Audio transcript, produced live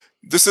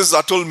This is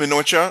Atul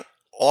Minocha,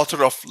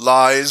 author of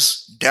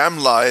Lies, Damn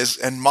Lies,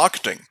 and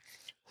Marketing.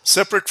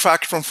 Separate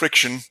fact from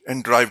friction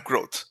and drive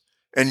growth.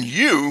 And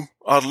you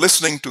are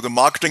listening to the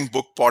Marketing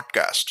Book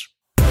Podcast.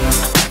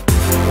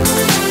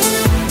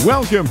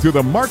 Welcome to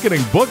the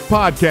Marketing Book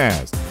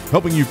Podcast,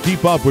 helping you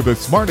keep up with the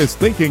smartest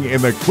thinking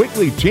in the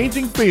quickly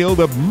changing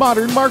field of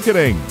modern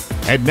marketing.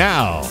 And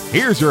now,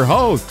 here's your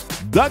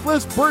host,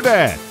 Douglas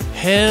Burdett.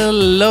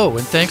 Hello,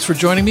 and thanks for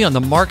joining me on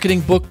the Marketing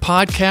Book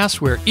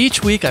Podcast, where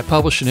each week I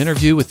publish an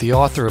interview with the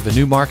author of a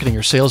new marketing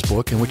or sales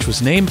book, and which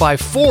was named by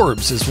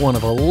Forbes as one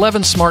of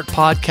 11 smart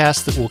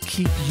podcasts that will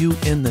keep you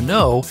in the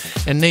know,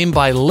 and named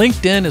by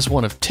LinkedIn as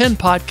one of 10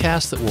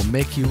 podcasts that will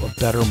make you a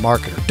better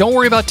marketer. Don't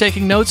worry about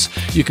taking notes.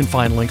 You can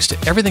find links to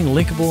everything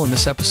linkable in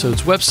this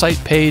episode's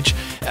website page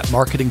at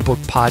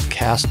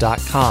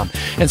marketingbookpodcast.com.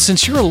 And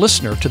since you're a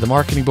listener to the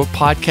Marketing Book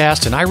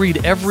Podcast, and I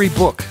read every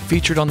book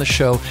featured on the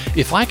show,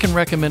 if I can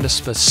recommend a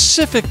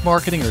specific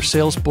marketing or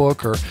sales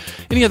book or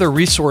any other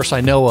resource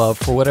I know of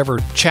for whatever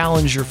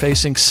challenge you're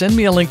facing, send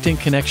me a LinkedIn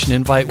connection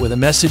invite with a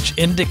message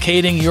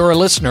indicating you're a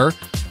listener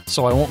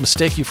so I won't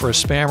mistake you for a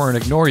spammer and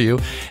ignore you,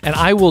 and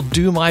I will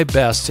do my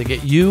best to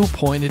get you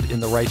pointed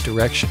in the right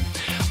direction.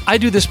 I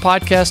do this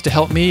podcast to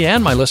help me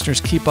and my listeners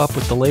keep up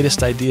with the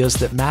latest ideas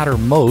that matter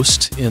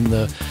most in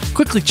the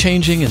quickly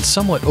changing and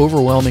somewhat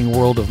overwhelming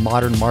world of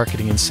modern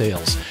marketing and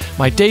sales.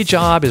 My day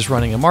job is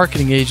running a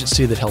marketing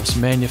agency that helps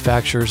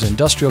manufacturers and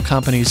industrial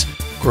companies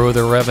grow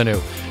their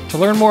revenue. To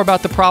learn more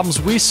about the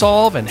problems we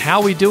solve and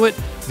how we do it,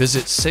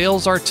 visit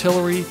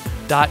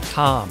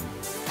salesartillery.com.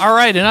 All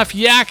right, enough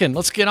yakking.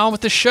 Let's get on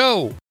with the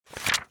show.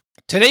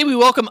 Today we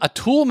welcome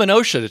Atul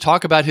Minocha to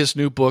talk about his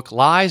new book,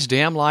 Lies,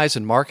 Damn Lies,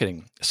 and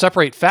Marketing.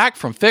 Separate fact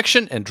from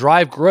fiction and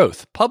drive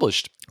growth,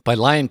 published by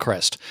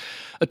Lioncrest.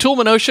 Atul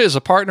Minocha is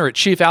a partner at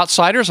Chief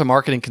Outsiders, a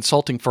marketing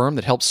consulting firm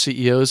that helps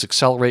CEOs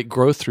accelerate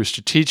growth through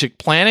strategic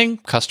planning,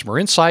 customer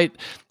insight,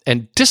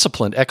 and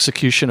disciplined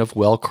execution of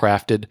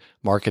well-crafted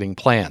marketing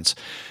plans.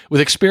 With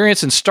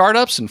experience in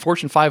startups and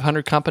Fortune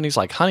 500 companies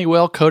like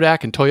Honeywell,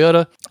 Kodak, and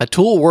Toyota,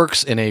 Atul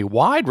works in a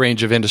wide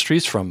range of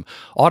industries from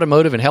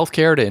automotive and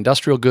healthcare to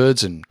industrial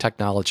goods and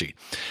technology.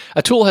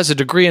 Atul has a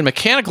degree in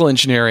mechanical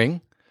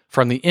engineering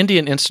from the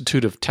Indian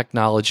Institute of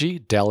Technology,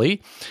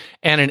 Delhi,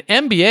 and an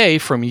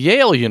MBA from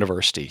Yale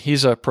University.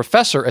 He's a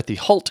professor at the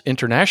Hult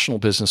International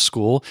Business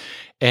School,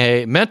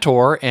 a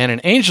mentor and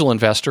an angel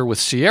investor with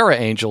Sierra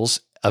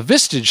Angels, a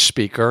Vistage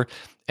speaker,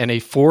 and a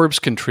Forbes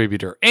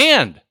contributor.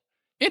 And,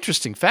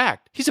 interesting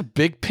fact, he's a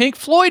big Pink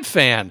Floyd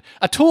fan.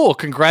 Atul,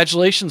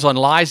 congratulations on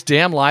Lies,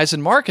 Damn Lies,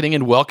 and Marketing,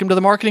 and welcome to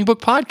the Marketing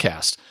Book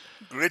Podcast.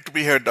 Great to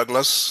be here,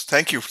 Douglas.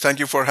 Thank you. Thank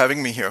you for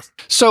having me here.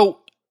 So,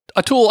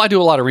 Atul, I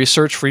do a lot of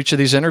research for each of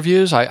these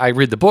interviews. I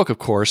read the book, of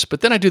course, but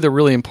then I do the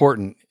really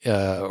important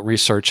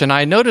research. And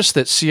I noticed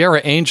that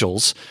Sierra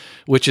Angels,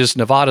 which is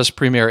Nevada's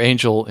premier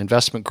angel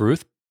investment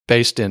group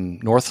based in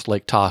North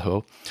Lake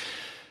Tahoe,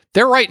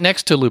 they're right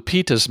next to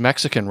Lupita's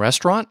Mexican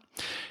restaurant.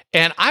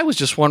 And I was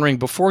just wondering,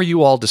 before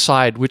you all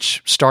decide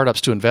which startups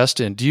to invest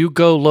in, do you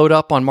go load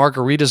up on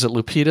margaritas at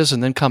Lupita's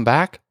and then come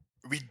back?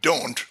 We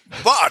don't,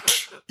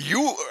 but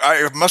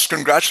I must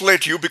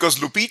congratulate you because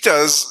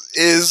Lupita's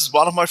is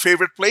one of my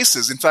favorite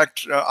places. In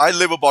fact, I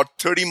live about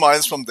 30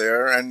 miles from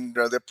there, and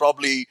there are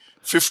probably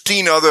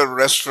 15 other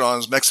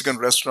restaurants, Mexican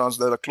restaurants,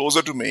 that are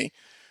closer to me.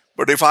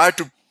 But if I had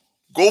to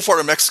go for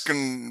a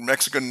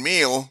Mexican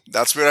meal,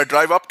 that's where I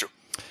drive up to.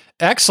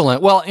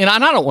 Excellent. Well, and I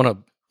don't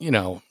want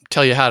to,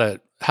 tell you how to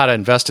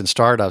invest in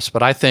startups,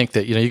 but I think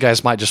that you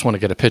guys might just want to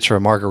get a picture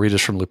of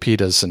margaritas from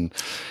Lupita's, and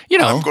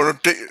I'm going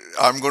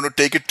to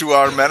take it to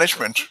our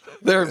management.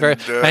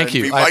 Thank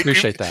you. I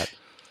appreciate that.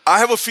 I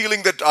have a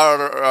feeling that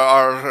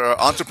our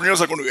entrepreneurs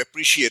are going to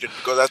appreciate it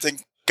because I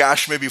think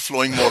cash may be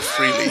flowing more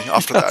freely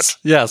after that.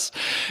 Yes.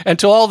 And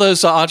to all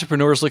those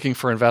entrepreneurs looking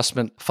for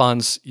investment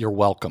funds, you're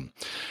welcome.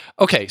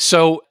 Okay,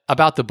 so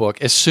about the book,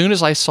 as soon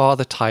as I saw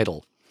the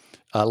title,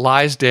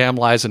 Lies, Damn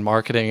Lies, and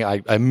Marketing,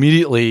 I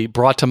immediately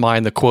brought to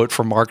mind the quote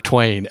from Mark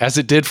Twain, as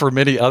it did for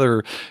many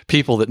other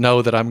people that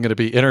know that I'm going to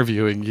be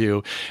interviewing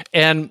you.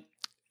 And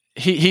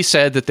he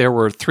said that there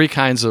were three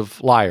kinds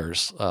of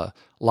liars: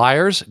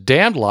 liars,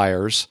 damned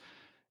liars,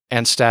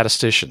 and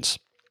statisticians.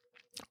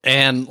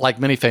 And like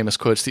many famous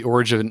quotes, the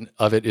origin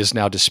of it is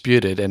now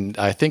disputed. And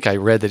I think I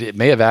read that it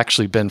may have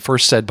actually been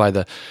first said by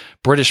the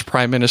British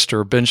Prime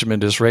Minister Benjamin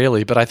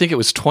Disraeli, but I think it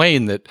was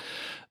Twain that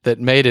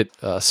made it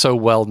so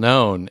well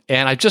known.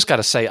 And I just got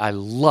to say, I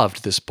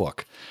loved this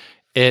book.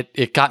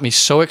 It got me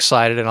so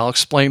excited, and I'll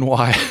explain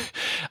why.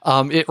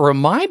 It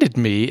reminded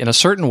me in a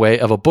certain way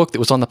of a book that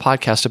was on the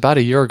podcast about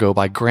a year ago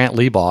by Grant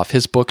Leboff.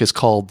 His book is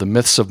called The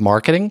Myths of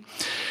Marketing,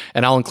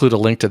 and I'll include a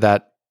link to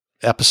that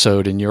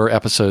episode in your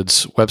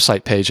episode's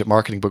website page at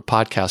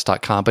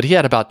marketingbookpodcast.com. But he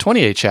had about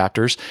 28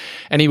 chapters,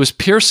 and he was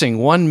piercing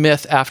one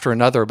myth after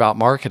another about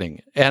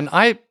marketing. And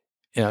I,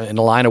 in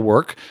a line of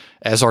work,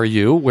 as are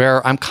you,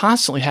 where I'm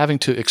constantly having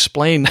to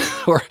explain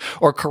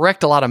or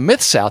correct a lot of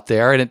myths out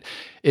there, and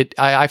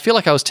I feel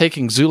like I was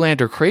taking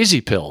Zoolander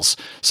crazy pills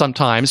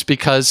sometimes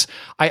because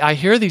I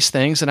hear these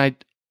things and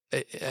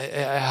it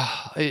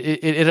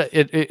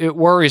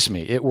worries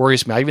me. It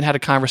worries me. I even had a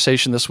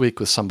conversation this week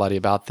with somebody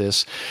about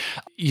this.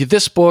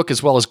 This book,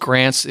 as well as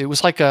Grant's,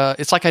 it's like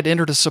I'd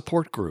entered a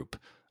support group.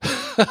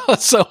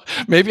 So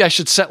maybe I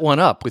should set one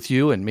up with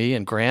you and me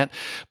and Grant.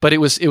 But it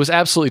was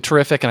absolutely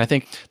terrific, and I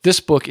think this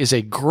book is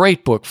a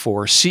great book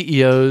for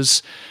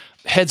CEOs,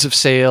 heads of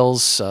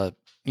sales,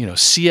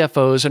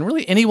 CFOs, and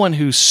really anyone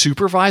who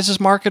supervises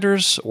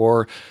marketers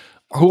or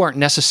who aren't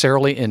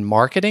necessarily in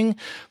marketing.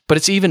 But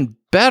it's even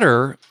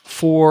better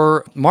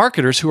for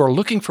marketers who are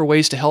looking for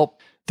ways to help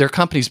their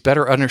companies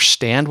better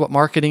understand what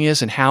marketing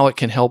is and how it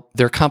can help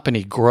their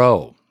company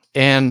grow.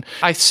 And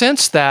I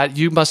sense that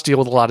you must deal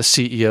with a lot of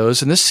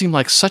CEOs, and this seemed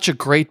like such a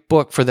great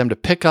book for them to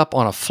pick up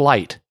on a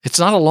flight. It's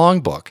not a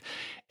long book,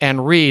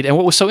 and read. And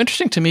what was so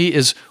interesting to me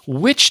is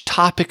which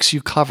topics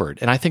you covered.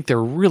 And I think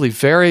they're really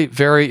very,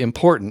 very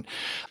important.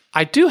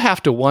 I do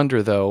have to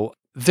wonder, though,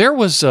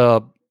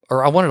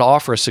 I wanted to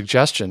offer a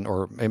suggestion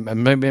or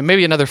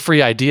maybe another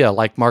free idea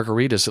like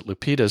margaritas at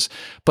Lupita's.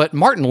 But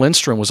Martin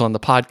Lindstrom was on the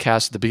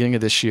podcast at the beginning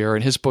of this year,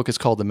 and his book is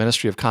called The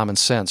Ministry of Common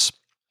Sense.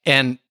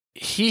 And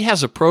he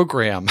has a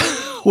program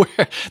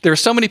where there are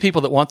so many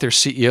people that want their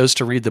CEOs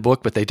to read the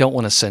book, but they don't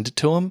want to send it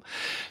to them.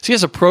 So he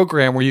has a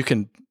program where you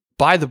can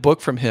buy the book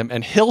from him,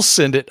 and he'll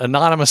send it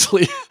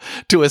anonymously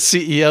to a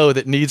CEO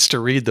that needs to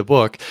read the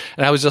book.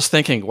 And I was just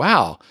thinking,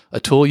 wow,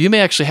 Atul, you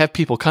may actually have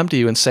people come to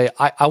you and say,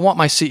 I want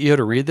my CEO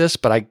to read this,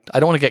 but I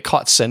don't want to get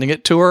caught sending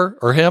it to her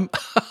or him.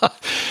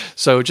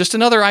 So just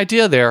another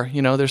idea there.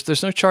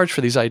 There's no charge for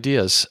these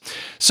ideas.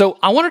 So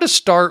I wanted to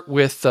start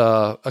with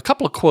a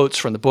couple of quotes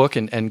from the book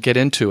and get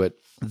into it.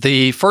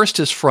 The first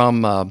is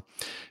from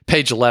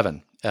page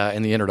 11.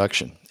 In the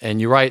introduction. And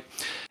you write,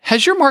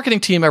 has your marketing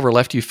team ever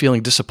left you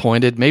feeling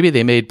disappointed? Maybe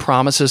they made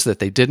promises that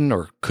they didn't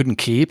or couldn't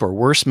keep, or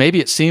worse, maybe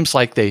it seems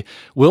like they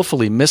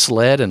willfully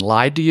misled and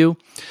lied to you.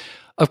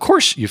 Of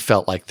course you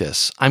felt like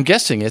this. I'm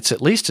guessing it's at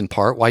least in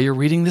part why you're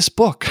reading this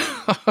book.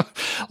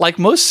 Like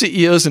most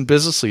CEOs and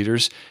business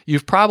leaders,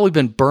 you've probably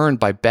been burned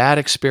by bad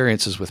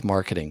experiences with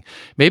marketing.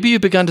 Maybe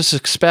you've begun to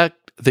suspect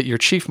that your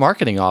chief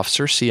marketing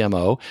officer,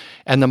 CMO,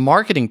 and the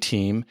marketing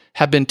team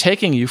have been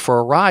taking you for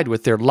a ride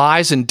with their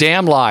lies and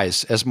damn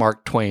lies, as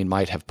Mark Twain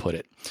might have put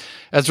it.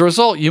 As a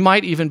result, you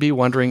might even be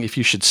wondering if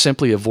you should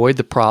simply avoid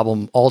the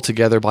problem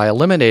altogether by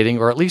eliminating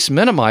or at least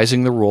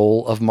minimizing the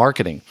role of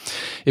marketing.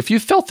 If you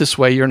felt this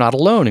way, you're not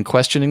alone in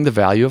questioning the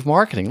value of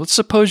marketing. Let's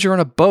suppose you're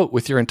in a boat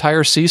with your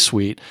entire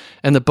C-suite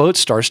and the boat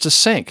starts to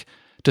sink.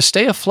 To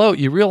stay afloat,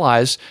 you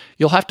realize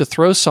you'll have to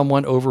throw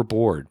someone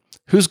overboard.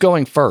 Who's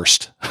going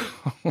first?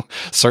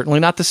 Certainly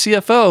not the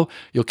CFO.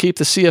 You'll keep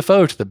the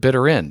CFO to the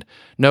bitter end.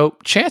 No,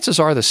 chances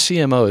are the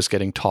CMO is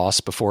getting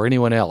tossed before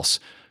anyone else.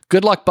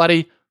 Good luck,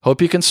 buddy.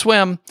 Hope you can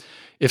swim.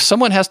 If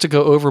someone has to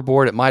go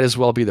overboard, it might as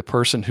well be the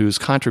person whose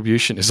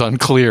contribution is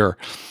unclear.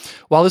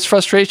 While this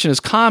frustration is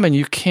common,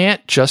 you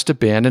can't just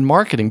abandon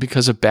marketing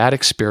because of bad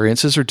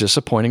experiences or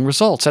disappointing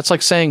results. That's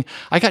like saying,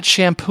 I got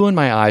shampoo in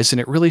my eyes and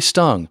it really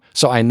stung,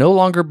 so I no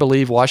longer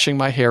believe washing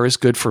my hair is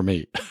good for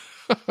me.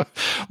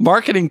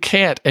 Marketing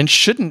can't and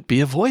shouldn't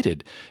be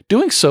avoided.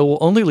 Doing so will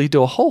only lead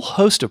to a whole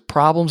host of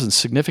problems and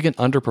significant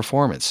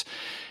underperformance.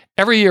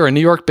 Every year, a New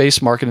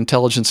York-based market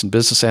intelligence and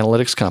business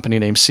analytics company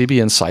named CB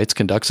Insights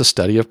conducts a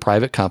study of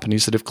private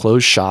companies that have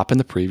closed shop in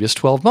the previous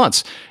 12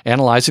 months,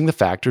 analyzing the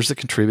factors that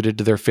contributed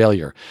to their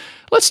failure.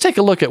 Let's take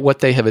a look at what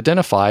they have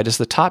identified as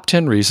the top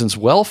 10 reasons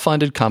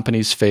well-funded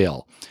companies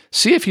fail.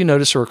 See if you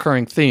notice a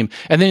recurring theme.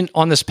 And then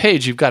on this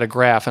page, you've got a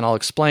graph, and I'll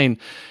explain.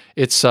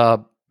 It's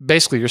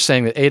basically, you're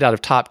saying that 8 out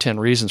of top 10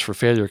 reasons for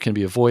failure can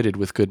be avoided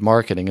with good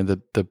marketing. And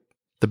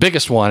the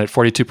biggest one at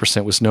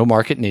 42% was no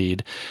market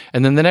need.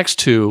 And then the next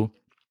two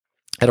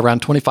at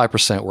around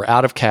 25% were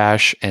out of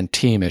cash and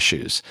team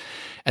issues.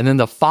 And then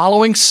the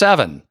following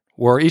 7,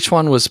 where each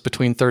one was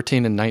between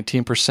 13 and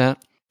 19%,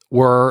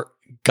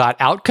 got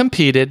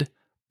outcompeted,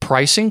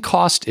 pricing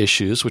cost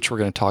issues, which we're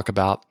going to talk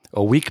about,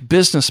 a weak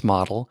business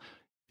model,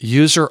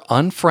 user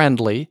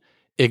unfriendly,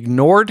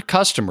 ignored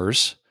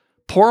customers,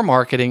 poor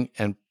marketing,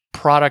 and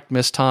product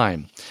missed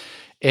time.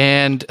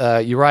 And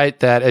you write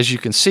that, as you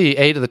can see,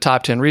 8 of the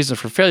top 10 reasons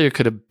for failure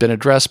could have been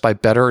addressed by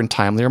better and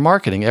timelier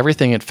marketing.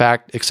 Everything, in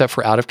fact, except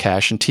for out of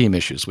cash and team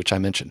issues, which I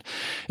mentioned.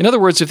 In other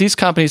words, if these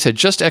companies had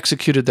just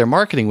executed their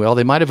marketing well,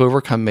 they might have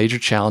overcome major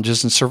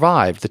challenges and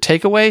survived. The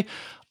takeaway: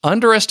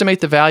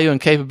 underestimate the value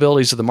and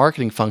capabilities of the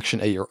marketing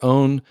function at your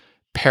own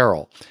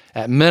peril.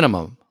 At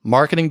minimum,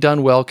 marketing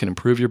done well can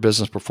improve your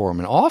business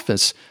performance.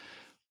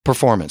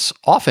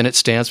 Often it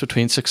stands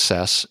between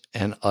success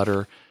and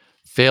utter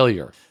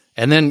failure.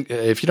 And then,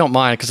 if you don't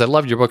mind, because I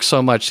love your book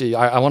so much,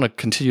 I want to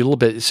continue a little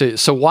bit.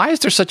 So why is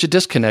there such a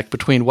disconnect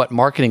between what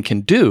marketing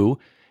can do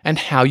and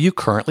how you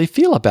currently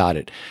feel about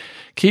it?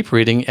 Keep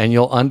reading and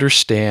you'll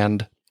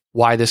understand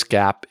why this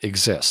gap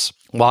exists,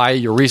 why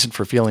your reason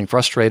for feeling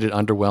frustrated,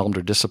 underwhelmed,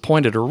 or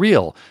disappointed are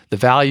real. The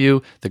value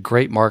that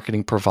great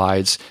marketing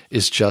provides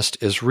is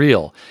just as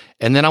real.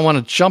 And then I want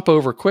to jump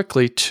over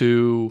quickly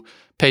to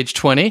page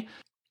 20.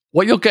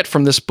 What you'll get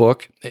from this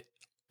book,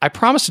 I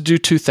promise to do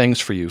two things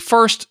for you.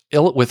 First,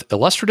 with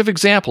illustrative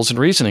examples and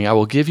reasoning, I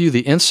will give you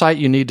the insight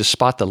you need to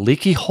spot the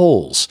leaky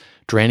holes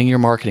draining your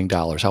marketing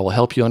dollars. I will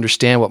help you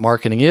understand what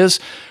marketing is,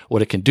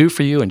 what it can do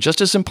for you, and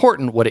just as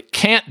important, what it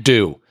can't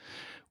do.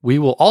 We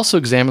will also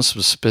examine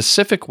some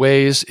specific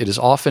ways it is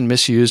often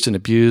misused and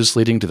abused,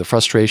 leading to the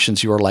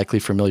frustrations you are likely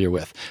familiar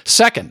with.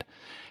 Second,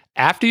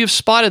 after you've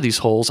spotted these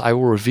holes, I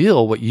will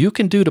reveal what you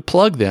can do to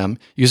plug them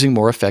using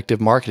more effective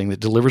marketing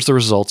that delivers the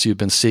results you've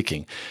been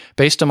seeking.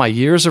 Based on my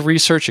years of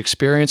research,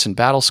 experience, and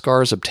battle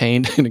scars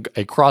obtained in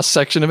a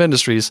cross-section of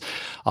industries,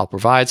 I'll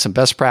provide some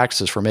best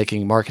practices for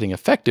making marketing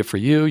effective for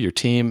you, your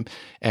team,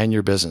 and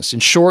your business.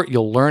 In short,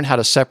 you'll learn how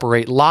to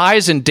separate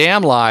lies and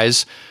damn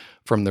lies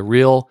from the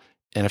real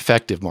and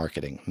effective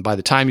marketing. And by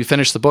the time you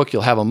finish the book,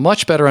 you'll have a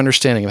much better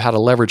understanding of how to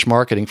leverage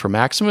marketing for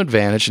maximum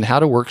advantage and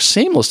how to work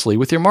seamlessly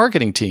with your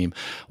marketing team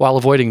while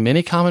avoiding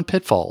many common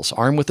pitfalls.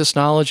 Armed with this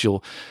knowledge,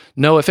 you'll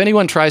know if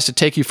anyone tries to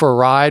take you for a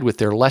ride with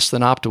their less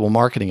than optimal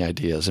marketing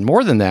ideas. And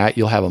more than that,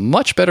 you'll have a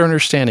much better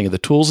understanding of the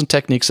tools and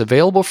techniques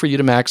available for you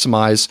to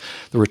maximize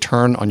the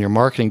return on your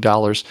marketing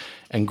dollars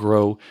and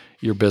grow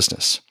your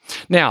business.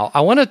 Now,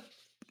 I want to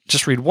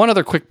just read one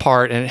other quick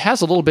part, and it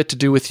has a little bit to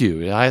do with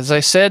you. As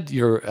I said,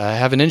 you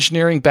have an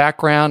engineering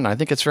background, and I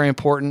think it's very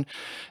important,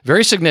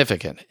 very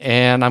significant,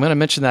 and I'm going to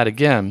mention that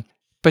again.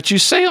 But you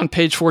say on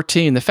page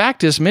 14, the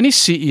fact is many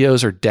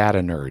CEOs are data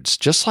nerds,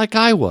 just like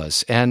I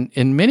was, and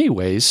in many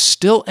ways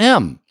still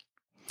am.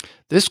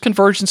 This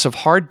convergence of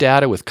hard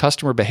data with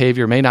customer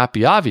behavior may not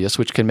be obvious,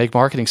 which can make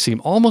marketing seem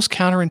almost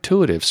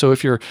counterintuitive. So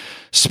if you're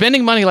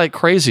spending money like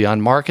crazy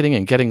on marketing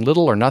and getting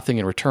little or nothing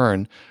in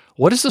return,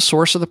 what is the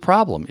source of the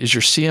problem? Is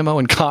your CMO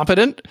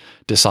incompetent,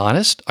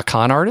 dishonest, a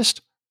con artist?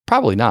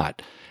 Probably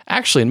not.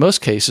 Actually, in most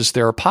cases,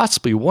 there are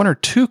possibly one or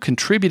two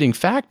contributing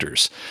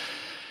factors.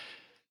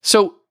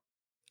 So,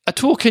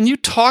 Atul, can you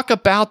talk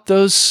about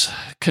those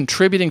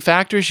contributing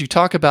factors? You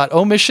talk about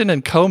omission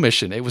and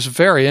commission. It was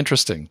very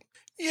interesting.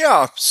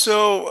 Yeah.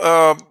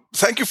 So,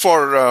 thank you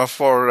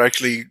for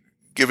actually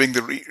giving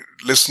the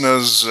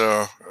listeners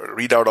a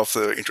readout of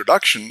the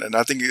introduction, and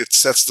I think it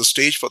sets the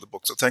stage for the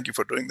book. So thank you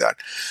for doing that.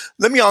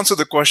 Let me answer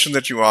the question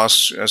that you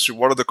asked as to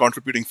what are the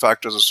contributing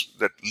factors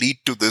that lead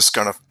to this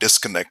kind of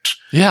disconnect.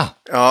 Yeah.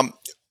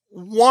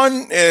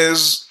 One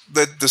is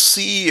that the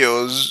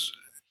CEOs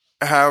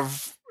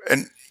have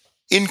an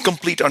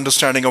incomplete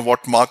understanding of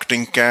what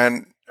marketing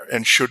can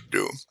and should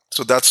do.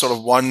 So that's sort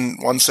of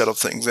one set of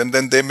things, and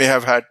then they may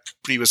have had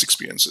previous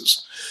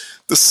experiences.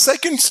 The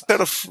second set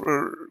of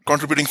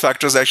contributing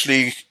factors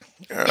actually,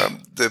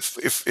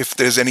 if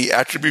there's any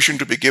attribution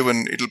to be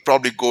given, it'll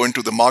probably go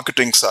into the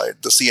marketing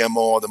side, the CMO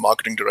or the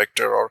marketing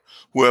director or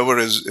whoever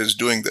is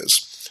doing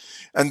this.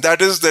 And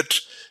that is that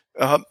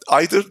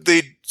either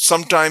they're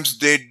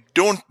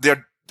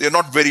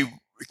not very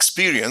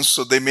experienced,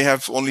 so they may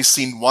have only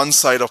seen one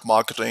side of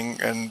marketing,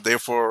 and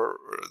therefore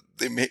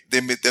they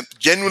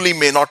genuinely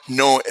may not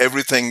know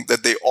everything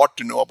that they ought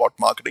to know about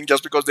marketing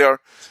just because they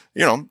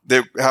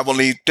have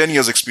only 10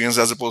 years experience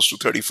as opposed to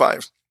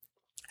 35.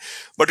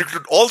 But it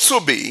could also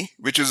be,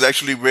 which is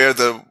actually where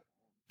the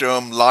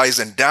term lies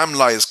and damn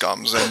lies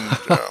comes, and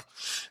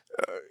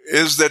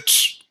is that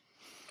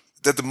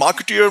the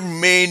marketeer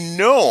may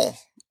know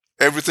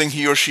everything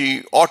he or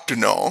she ought to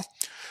know,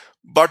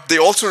 but they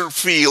also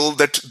feel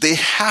that they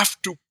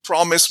have to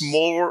promise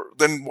more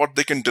than what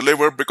they can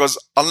deliver, because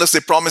unless they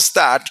promise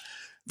that,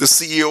 the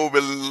CEO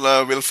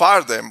will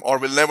fire them or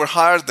will never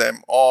hire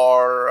them,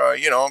 or I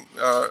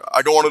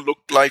don't want to look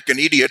like an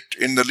idiot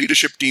in the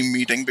leadership team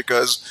meeting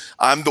because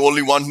I'm the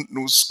only one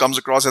who comes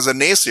across as a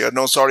naysayer.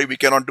 No, sorry, we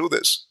cannot do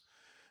this.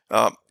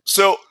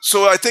 So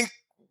I think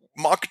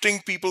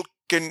marketing people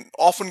can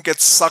often get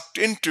sucked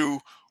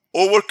into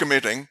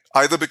overcommitting,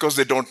 either because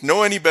they don't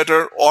know any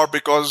better or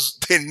because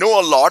they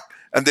know a lot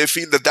and they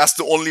feel that that's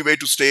the only way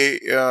to stay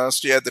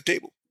at the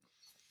table.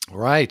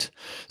 Right.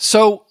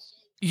 So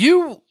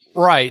you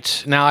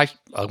write now.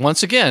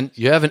 Once again,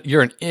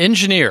 you're an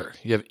engineer.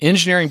 You have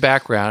engineering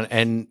background,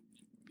 and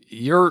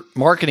your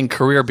marketing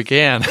career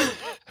began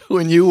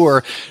when you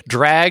were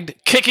dragged,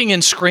 kicking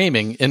and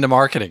screaming, into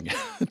marketing.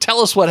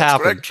 Tell us what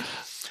happened. Correct.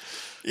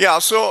 Yeah,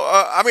 so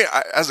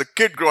as a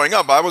kid growing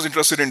up, I was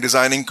interested in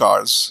designing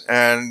cars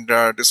and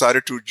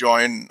decided to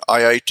join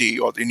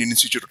IIT, or the Indian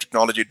Institute of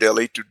Technology,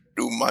 Delhi, to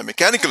do my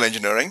mechanical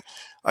engineering.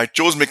 I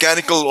chose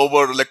mechanical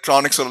over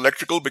electronics or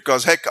electrical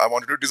because, heck, I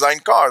wanted to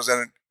design cars.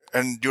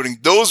 And during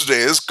those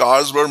days,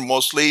 cars were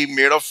mostly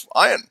made of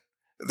iron.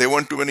 There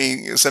weren't too many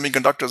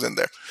semiconductors in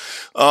there.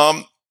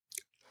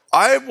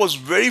 I was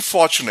very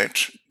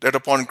fortunate that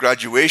upon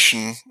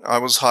graduation, I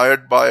was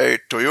hired by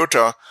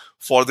Toyota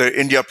for their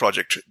India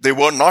project. They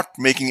were not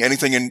making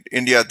anything in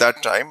India at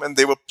that time, and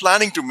they were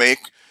planning to make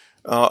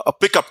a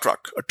pickup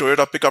truck, a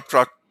Toyota pickup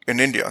truck in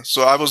India.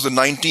 So I was the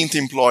 19th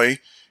employee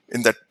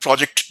in that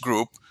project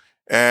group,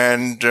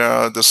 and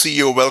the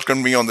CEO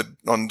welcomed me on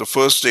the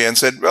first day and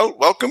said, "Well,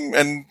 welcome,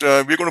 and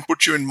we're going to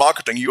put you in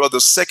marketing. You are the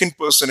second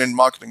person in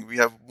marketing. We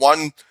have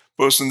one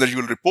person that you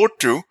will report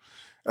to,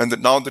 and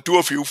now the two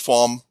of you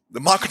form the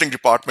marketing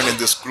department in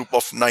this group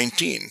of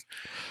 19."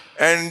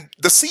 And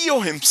the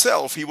CEO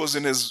himself, he was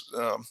in his,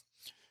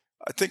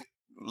 I think,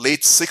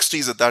 late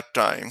 60s at that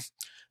time.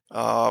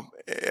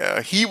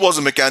 He was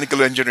a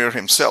mechanical engineer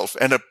himself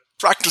and a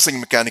practicing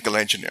mechanical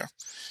engineer.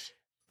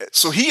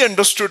 So he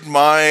understood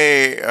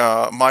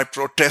my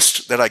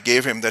protest that I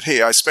gave him that,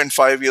 hey, I spent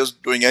 5 years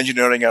doing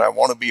engineering and I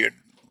want to be an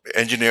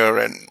engineer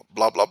and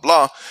blah, blah,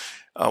 blah.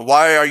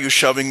 Why are you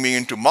shoving me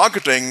into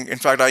marketing? In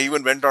fact, I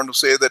even went on to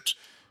say that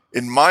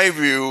in my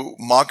view,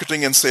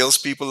 marketing and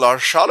salespeople are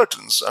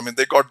charlatans. I mean,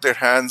 they got their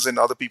hands in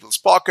other people's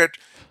pocket.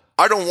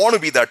 I don't want to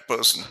be that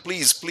person.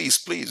 Please, please,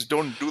 please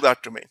don't do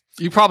that to me.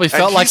 You probably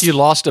felt like you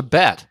lost a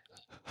bet.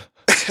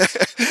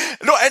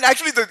 No, and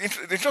actually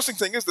the interesting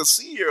thing is the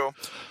CEO,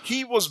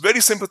 he was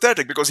very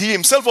sympathetic because he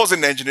himself was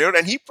an engineer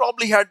and he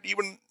probably had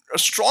even a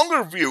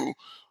stronger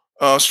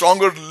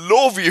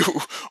low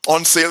view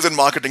on sales and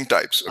marketing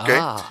types. Okay.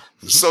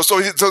 So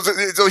he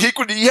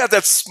had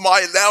that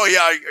smile. Now,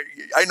 yeah,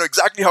 I know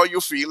exactly how you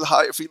feel.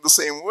 I feel the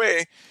same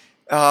way.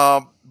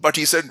 But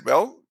he said,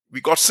 well, we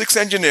got 6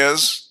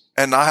 engineers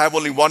and I have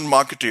only 1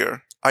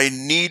 marketeer. I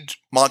need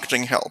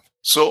marketing help.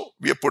 So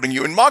we are putting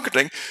you in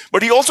marketing.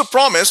 But he also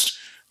promised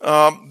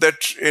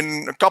that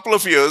in a couple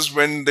of years,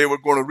 when they were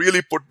going to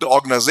really put the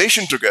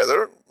organization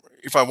together,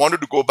 if I wanted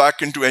to go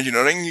back into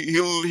engineering,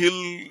 he'll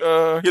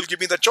give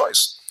me that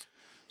choice.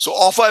 So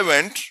off I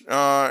went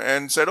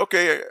and said,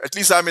 okay, at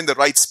least I'm in the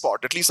right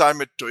spot. At least I'm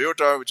at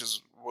Toyota, which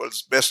is the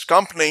world's best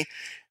company,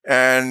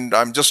 and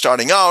I'm just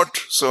starting out.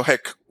 So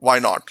heck, why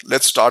not?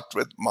 Let's start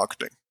with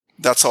marketing.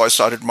 That's how I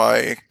started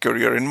my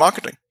career in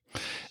marketing.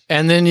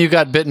 And then you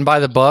got bitten by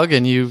the bug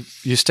and you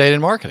stayed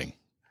in marketing.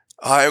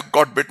 I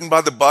got bitten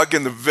by the bug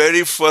in the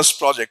very first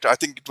project. I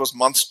think it was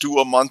month 2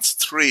 or month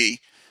 3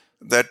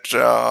 that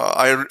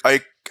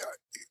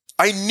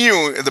I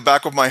knew in the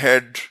back of my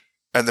head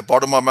and the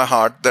bottom of my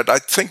heart that I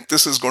think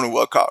this is going to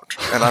work out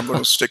and I'm going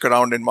to stick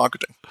around in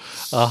marketing.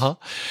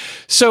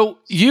 So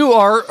you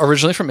are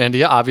originally from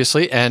India,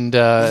 obviously, and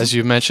as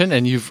you mentioned,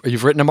 and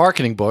you've written a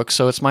marketing book.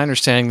 So it's my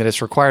understanding that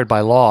it's required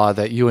by law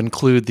that you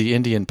include the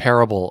Indian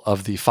parable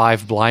of the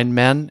 5 blind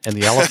men and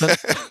the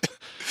elephant.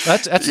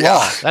 That's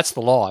law. That's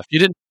the law. If you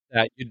didn't do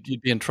that,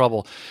 you'd be in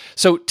trouble.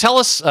 So tell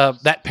us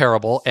that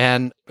parable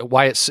and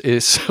why it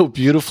is so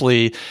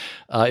beautifully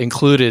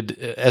included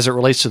as it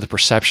relates to the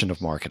perception of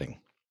marketing.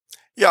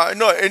 Yeah,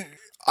 no, and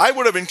I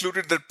would have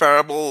included that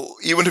parable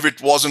even if it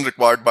wasn't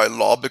required by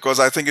law, because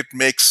I think it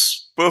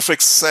makes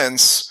perfect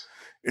sense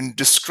in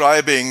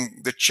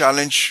describing the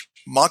challenge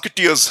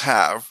marketeers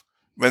have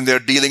when they're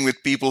dealing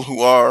with people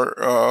who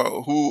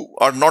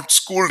are not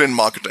schooled in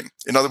marketing.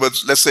 In other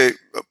words, let's say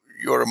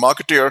you're a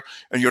marketeer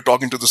and you're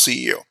talking to the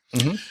CEO,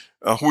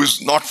 who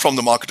is not from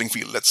the marketing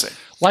field, let's say.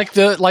 Like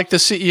the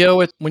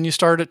CEO when you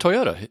started at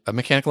Toyota, a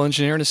mechanical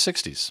engineer in his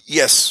 60s.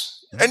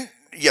 Yes. And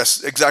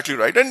yes, exactly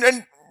right.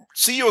 And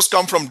CEOs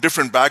come from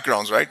different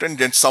backgrounds, right? And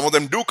then some of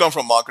them do come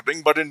from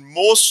marketing, but in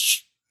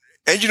most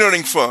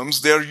engineering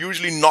firms, they're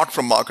usually not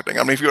from marketing.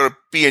 I mean, if you're a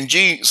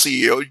P&G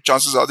CEO,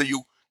 chances are that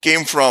you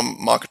came from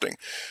marketing.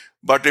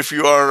 But if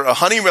you are a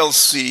Honeywell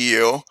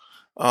CEO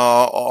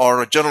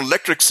or a General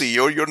Electric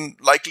CEO, you're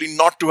likely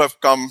not to have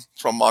come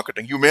from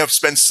marketing. You may have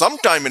spent some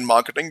time in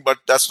marketing, but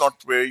that's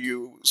not where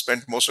you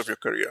spent most of your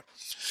career.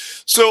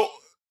 So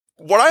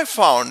what I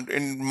found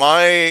in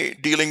my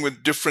dealing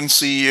with different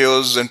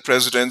CEOs and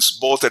presidents,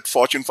 both at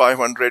Fortune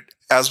 500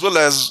 as well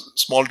as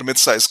small to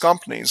mid-sized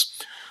companies,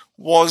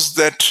 was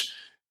that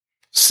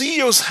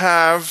CEOs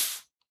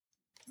have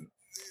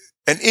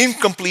an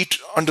incomplete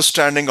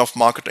understanding of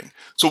marketing.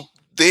 So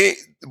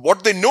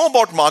what they know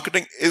about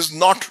marketing is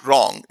not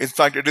wrong. In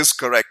fact, it is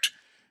correct.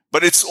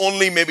 But it's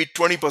only maybe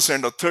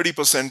 20% or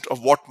 30%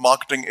 of what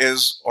marketing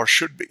is or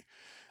should be.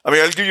 I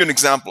mean, I'll give you an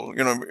example.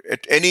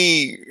 At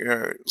any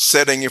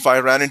setting, if I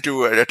ran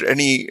into at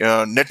any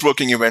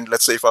networking event,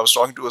 let's say if I was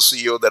talking to a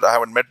CEO that I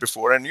haven't met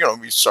before, and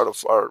we sort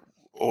of are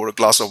over a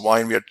glass of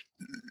wine, we are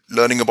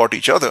learning about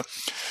each other.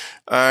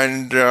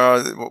 And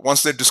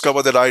once they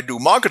discover that I do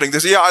marketing, they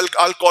say, "Yeah,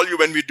 I'll call you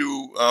when we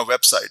do a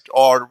website,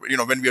 or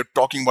when we are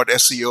talking about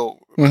SEO.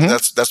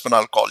 That's when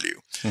I'll call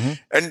you."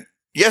 And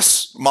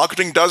yes,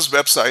 marketing does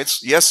websites.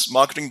 Yes,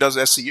 marketing does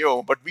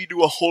SEO, but we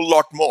do a whole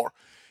lot more.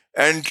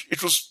 And it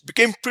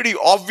became pretty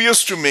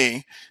obvious to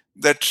me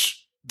that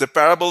the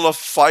parable of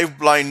 5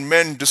 blind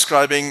men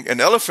describing an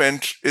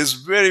elephant is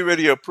very,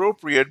 very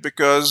appropriate,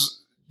 because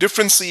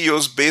different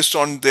CEOs, based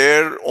on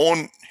their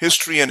own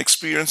history and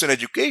experience and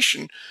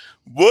education,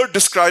 were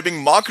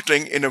describing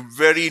marketing in a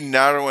very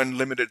narrow and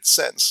limited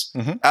sense,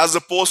 as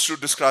opposed to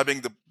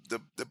describing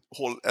the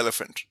whole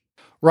elephant.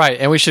 Right.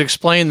 And we should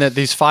explain that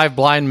these 5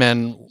 blind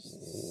men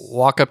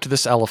walk up to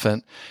this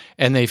elephant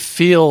and they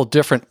feel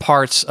different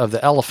parts of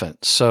the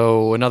elephant.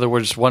 So in other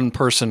words, one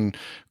person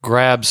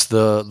grabs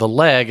the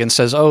leg and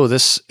says, "Oh,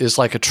 this is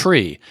like a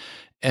tree."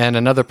 And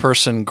another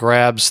person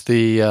grabs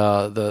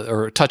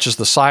or touches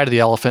the side of the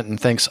elephant and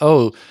thinks,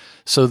 "Oh,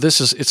 so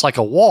it's like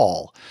a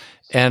wall."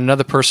 And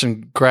another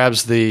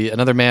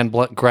man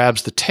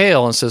grabs the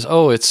tail and says,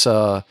 "Oh, it's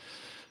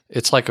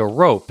like a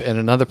rope." And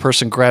another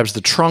person grabs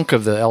the trunk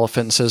of the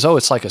elephant and says, "Oh,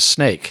 it's like a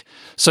snake."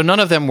 So none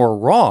of them were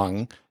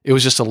wrong. It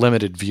was just a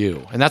limited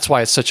view. And that's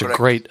why it's such Correct. a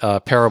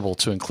great parable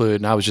to include.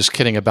 And I was just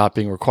kidding about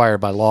being required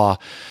by law.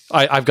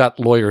 I've got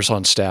lawyers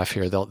on staff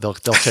here. They'll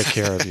take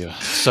care of you.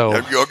 So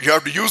You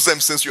have to use them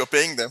since you're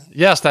paying them.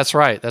 yes, that's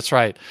right. That's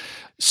right.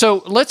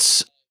 So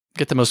let's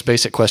get the most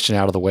basic question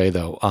out of the way,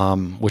 though,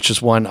 which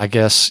is one I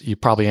guess you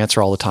probably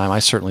answer all the time. I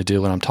certainly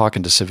do when I'm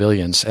talking to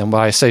civilians. And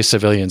when I say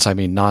civilians, I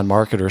mean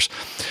non-marketers.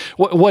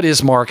 What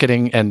is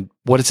marketing, and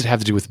what does it have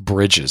to do with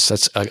bridges?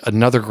 That's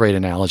another great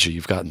analogy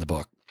you've got in the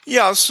book.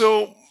 Yeah,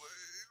 so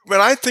when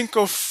I think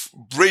of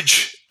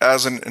bridge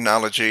as an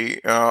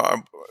analogy,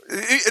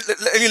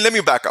 let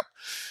me back up.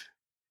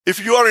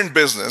 If you are in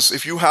business,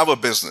 if you have a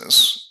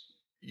business,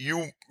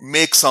 you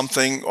make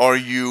something or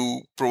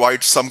you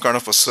provide some kind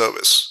of a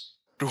service.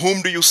 To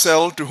whom do you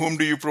sell? To whom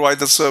do you provide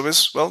the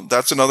service? Well,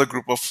 that's another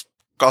group of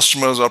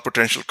customers or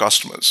potential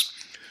customers.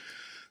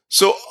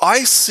 So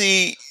I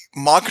see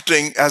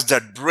marketing as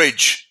that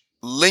bridge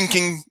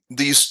linking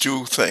these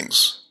two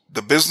things,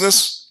 the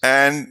business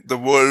and the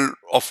world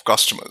of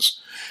customers.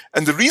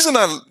 And the reason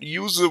I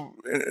use the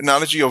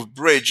analogy of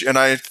bridge, and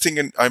I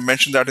think I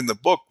mentioned that in the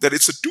book, that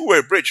it's a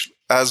two-way bridge,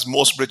 as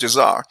most bridges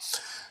are.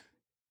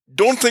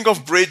 Don't think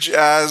of bridge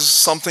as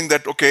something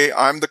that, okay,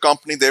 I'm the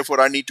company,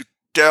 therefore I need to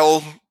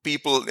tell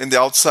people in the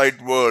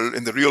outside world,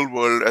 in the real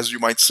world, as you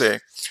might say,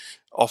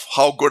 of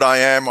how good I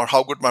am or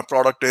how good my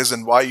product is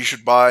and why you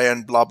should buy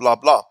and blah, blah,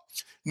 blah.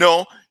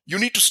 No, you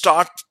need to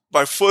start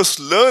by first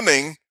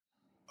learning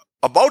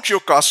about your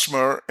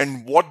customer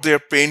and what their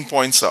pain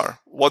points are,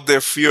 what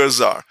their fears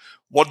are,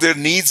 what their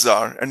needs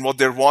are, and what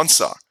their wants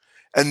are.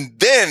 And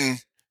then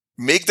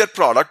make that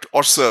product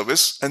or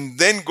service and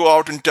then go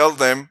out and tell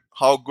them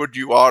how good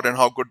you are and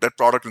how good that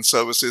product and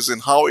service is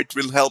and how it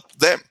will help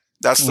them.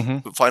 That's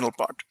the final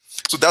part.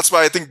 So that's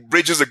why I think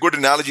bridge is a good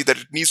analogy, that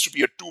it needs to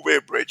be a two-way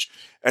bridge.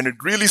 And it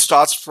really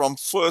starts from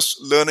first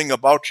learning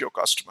about your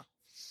customer.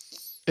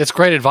 It's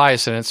great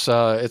advice, and it's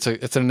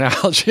an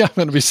analogy I'm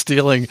going to be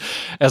stealing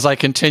as I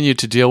continue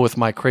to deal with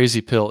my crazy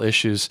pill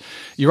issues.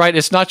 You're right.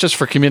 It's not just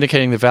for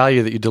communicating the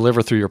value that you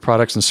deliver through your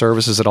products and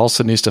services. It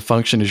also needs to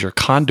function as your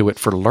conduit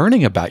for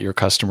learning about your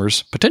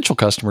customers, potential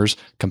customers,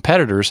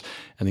 competitors,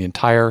 and the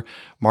entire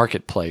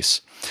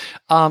marketplace.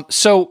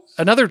 So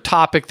another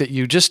topic that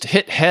you just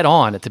hit head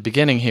on at the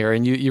beginning here,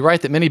 and you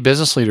write that many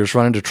business leaders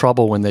run into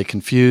trouble when they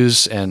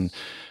confuse and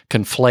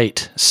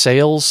conflate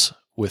sales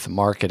with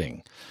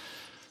marketing.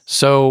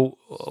 So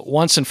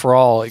once and for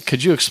all,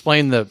 could you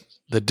explain the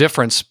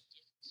difference,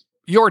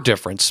 your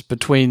difference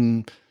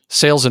between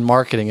sales and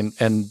marketing,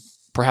 and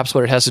perhaps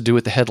what it has to do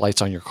with the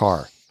headlights on your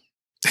car?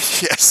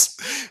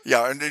 Yes.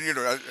 Yeah. And then,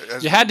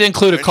 you had to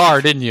include a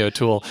car, didn't you,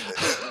 Atul?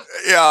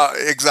 Yeah,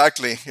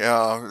 exactly.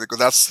 Yeah,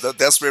 because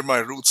that's where my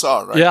roots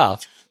are, right? Yeah.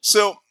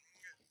 So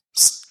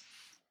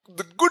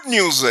the good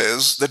news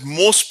is that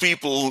most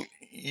people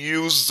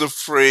use the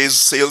phrase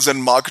sales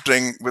and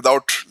marketing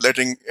without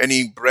letting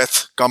any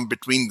breath come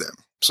between them.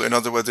 So in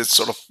other words, it's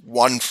sort of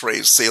one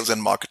phrase, sales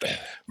and marketing,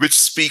 which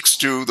speaks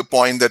to the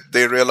point that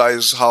they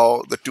realize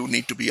how the two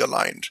need to be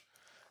aligned.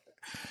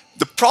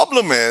 The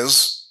problem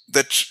is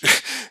that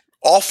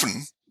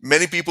often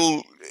many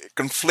people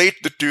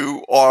conflate the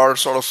two or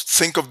sort of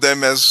think of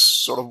them as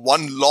sort of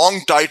one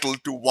long title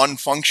to one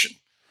function.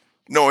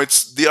 No,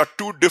 they are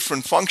two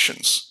different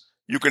functions.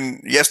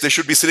 Yes, they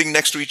should be sitting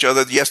next to each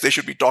other. Yes, they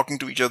should be talking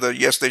to each other.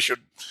 Yes, they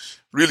should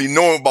really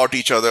know about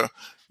each other,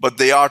 but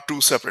they are two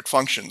separate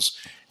functions.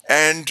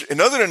 And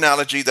another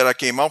analogy that I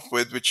came up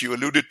with, which you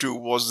alluded to,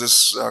 was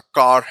this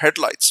car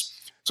headlights.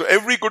 So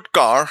every good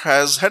car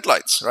has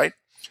headlights, right?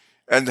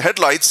 And the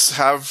headlights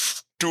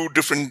have two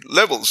different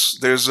levels.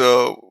 There's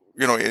a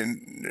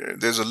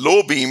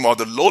low beam or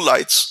the low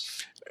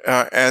lights,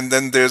 and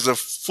then there's a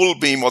full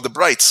beam or the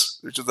brights,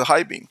 which is the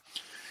high beam.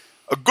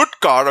 A good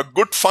car, a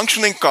good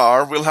functioning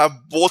car, will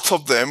have both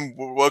of them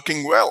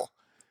working well.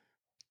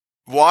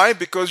 Why?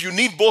 Because you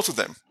need both of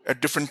them at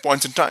different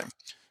points in time.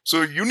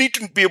 So you need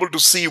to be able to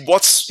see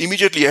what's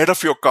immediately ahead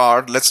of your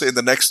car, let's say in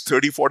the next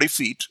 30, 40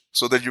 feet,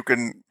 so that you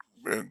can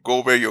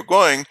go where you're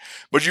going.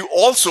 But you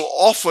also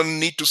often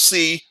need to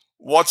see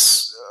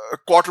what's a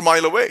quarter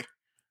mile away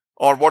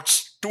or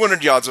what's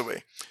 200 yards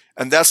away.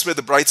 And that's where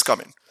the brights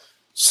come in.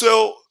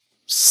 So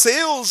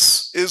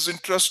sales is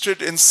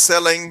interested in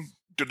selling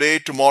today,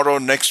 tomorrow,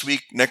 next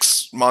week,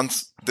 next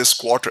month, this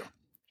quarter.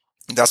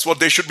 That's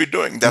what they should be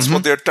doing. That's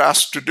what they're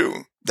tasked to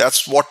do.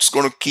 That's what's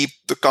going to keep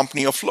the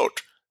company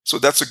afloat. So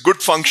that's a good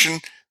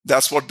function.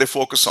 That's what they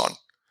focus on.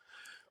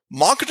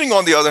 Marketing,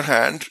 on the other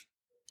hand,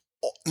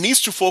 needs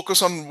to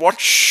focus on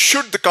what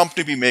should the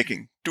company be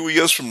making 2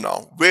 years from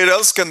now. Where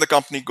else can the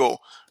company go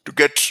to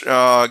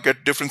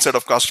get different set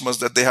of customers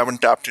that they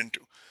haven't tapped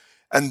into?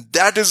 And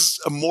that is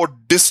a more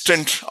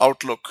distant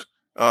outlook.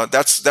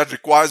 That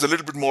requires a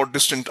little bit more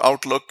distant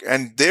outlook,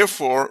 and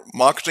therefore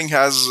marketing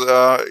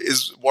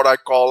is what I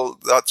call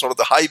that sort of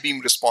the high beam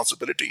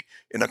responsibility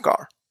in a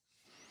car.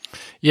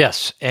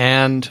 Yes,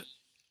 and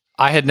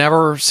I had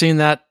never seen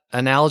that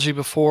analogy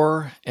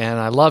before, and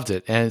I loved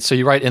it. And so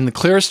you write, in the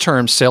clearest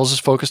terms, sales is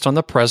focused on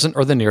the present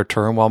or the near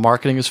term, while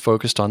marketing is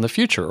focused on the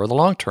future or the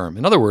long term.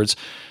 In other words,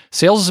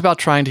 sales is about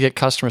trying to get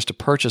customers to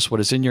purchase what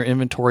is in your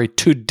inventory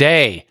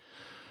today,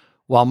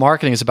 while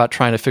marketing is about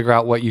trying to figure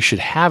out what you should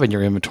have in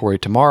your inventory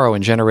tomorrow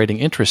and generating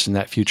interest in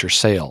that future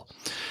sale.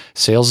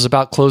 Sales is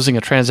about closing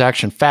a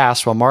transaction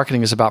fast, while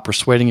marketing is about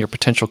persuading your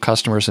potential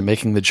customers and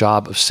making the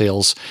job of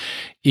sales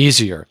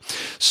easier.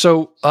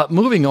 So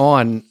moving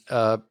on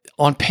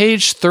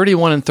page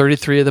 31 and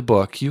 33 of the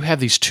book, you have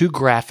these two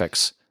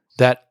graphics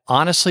that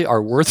honestly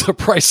are worth the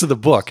price of the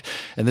book.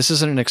 And this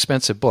isn't an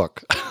expensive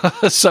book.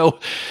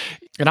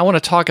 And I want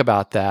to talk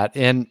about that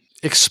and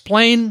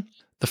explain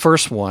the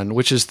first one,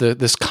 which is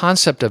this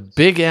concept of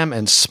big M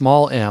and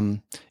small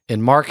m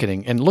in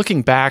marketing. And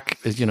looking back,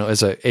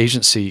 as an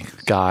agency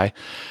guy,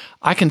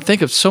 I can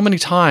think of so many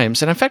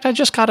times. And in fact, I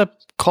just got a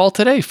call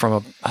today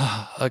from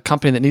a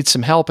company that needs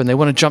some help, and they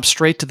want to jump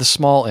straight to the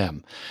small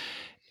m.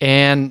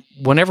 And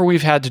whenever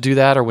we've had to do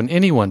that, or when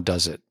anyone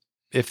does it,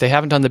 if they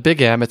haven't done the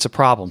big M, it's a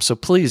problem. So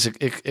please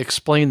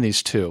explain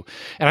these two.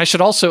 And I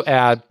should also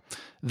add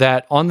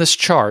that on this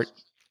chart,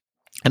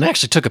 and I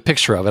actually took a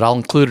picture of it. I'll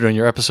include it on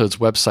your episode's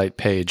website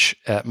page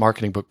at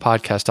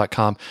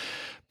marketingbookpodcast.com.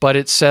 But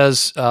it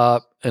says,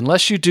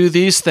 unless you do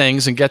these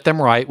things and get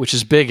them right, which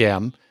is big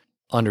M,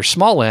 under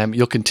small m,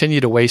 you'll continue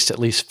to waste at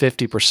least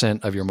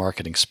 50% of your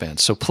marketing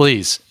spend. So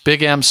please,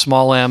 big M,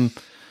 small m,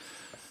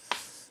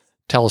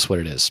 tell us what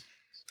it is.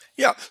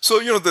 Yeah. So,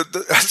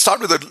 I'll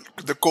start with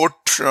the quote,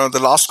 the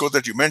last quote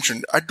that you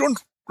mentioned. I don't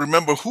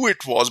remember who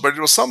it was, but it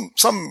was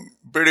some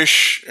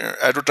British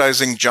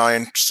advertising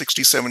giant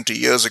 60, 70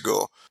 years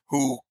ago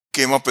who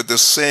came up with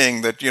this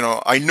saying that,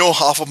 I know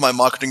half of my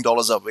marketing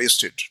dollars are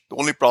wasted. The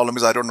only problem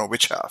is I don't know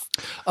which half.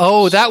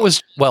 Oh,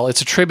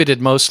 it's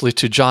attributed mostly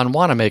to John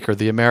Wanamaker,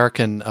 the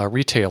American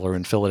retailer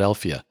in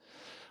Philadelphia.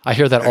 I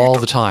hear that all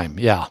the time.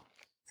 Yeah.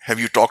 Have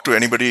you talked to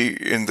anybody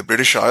in the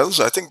British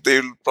Isles? I think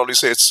they'll probably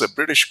say it's a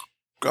British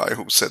guy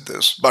who said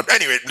this. But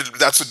anyway,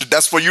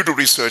 that's for you to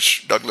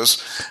research,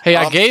 Douglas. Hey,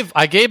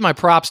 I gave my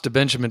props to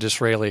Benjamin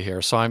Disraeli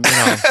here, so I'm,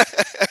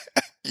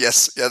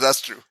 Yes, yeah,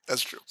 that's true.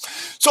 That's true.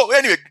 So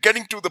anyway,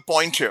 getting to the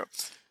point here,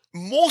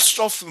 most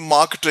of the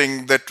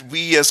marketing that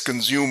we as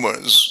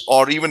consumers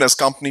or even as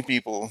company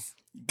people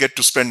get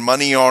to spend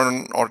money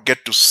on or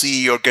get to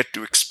see or get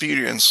to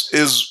experience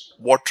is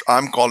what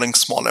I'm calling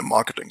small M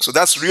marketing. So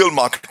that's real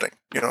marketing,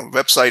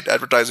 website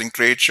advertising,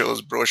 trade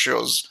shows,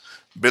 brochures,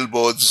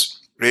 billboards,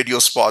 radio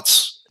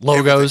spots,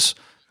 logos,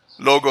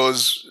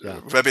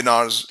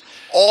 webinars.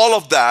 All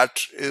of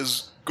that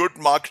is good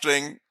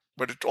marketing,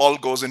 but it all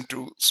goes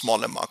into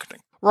small M marketing.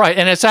 Right.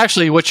 And it's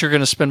actually what you're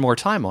going to spend more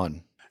time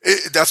on.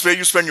 That's where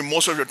you spend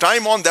most of your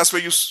time on. That's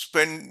where you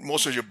spend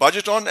most of your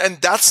budget on.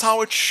 And that's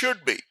how it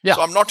should be. Yeah.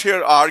 So I'm not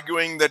here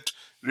arguing that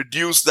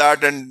reduce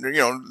that and,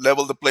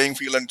 level the playing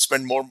field and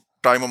spend more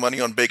time or money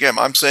on big M.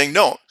 I'm saying,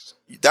 no,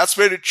 that's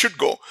where it should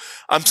go.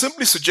 I'm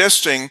simply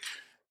suggesting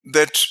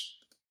that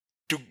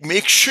to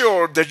make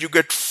sure that you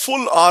get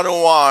full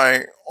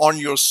ROI on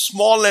your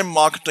small M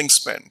marketing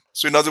spend.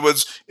 So in other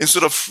words,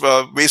 instead of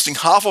wasting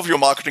half of your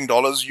marketing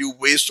dollars, you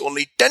waste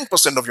only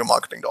 10% of your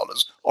marketing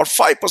dollars or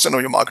 5%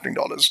 of your marketing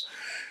dollars.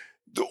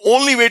 The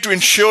only way to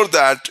ensure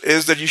that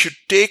is that you should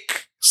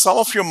take some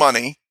of your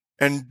money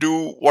and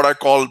do what I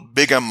call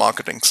big M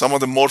marketing, some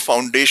of the more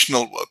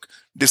foundational work,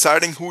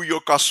 deciding who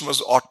your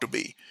customers ought to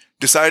be,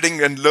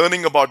 deciding and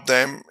learning about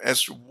them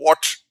as to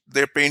what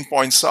their pain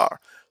points are,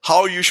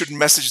 how you should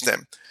message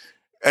them.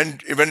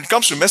 And when it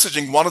comes to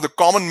messaging, one of the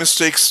common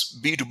mistakes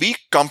B2B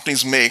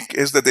companies make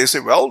is that they say,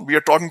 well, we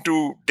are talking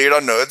to data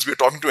nerds, we are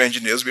talking to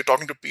engineers, we are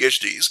talking to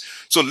PhDs.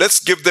 So let's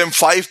give them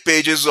 5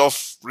 pages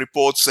of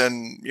reports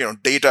and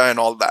data and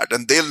all that,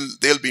 and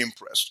they'll be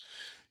impressed.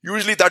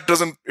 Usually it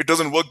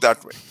doesn't work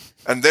that way.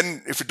 And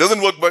then if it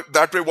doesn't work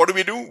that way, what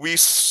do? We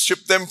ship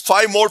them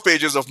 5 more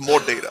pages of more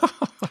data.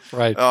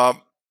 Right.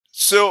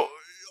 So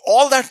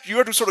all that, you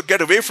have to sort of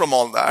get away from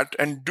all that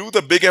and do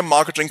the big M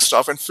marketing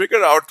stuff and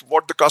figure out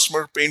what the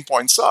customer pain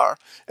points are.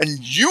 And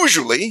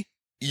usually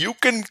you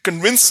can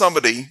convince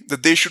somebody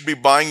that they should be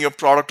buying your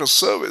product or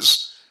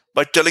service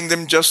by telling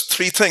them just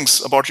 3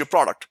 things about your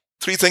product,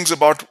 3 things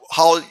about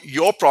how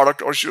your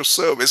product or your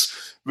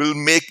service will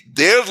make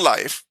their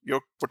life, your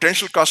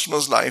potential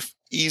customer's life,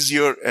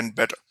 easier and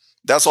better.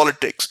 That's all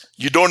it takes.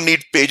 You don't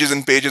need pages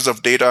and pages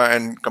of data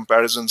and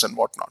comparisons and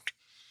whatnot.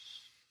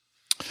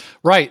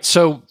 Right.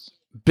 So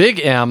big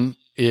M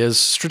is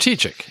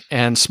strategic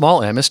and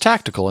small m is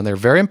tactical, and they're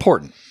very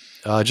important.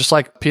 Just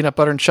like peanut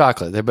butter and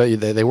chocolate,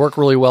 they work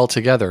really well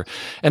together.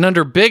 And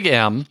under big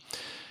M,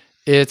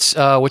 it's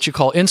what you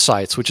call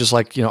insights, which is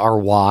like our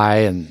why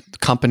and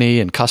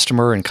company and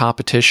customer and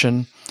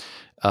competition.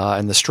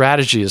 And the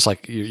strategy is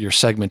like your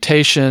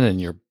segmentation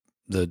and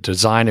the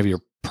design of your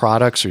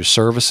products or your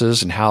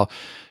services and how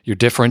you're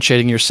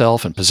differentiating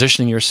yourself and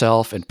positioning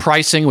yourself, and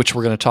pricing, which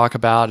we're going to talk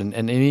about,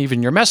 and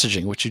even your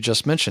messaging, which you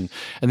just mentioned,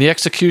 and the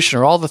execution,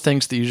 are all the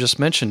things that you just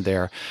mentioned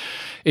there.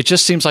 It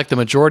just seems like the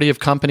majority of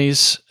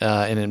companies,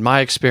 and in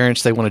my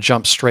experience, they want to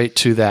jump straight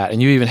to that.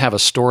 And you even have a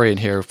story in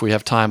here. If we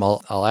have time,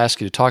 I'll ask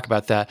you to talk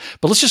about that.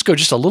 But let's just go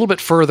just a little bit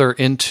further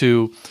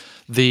into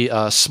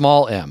the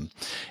small m.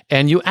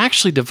 And you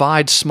actually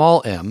divide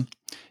small m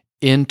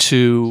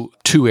into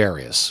two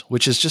areas,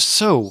 which is just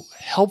so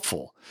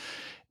helpful.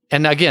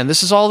 And again,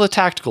 this is all the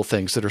tactical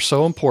things that are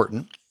so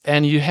important.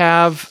 And you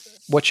have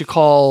what you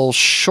call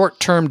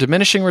short-term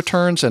diminishing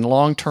returns and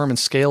long-term and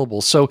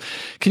scalable. So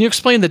can you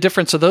explain the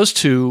difference of those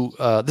two?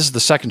 This is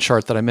the second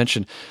chart that I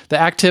mentioned. The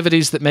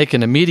activities that make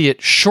an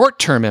immediate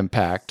short-term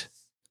impact,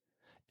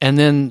 and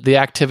then the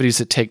activities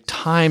that take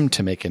time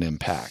to make an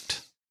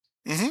impact.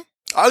 Mm-hmm.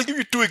 I'll give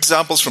you two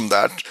examples from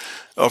that,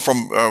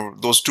 from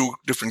those two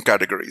different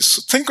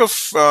categories. Think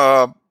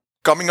of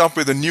coming up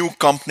with a new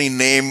company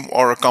name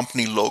or a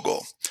company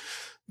logo.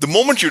 The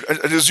moment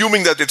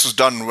assuming that it's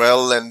done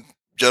well and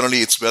generally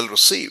it's well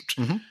received,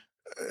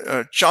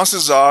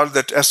 chances are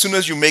that as soon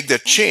as you make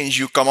that change,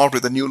 you come out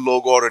with a new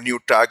logo or a new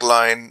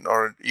tagline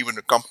or even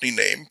a company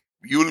name,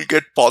 you'll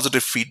get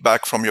positive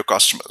feedback from your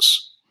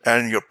customers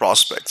and your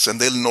prospects, and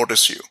they'll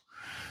notice you.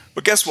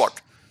 But guess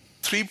what?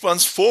 3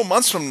 months, 4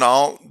 months from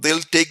now, they'll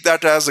take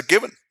that as a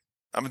given.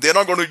 I mean, you're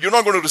not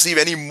going to receive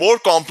any more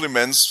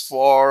compliments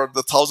for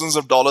the thousands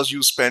of dollars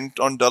you spent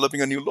on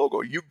developing a new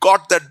logo. You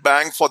got that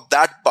bang for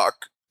that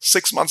buck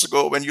 6 months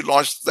ago when you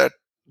launched that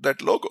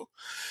logo.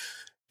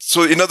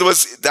 So in other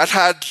words, that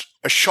had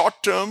a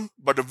short term,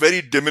 but a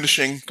very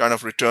diminishing kind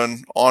of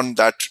return on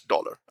that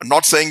dollar. I'm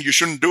not saying you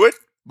shouldn't do it,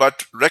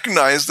 but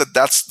recognize that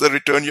that's the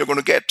return you're going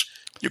to get.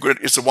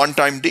 It's a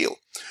one-time deal.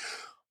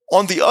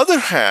 On the other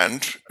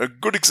hand, a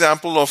good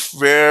example of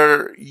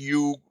where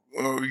you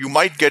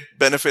might get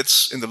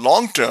benefits in the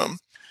long term,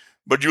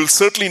 but you'll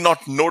certainly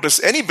not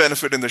notice any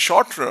benefit in the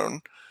short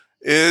run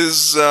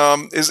is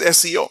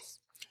SEO.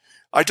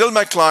 I tell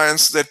my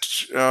clients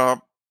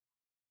that,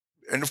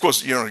 and of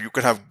course, you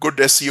can have good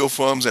SEO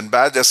firms and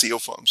bad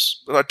SEO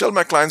firms. But I tell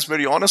my clients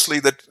very honestly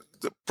that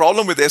the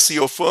problem with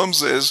SEO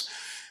firms is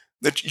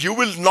that you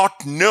will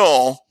not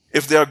know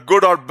if they are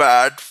good or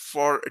bad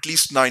for at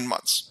least 9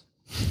 months.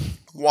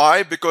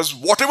 Why? Because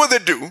whatever they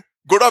do,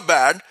 good or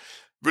bad,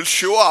 will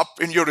show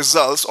up in your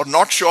results or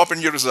not show up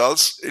in your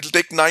results. It'll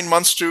take 9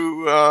 months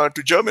to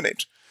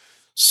germinate.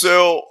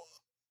 So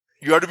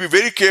you have to be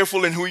very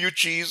careful in who you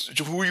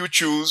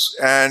choose,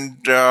 and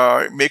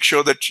make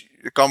sure that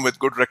you come with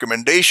good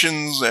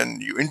recommendations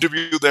and you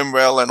interview them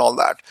well and all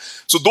that.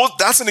 So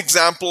that's an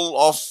example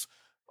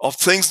of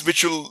things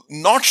which will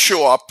not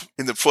show up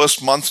in the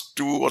first month,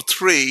 2 or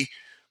 3,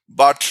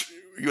 but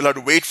you'll have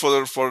to wait for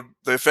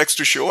the effects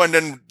to show. And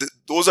then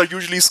those are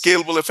usually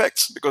scalable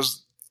effects,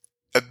 because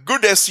a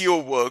good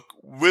SEO work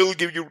will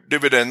give you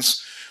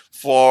dividends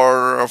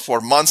for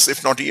months,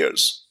 if not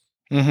years.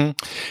 Mm-hmm.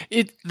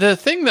 The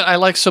thing that I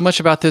like so much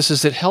about this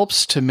is it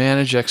helps to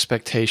manage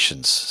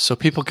expectations, so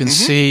people can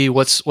see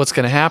what's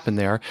going to happen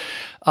there.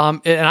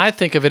 And I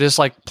think of it as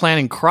like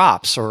planting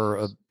crops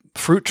or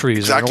fruit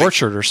trees or an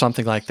orchard or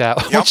something like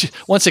that. Yep.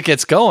 Once it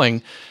gets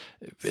going,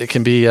 it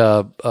can be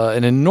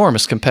an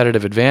enormous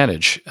competitive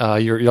advantage.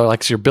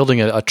 You're building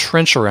a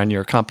trench around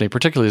your company,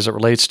 particularly as it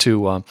relates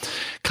to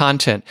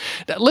content.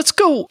 Let's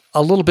go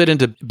a little bit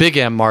into Big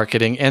M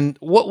marketing. And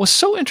what was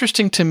so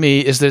interesting to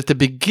me is that at the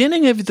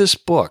beginning of this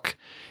book,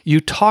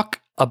 you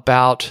talk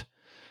about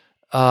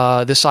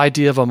this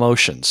idea of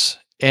emotions.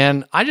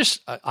 And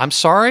I'm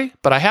sorry,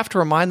 but I have to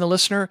remind the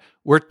listener,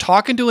 we're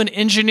talking to an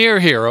engineer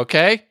here,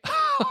 okay?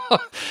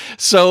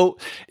 So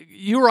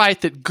you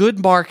write that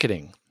good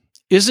marketing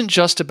isn't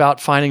just about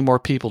finding more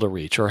people to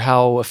reach or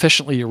how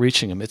efficiently you're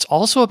reaching them. It's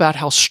also about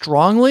how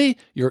strongly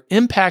you're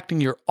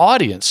impacting your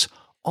audience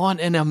on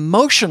an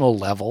emotional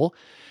level.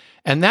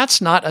 And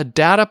that's not a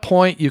data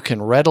point you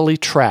can readily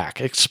track.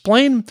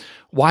 Explain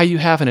why you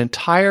have an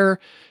entire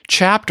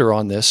chapter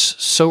on this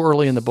so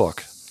early in the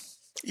book.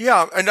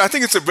 Yeah, and I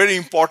think it's a very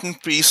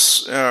important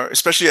piece,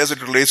 especially as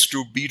it relates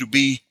to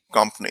B2B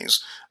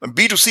companies.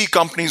 B2C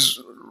companies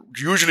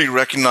usually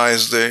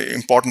recognize the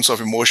importance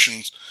of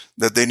emotions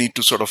that they need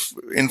to sort of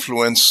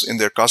influence in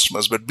their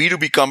customers. But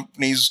B2B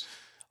companies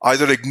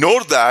either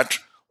ignore that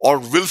or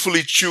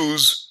willfully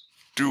choose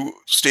to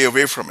stay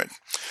away from it.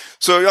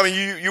 So, I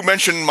mean, you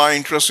mentioned my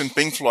interest in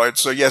Pink Floyd.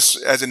 So,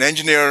 yes, as an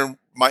engineer,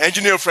 my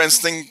engineer friends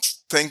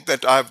think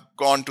that I've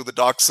gone to the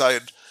dark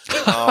side.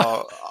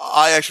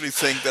 I actually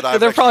think that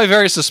they're probably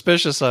very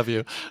suspicious of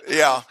you.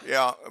 Yeah.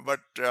 But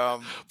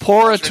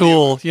poor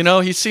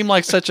Atul, he seemed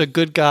like such a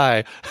good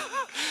guy.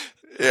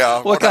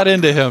 Yeah. What got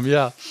into him?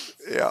 Yeah.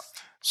 Yeah.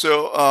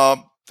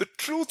 So the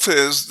truth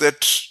is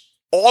that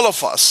all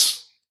of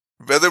us,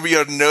 whether we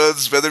are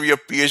nerds, whether we are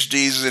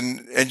PhDs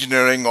in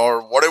engineering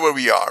or whatever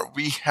we are,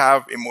 we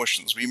have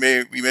emotions. We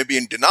may be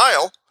in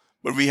denial,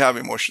 but we have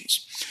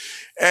emotions.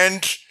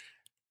 And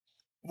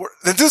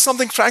this is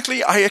something,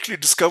 frankly, I actually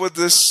discovered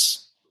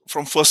this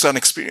from first-hand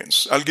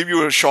experience. I'll give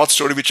you a short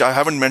story which I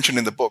haven't mentioned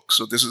in the book.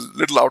 So this is a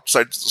little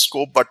outside the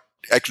scope, but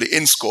actually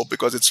in scope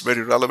because it's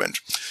very relevant.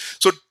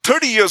 So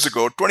 30 years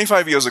ago,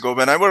 25 years ago,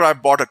 whenever I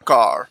bought a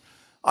car,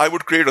 I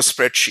would create a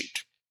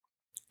spreadsheet.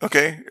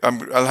 Okay,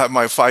 I'll have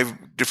my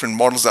 5 different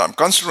models that I'm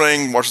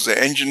considering. What's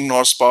the engine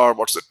horsepower?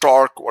 What's the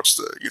torque? What's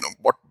the,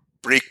 what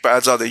brake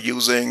pads are they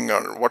using?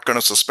 Or what kind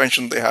of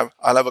suspension they have?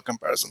 I'll have a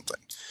comparison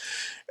thing.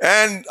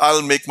 And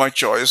I'll make my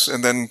choice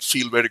and then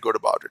feel very good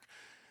about it.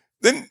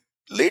 Then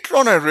later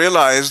on, I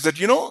realized that,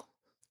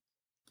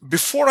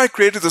 before I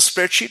created the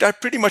spreadsheet, I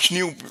pretty much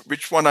knew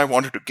which one I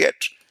wanted to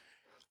get.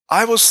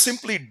 I was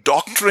simply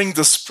doctoring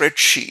the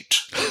spreadsheet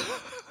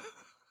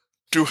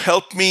to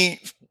help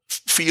me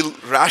feel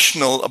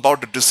rational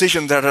about the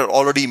decision that I had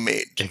already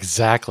made.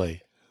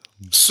 Exactly.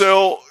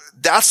 So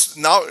that's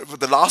now, for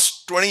the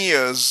last 20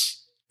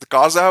 years, the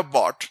cars I have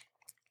bought,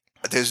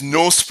 there's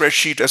no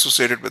spreadsheet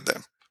associated with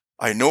them.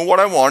 I know what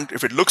I want.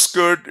 If it looks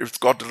good, if it's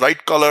got the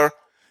right color,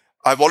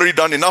 I've already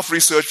done enough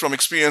research from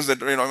experience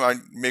that, I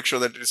make sure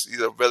that it's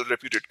either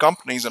well-reputed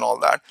companies and all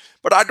that.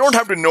 But I don't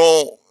have to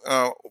know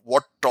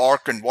what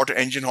torque and what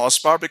engine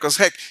horsepower, because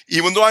heck,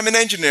 even though I'm an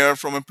engineer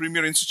from a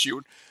premier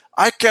institute,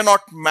 I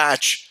cannot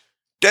match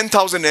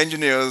 10,000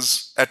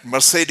 engineers at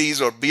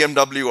Mercedes or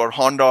BMW or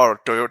Honda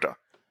or Toyota.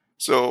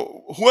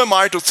 So who am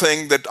I to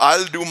think that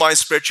I'll do my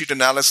spreadsheet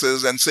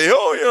analysis and say,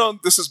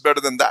 this is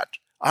better than that?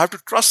 I have to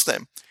trust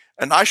them.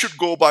 And I should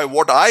go by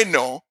what I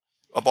know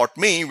about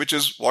me, which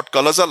is what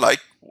colors I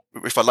like,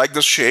 if I like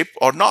this shape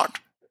or not.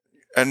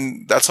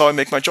 And that's how I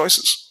make my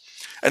choices.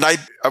 And I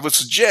would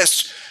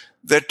suggest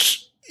that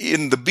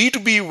in the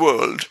B2B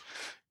world,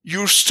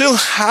 you still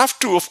have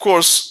to, of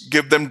course,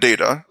 give them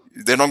data.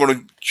 They're not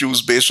going to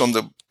choose based on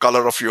the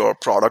color of your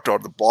product or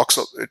the box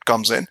it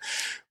comes in.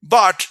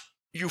 But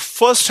you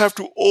first have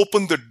to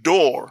open the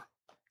door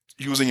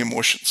using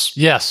emotions.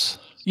 Yes.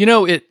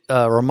 It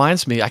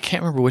reminds me, I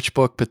can't remember which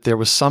book, but there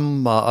was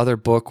some other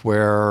book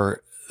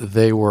where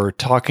they were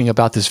talking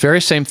about this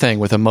very same thing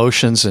with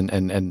emotions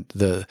and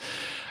the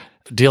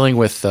dealing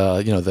with,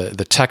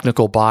 the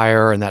technical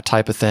buyer and that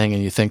type of thing.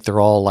 And you think they're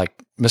all like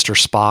Mr.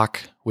 Spock,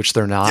 which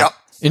they're not. Yep.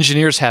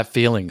 Engineers have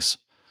feelings.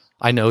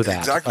 I know that.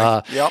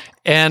 Exactly. Yep.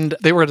 And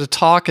they were at a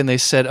talk and they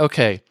said,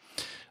 okay,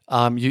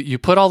 you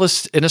put all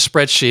this in a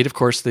spreadsheet. Of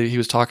course, he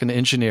was talking to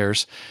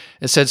engineers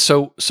and said,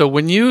 so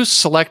when you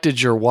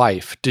selected your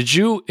wife, did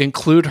you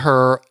include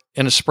her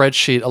in a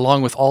spreadsheet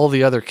along with all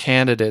the other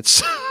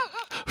candidates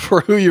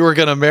for who you were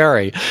going to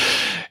marry?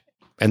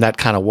 And that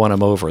kind of won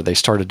them over. They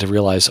started to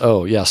realize,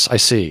 oh, yes, I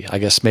see. I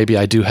guess maybe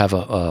I do have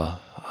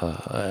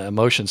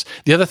emotions.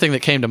 The other thing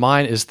that came to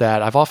mind is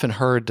that I've often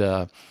heard,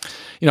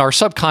 our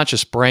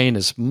subconscious brain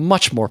is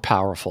much more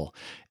powerful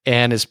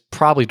and is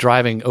probably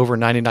driving over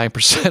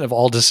 99% of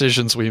all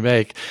decisions we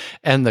make.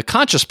 And the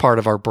conscious part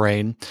of our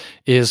brain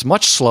is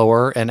much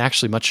slower and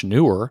actually much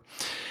newer.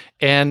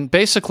 And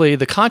basically,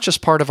 the conscious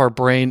part of our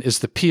brain is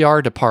the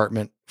PR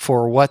department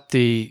for what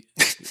the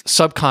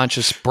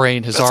subconscious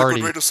brain has already... That's a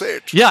good way to say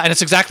it. Yeah, and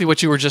it's exactly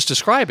what you were just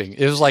describing.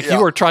 It was like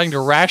you were trying to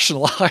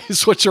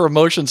rationalize what your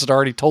emotions had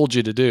already told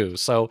you to do.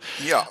 So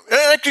yeah,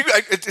 actually,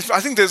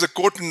 I think there's a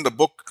quote in the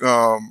book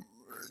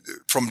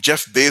from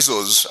Jeff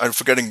Bezos. I'm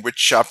forgetting which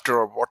chapter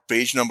or what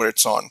page number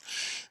it's on.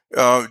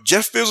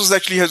 Jeff Bezos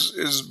actually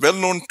is well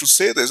known to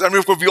say this. I mean,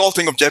 of course, we all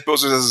think of Jeff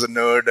Bezos as a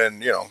nerd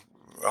and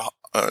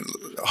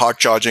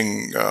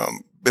hard-charging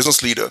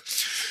business leader.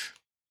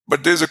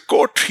 But there's a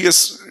quote he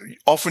has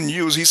often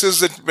used. He says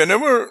that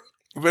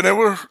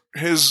whenever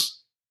his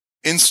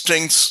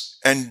instincts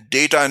and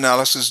data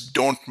analysis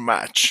don't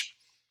match,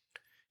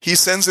 he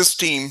sends his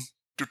team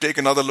to take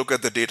another look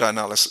at the data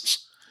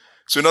analysis.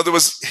 So in other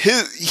words,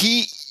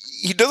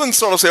 he doesn't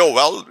sort of say, oh,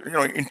 well,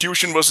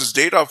 intuition versus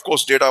data. Of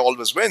course, data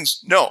always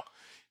wins. No,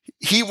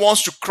 he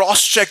wants to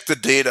cross-check the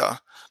data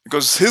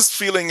because his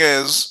feeling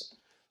is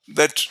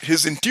that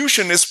his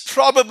intuition is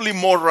probably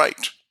more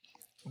right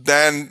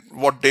than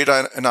what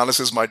data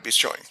analysis might be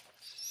showing.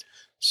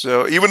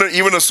 So even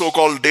a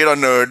so-called data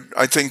nerd,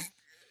 I think,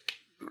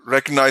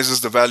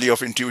 recognizes the value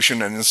of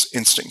intuition and his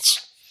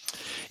instincts.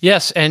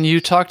 Yes, and you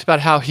talked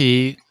about how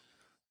he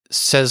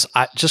says,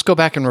 just go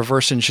back and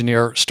reverse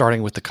engineer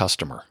starting with the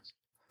customer.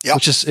 Yep.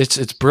 Which is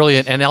it's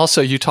brilliant. And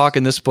also you talk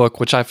in this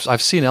book, which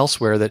I've seen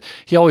elsewhere, that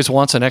he always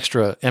wants an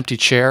extra empty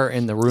chair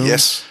in the room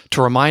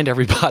to remind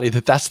everybody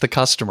that that's the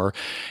customer.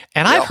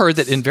 And I've heard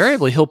that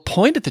invariably he'll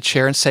point at the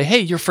chair and say, hey,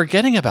 you're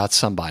forgetting about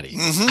somebody.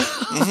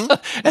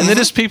 And then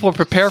as people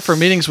prepare for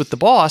meetings with the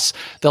boss,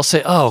 they'll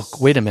say, oh,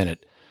 wait a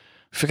minute.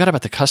 Forgot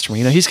about the customer.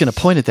 He's going to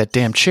point at that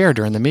damn chair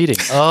during the meeting.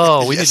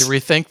 Oh, we need to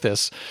rethink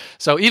this.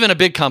 So even a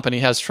big company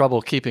has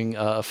trouble keeping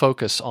a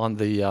focus on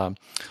the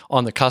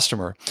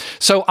customer.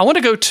 So I want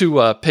to go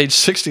to page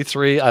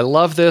 63. I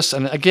love this.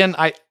 And again,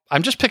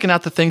 I'm just picking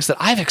out the things that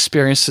I've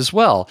experienced as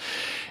well.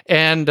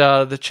 And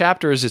the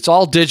chapter is, it's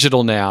all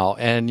digital now.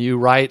 And you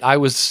write, it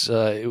was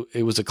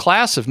a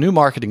class of new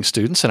marketing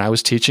students, and I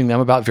was teaching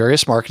them about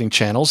various marketing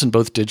channels in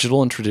both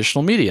digital and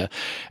traditional media.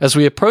 As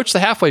we approached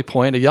the halfway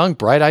point, a young,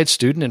 bright-eyed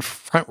student in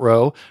front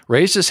row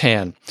raised his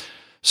hand.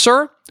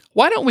 Sir,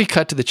 Why don't we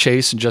cut to the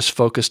chase and just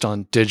focus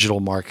on digital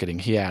marketing?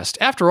 He asked.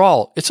 After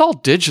all, it's all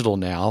digital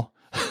now.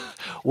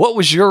 What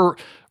was your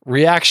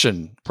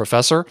reaction,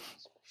 Professor?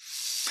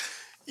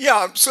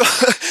 Yeah, so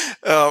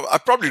I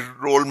probably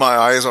rolled my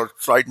eyes or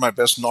tried my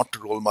best not to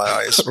roll my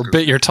eyes. Or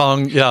bit your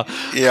tongue, yeah.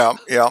 Yeah.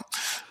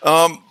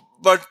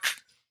 But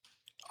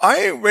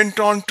I went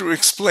on to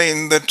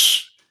explain that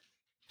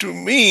to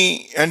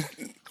me, and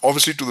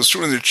obviously to the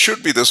students, it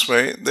should be this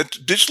way,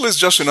 that digital is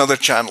just another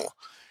channel.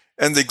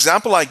 And the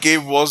example I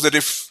gave was that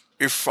if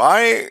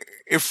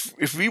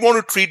we want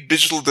to treat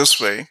digital this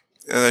way,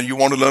 you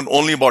want to learn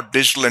only about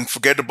digital and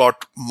forget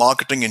about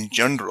marketing in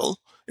general.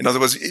 In other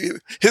words,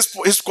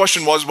 his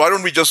question was, why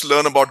don't we just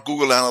learn about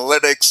Google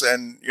Analytics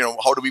and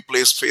how do we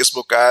place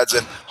Facebook ads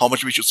and how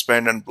much we should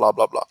spend and blah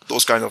blah blah.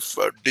 Those kind of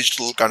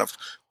digital kind of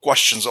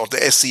questions, or the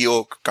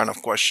SEO kind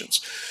of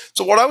questions.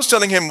 So what I was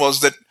telling him was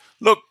that,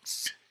 look,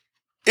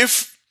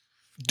 if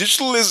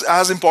digital is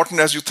as important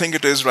as you think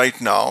it is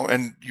right now,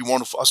 and you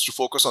want us to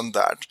focus on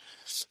that,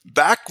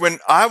 back when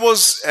I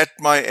was at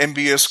my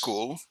MBA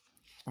school,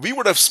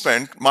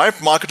 my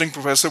marketing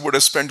professor would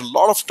have spent a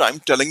lot of time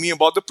telling me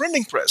about the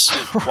printing press.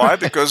 Why?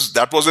 Because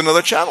that was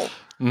another channel.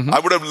 I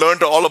would have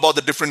learned all about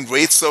the different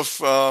weights of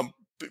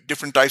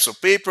different types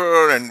of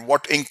paper and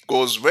what ink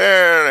goes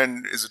where,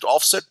 and is it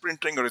offset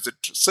printing or is it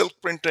silk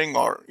printing,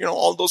 or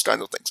all those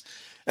kinds of things.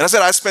 And I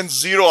said I spent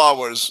 0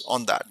 hours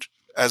on that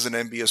as an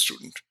MBA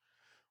student.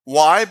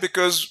 Why?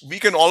 Because we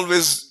can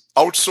always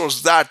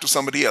outsource that to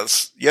somebody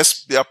else.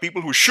 Yes, there are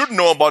people who should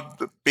know about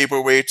the paper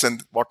weights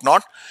and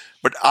whatnot,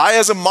 but I,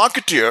 as a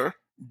marketeer,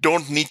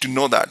 don't need to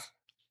know that.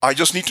 I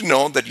just need to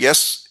know that,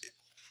 yes,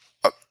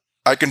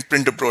 I can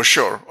print a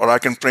brochure or I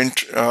can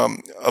print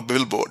a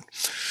billboard.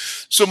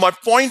 So my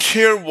point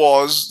here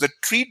was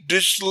that treat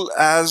digital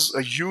as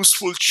a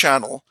useful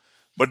channel,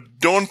 but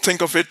don't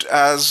think of it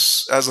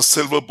as a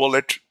silver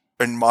bullet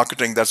in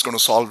marketing that's going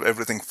to solve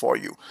everything for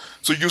you.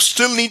 So you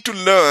still need to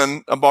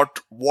learn about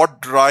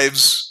what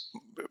drives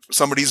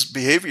somebody's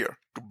behavior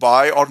to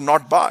buy or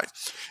not buy.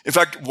 In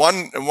fact,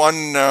 one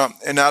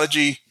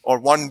analogy or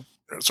one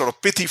sort of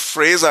pithy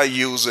phrase I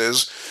use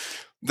is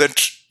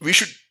that we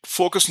should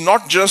focus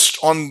not just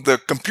on the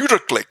computer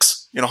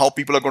clicks, how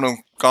people are going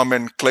to come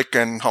and click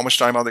and how much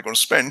time are they going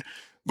to spend,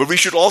 but we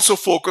should also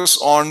focus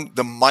on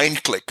the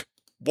mind click.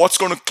 What's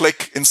going to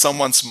click in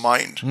someone's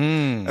mind?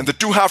 And the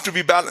two have to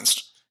be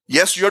balanced.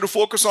 Yes, you have to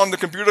focus on the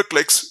computer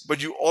clicks,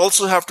 but you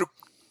also have to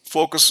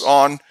focus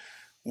on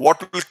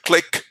what will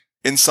click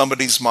in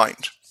somebody's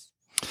mind.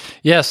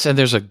 Yes, and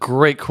there's a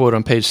great quote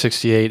on page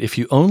 68. If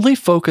you only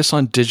focus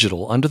on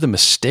digital under the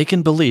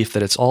mistaken belief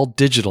that it's all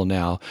digital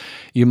now,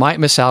 you might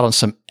miss out on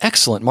some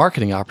excellent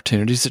marketing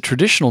opportunities that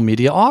traditional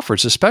media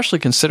offers, especially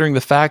considering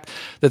the fact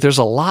that there's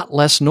a lot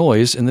less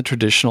noise in the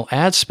traditional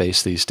ad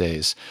space these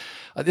days.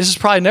 This has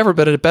probably never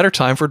been a better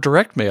time for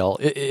direct mail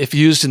if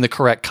used in the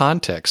correct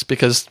context,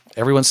 because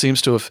everyone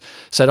seems to have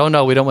said, "Oh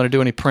no, we don't want to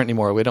do any print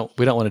anymore. We don't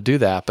want to do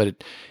that."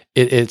 But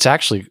it's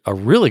actually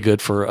really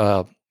good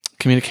for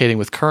communicating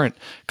with current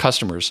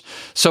customers.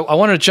 So I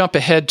want to jump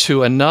ahead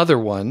to another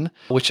one,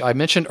 which I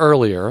mentioned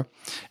earlier,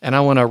 and I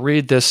want to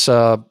read this.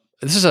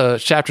 This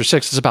is chapter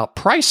 6. It's about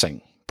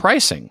pricing.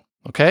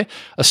 Okay,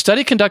 a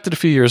study conducted a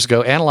few years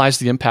ago analyzed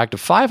the impact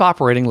of 5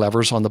 operating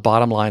levers on the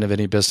bottom line of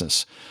any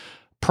business: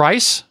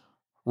 price,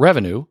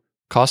 revenue,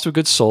 cost of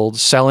goods sold,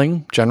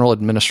 selling, general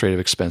administrative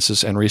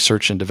expenses, and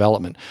research and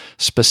development.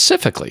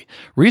 Specifically,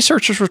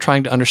 researchers were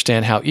trying to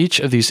understand how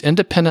each of these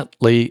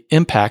independently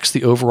impacts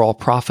the overall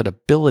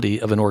profitability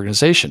of an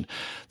organization.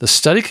 The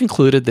study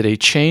concluded that a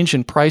change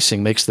in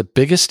pricing makes the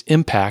biggest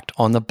impact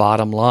on the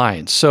bottom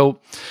line.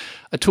 So,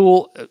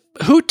 Atul,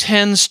 who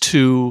tends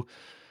to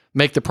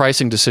make the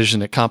pricing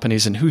decision at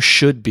companies, and who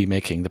should be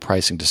making the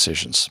pricing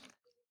decisions?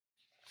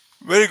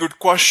 Very good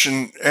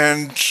question.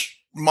 And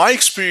my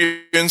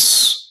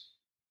experience,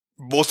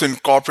 both in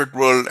corporate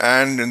world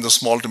and in the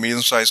small to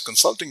medium-sized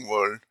consulting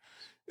world,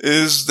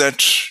 is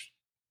that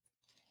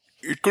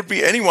it could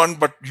be anyone,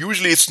 but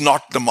usually it's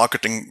not the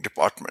marketing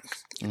department.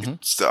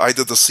 It's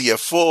either the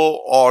CFO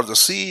or the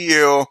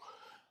CEO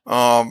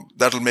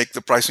that'll make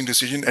the pricing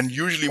decision, and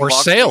usually or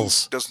marketing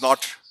sales does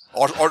not,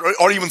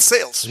 or even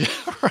sales,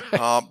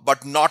 right.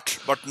 but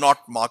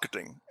not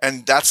marketing.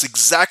 And that's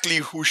exactly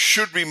who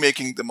should be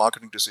making the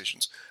marketing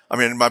decisions. I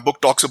mean, my book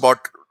talks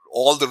about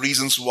all the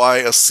reasons why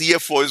a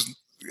CFO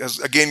has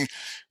again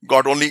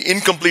got only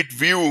incomplete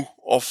view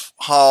of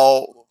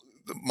how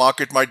the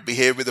market might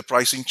behave with the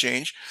pricing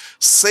change.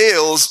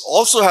 Sales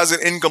also has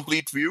an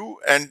incomplete view,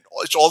 and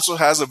it also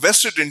has a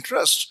vested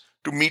interest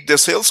to meet their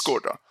sales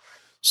quota.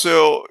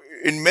 So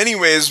in many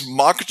ways,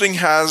 marketing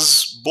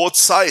has both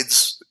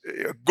sides.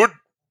 A good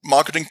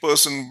marketing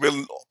person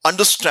will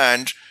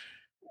understand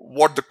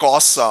what the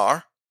costs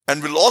are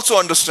and will also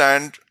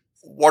understand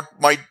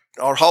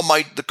how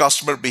might the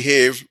customer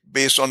behave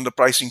based on the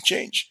pricing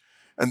change.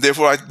 And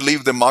therefore, I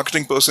believe the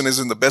marketing person is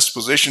in the best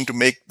position to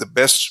make the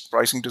best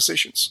pricing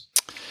decisions.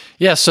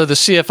 Yeah, so the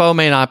CFO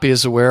may not be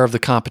as aware of the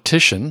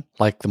competition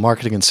like the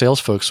marketing and sales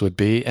folks would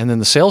be, and then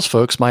the sales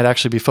folks might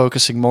actually be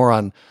focusing more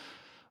on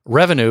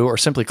revenue or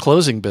simply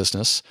closing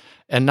business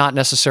and not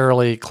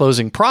necessarily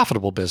closing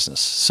profitable business.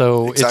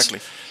 So Exactly.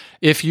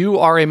 If you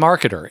are a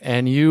marketer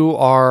and you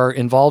are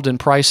involved in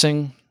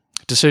pricing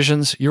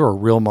decisions, you're a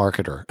real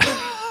marketer.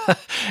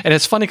 And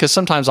it's funny because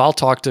sometimes I'll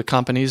talk to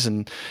companies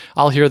and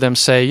I'll hear them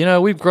say,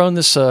 we've grown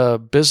this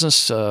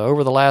business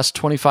over the last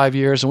 25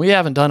 years and we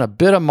haven't done a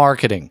bit of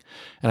marketing.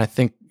 And I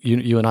think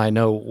you and I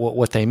know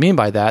what they mean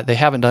by that. They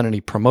haven't done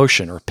any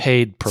promotion or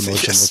paid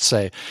promotion, Yes. let's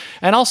say.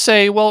 And I'll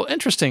say, well,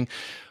 interesting.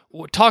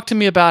 Talk to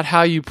me about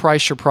how you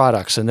price your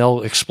products, and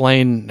they'll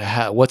explain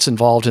what's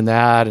involved in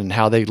that and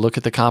how they look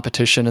at the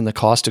competition and the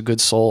cost of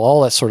goods sold,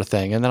 all that sort of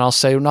thing. And then I'll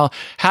say, now,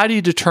 how do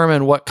you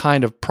determine what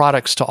kind of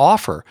products to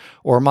offer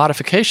or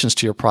modifications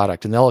to your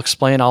product? And they'll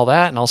explain all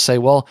that, and I'll say,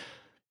 well,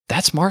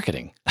 that's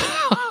marketing.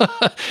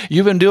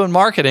 You've been doing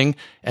marketing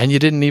and you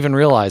didn't even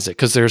realize it,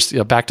 because there's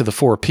back to the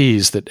 4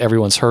 Ps that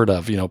everyone's heard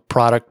of,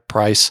 product,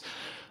 price,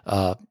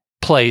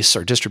 place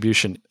or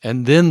distribution,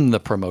 and then the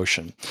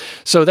promotion.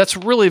 So that's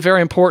really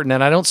very important.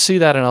 And I don't see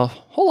that in a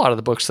whole lot of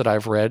the books that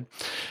I've read.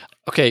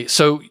 Okay,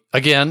 so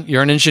again,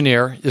 you're an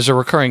engineer. There's a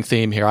recurring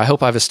theme here. I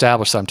hope I've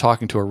established that I'm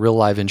talking to a real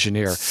live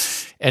engineer.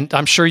 And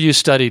I'm sure you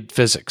studied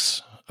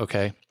physics,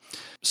 okay?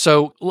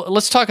 So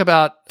let's talk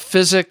about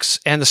physics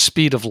and the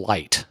speed of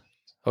light,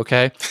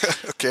 okay?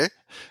 Okay.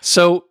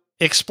 So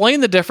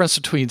explain the difference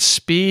between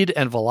speed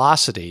and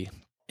velocity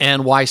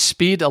and why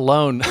speed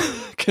alone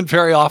can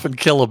very often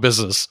kill a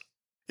business.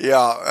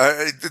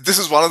 Yeah, this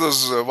is one of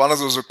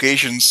those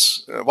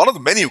occasions, one of the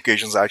many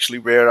occasions actually,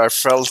 where I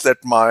felt that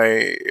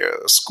my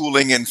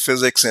schooling in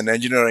physics and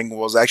engineering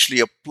was actually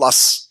a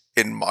plus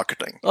in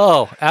marketing.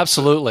 Oh,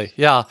 absolutely,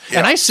 yeah.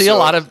 And I see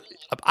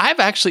I've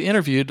actually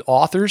interviewed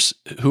authors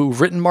who've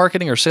written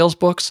marketing or sales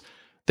books.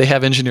 They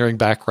have engineering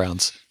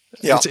backgrounds.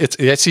 Yeah,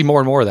 I see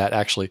more and more of that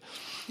actually.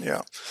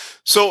 Yeah.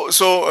 So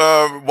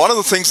one of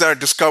the things that I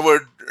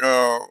discovered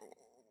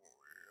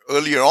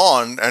earlier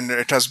on, and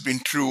it has been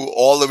true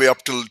all the way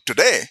up till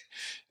today,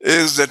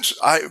 is that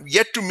I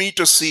yet to meet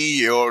a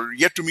CEO or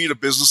yet to meet a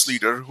business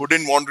leader who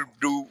didn't want to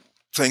do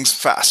things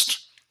fast.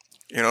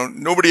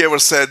 Nobody ever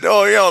said,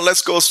 "Oh, yeah,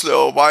 let's go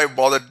slow. Why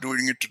bother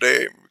doing it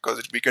today?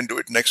 Because we can do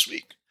it next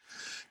week."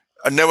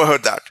 I never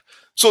heard that.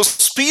 So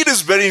speed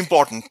is very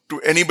important to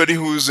anybody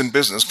who is in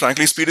business.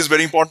 Frankly, speed is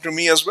very important to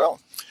me as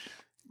well.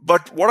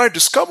 But what I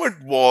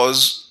discovered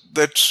was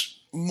that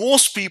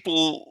most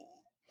people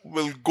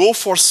will go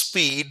for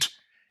speed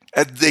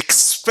at the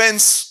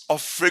expense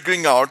of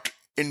figuring out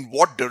in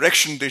what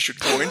direction they should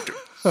go into.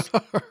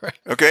 Right.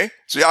 Okay?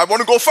 So I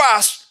want to go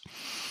fast,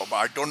 but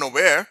I don't know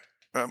where,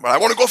 but I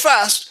want to go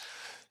fast.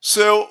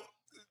 So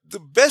the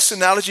best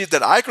analogy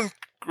that I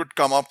could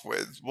come up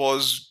with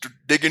was to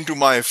dig into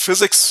my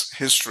physics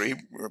history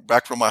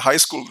back from my high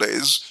school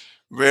days,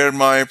 where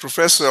my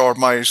professor or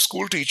my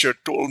school teacher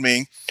told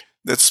me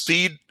that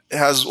speed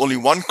has only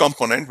one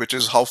component, which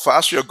is how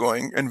fast you're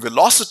going, and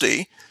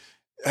velocity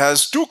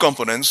has 2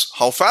 components,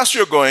 how fast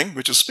you're going,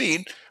 which is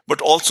speed,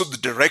 but also the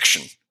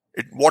direction.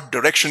 What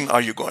direction are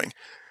you going?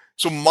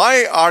 So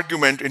my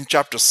argument in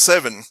chapter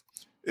 7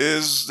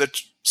 is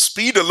that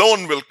speed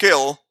alone will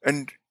kill,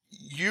 and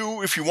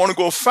if you want to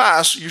go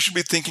fast, you should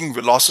be thinking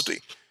velocity.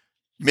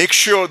 Make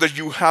sure that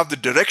you have the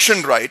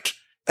direction right,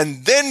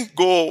 and then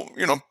go,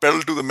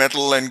 pedal to the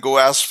metal and go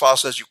as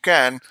fast as you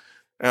can,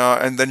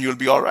 and then you'll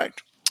be all right.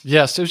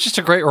 Yes, it was just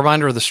a great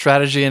reminder of the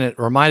strategy, and it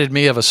reminded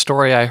me of a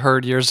story I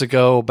heard years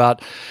ago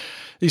about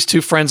these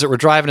 2 friends that were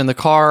driving in the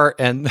car,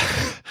 and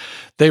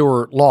they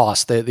were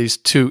lost. These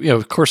 2,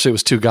 of course, it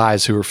was 2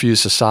 guys who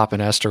refused to stop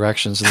and ask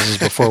directions, and this is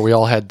before we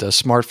all had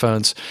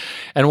smartphones.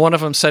 And one of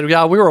them said,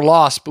 "Yeah, we were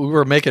lost, but we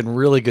were making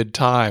really good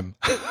time."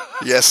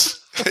 Yes,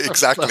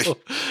 exactly.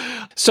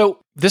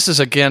 So this is,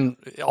 again,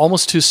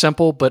 almost too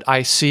simple, but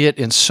I see it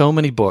in so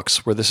many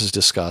books where this is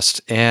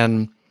discussed.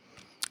 And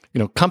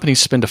companies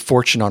spend a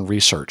fortune on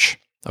research,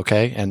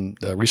 okay? And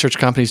research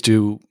companies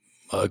do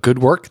good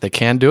work. They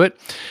can do it.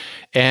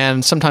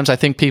 And sometimes I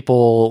think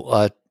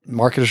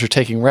marketers are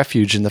taking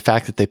refuge in the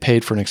fact that they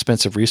paid for an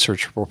expensive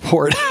research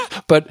report.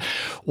 But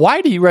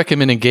why do you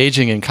recommend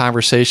engaging in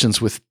conversations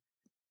with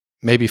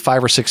maybe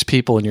 5 or 6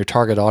 people in your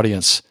target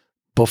audience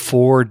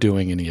before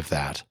doing any of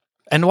that?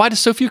 And why do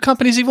so few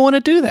companies even want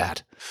to do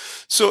that?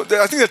 So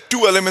I think there are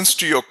 2 elements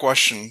to your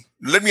question.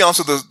 Let me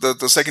answer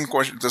the second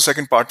question, the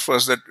second part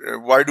first. That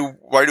why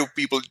do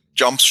people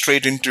jump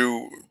straight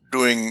into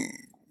doing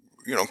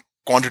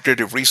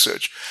quantitative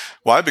research?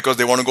 Why? Because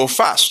they want to go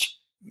fast.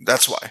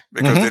 That's why.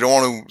 Because they don't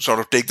want to sort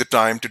of take the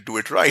time to do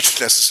it right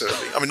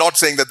necessarily. I mean, not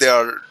saying that they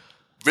are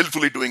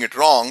willfully doing it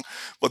wrong,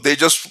 but they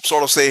just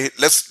sort of say,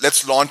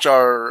 let's launch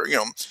our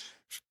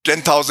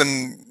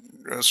 10,000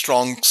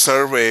 strong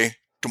survey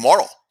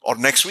tomorrow or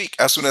next week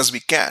as soon as we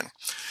can.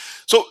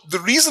 So the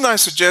reason I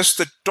suggest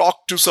that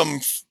talk to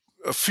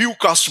a few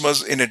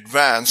customers in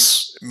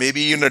advance,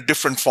 maybe in a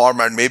different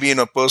format, maybe in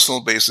a personal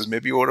basis,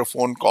 maybe over a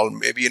phone call,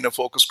 maybe in a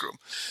focus group,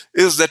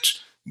 is that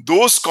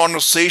those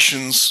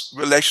conversations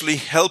will actually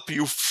help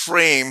you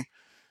frame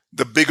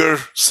the bigger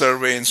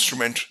survey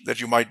instrument that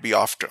you might be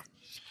after.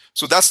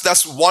 So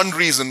that's one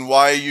reason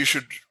why you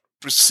should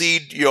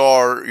precede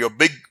your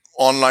big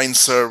online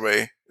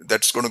survey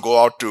that's going to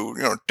go out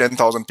to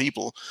 10,000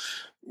 people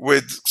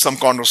with some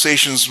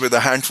conversations with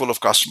a handful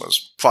of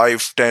customers,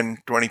 5, 10,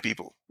 20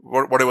 people,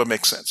 whatever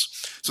makes sense.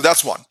 So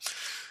that's one.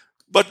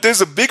 But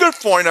there's a bigger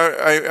point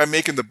I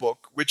make in the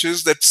book, which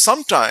is that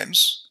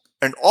sometimes,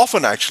 and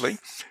often actually,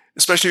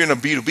 especially in a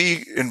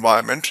B2B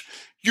environment,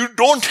 you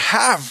don't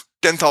have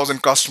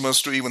 10,000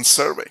 customers to even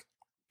survey.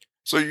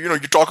 So, you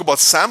talk about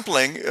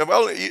sampling.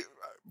 Well,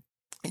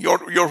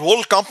 your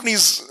whole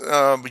company's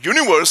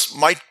universe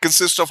might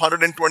consist of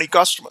 120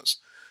 customers.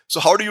 So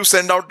how do you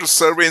send out the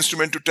survey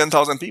instrument to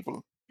 10,000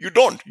 people? You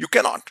don't. You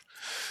cannot.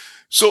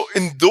 So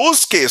in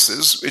those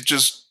cases, which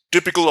is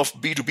typical of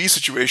B2B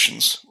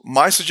situations,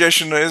 my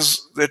suggestion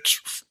is that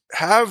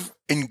have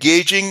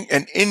engaging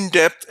and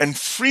in-depth and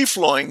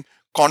free-flowing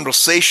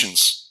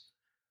conversations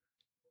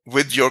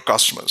with your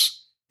customers.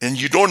 And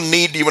you don't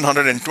need even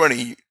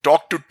 120.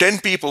 Talk to 10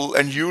 people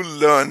and you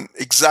learn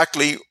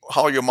exactly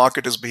how your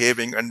market is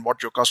behaving and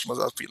what your customers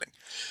are feeling.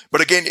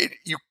 But again,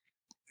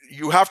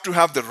 you have to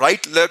have the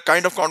right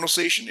kind of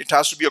conversation. It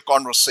has to be a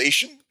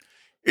conversation.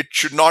 It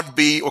should not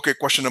be, okay,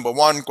 question number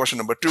 1, question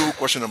number 2,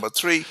 question number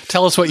 3.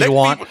 Tell us what you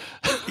want.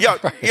 Yeah,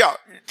 right. Yeah.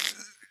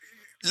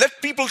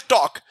 Let people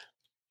talk.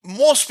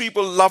 Most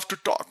people love to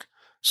talk.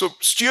 So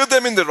steer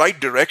them in the right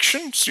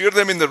direction, steer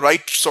them in the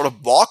right sort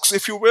of box,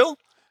 if you will,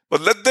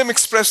 but let them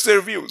express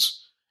their views.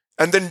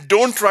 And then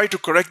don't try to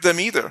correct them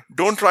either.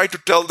 Don't try to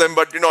tell them,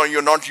 but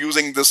you're not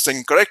using this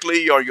thing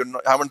correctly, or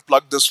haven't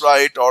plugged this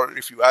right, or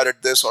if you added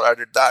this or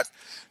added that.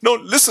 No,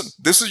 listen,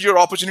 this is your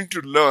opportunity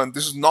to learn.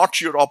 This is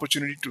not your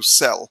opportunity to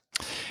sell.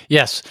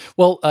 Yes.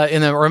 Well,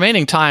 in the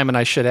remaining time, and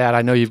I should add,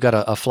 I know you've got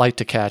a flight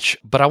to catch,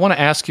 but I want to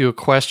ask you a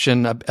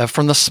question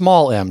from the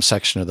small m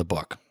section of the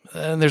book.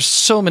 And there's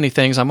so many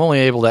things. I'm only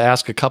able to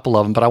ask a couple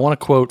of them, but I want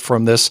to quote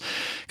from this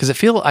because I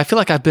feel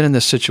like I've been in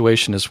this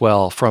situation as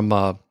well.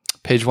 From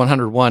page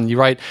 101, you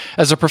write,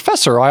 "As a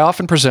professor, I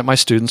often present my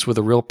students with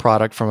a real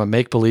product from a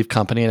make-believe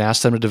company and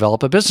ask them to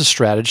develop a business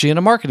strategy and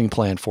a marketing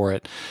plan for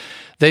it.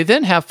 They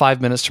then have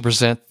 5 minutes to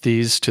present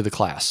these to the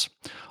class.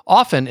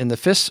 Often, in the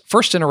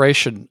first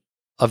iteration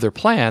of their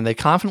plan, they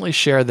confidently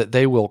share that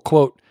they will,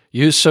 quote,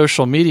 use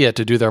social media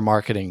to do their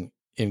marketing,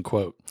 end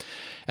quote.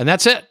 And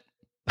that's it.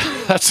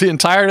 That's the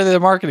entirety of their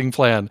marketing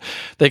plan.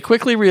 They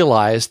quickly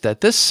realize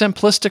that this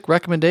simplistic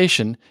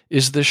recommendation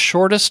is the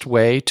shortest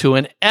way to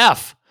an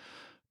F.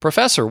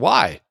 Professor,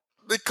 why?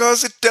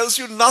 Because it tells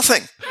you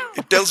nothing.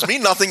 It tells me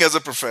nothing as a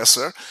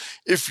professor.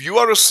 If you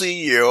are a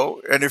CEO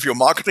and if your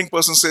marketing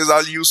person says,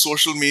 I'll use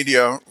social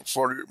media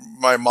for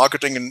my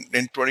marketing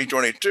in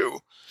 2022,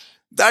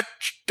 that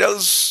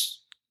tells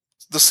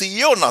the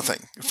CEO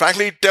nothing.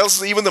 Frankly, it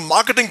tells even the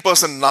marketing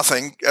person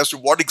nothing as to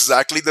what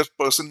exactly that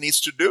person needs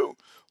to do.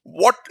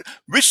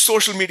 Which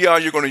social media are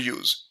you going to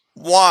use?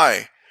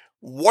 Why?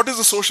 What is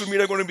the social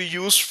media going to be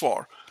used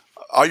for?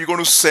 Are you going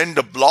to send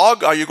a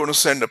blog? Are you going to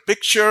send a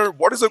picture?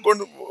 What is the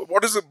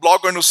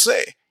blog going to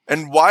say?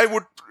 And why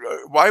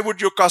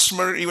would your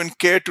customer even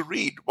care to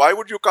read? Why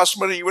would your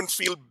customer even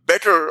feel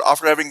better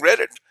after having read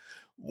it?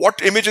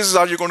 What images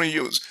are you going to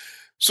use?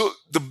 So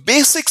the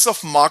basics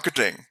of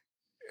marketing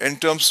in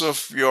terms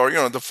of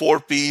your, the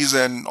 4 Ps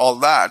and all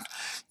that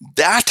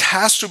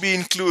has to be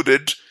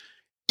included,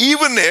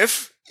 even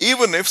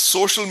if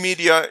social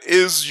media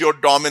is your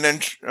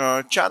dominant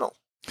channel.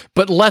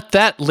 But let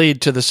that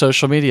lead to the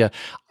social media.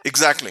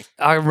 Exactly.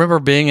 I remember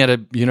being at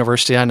a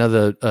university. I know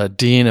the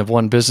dean of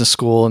one business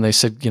school, and they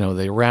said,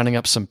 they were rounding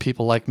up some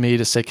people like me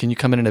to say, can you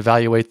come in and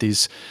evaluate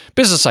these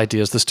business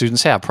ideas the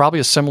students have? Probably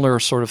a similar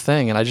sort of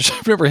thing. And I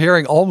just remember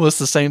hearing almost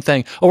the same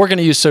thing. Oh, we're going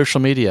to use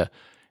social media.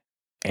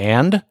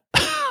 And?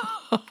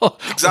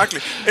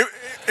 Exactly.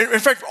 In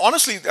fact,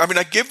 honestly,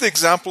 I give the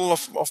example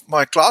of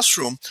my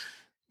classroom,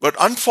 but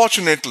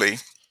unfortunately,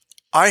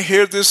 I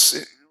hear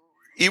this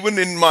even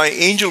in my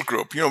angel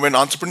group, when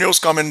entrepreneurs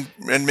come in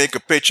and make a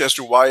pitch as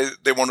to why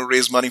they want to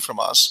raise money from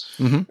us.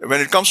 Mm-hmm.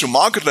 When it comes to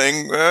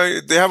marketing,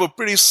 they have a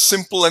pretty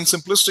simple and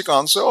simplistic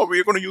answer. Oh,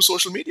 we're going to use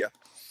social media.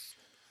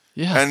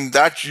 Yeah. And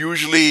that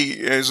usually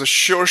is a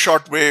sure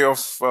shot way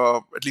of,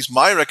 at least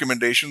my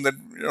recommendation, that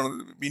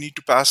we need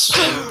to pass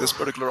this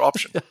particular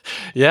option.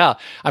 Yeah.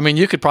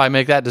 You could probably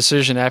make that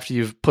decision after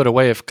you've put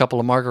away a couple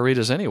of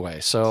margaritas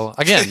anyway. So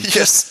again, yes.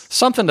 Just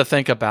something to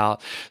think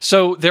about.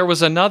 So there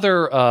was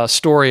another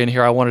story in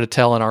here I wanted to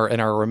tell in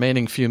our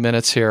remaining few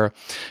minutes here.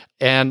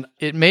 And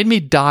it made me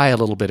die a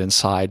little bit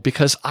inside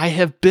because I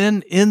have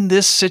been in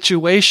this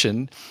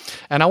situation,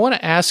 and I want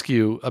to ask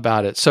you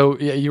about it. So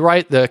you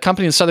write, the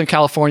company in Southern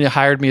California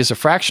hired me as a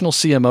fractional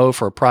CMO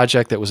for a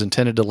project that was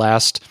intended to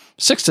last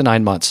 6 to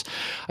 9 months.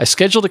 I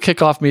scheduled a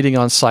kickoff meeting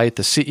on site.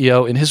 The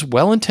CEO, in his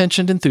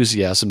well-intentioned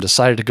enthusiasm,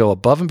 decided to go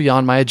above and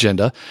beyond my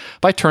agenda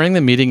by turning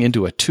the meeting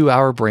into a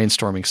 2-hour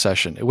brainstorming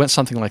session. It went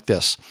something like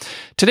this.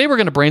 Today we're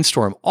going to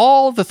brainstorm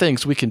all the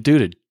things we can do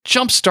to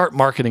jumpstart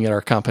marketing at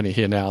our company,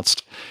 he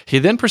announced. He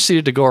then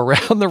proceeded to go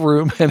around the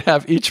room and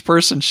have each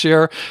person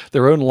share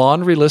their own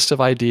laundry list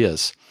of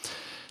ideas.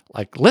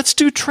 Like, let's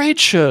do trade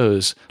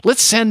shows.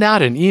 Let's send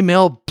out an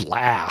email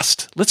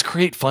blast. Let's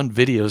create fun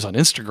videos on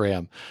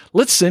Instagram.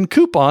 Let's send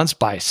coupons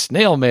by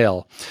snail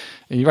mail.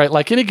 And you're right,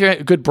 like any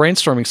good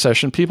brainstorming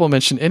session, people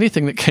mention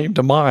anything that came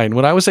to mind.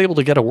 When I was able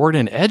to get a word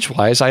in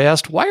edgewise, I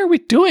asked, why are we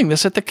doing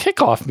this at the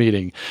kickoff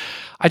meeting?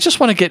 I just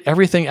want to get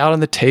everything out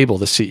on the table,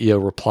 the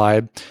CEO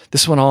replied.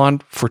 This went on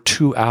for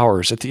 2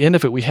 hours. At the end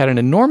of it, we had an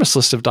enormous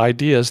list of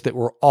ideas that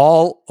were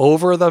all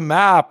over the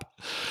map.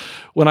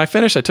 When I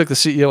finished, I took the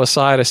CEO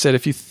aside. I said,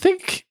 if you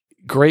think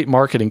great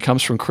marketing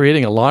comes from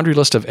creating a laundry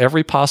list of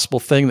every possible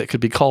thing that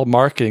could be called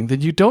marketing,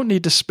 then you don't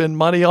need to spend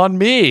money on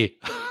me.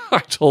 I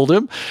told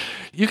him,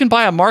 you can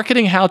buy a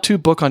marketing how-to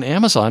book on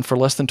Amazon for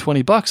less than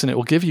 $20 and it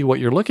will give you what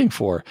you're looking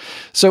for.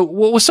 So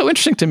what was so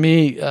interesting to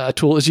me,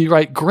 Atul, is you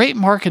write, great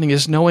marketing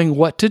is knowing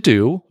what to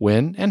do,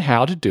 when and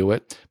how to do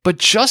it. But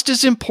just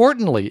as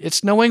importantly,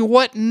 it's knowing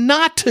what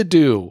not to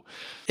do.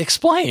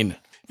 Explain.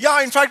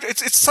 Yeah, in fact,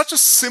 it's such a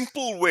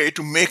simple way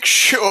to make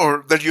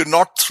sure that you're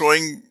not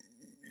throwing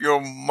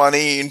your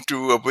money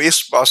into a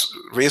waste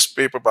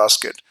paper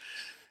basket.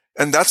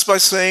 And that's by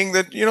saying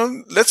that,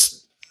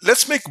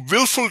 let's make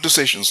willful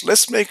decisions.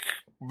 Let's make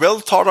well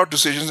thought out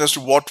decisions as to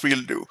what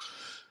we'll do.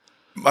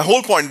 My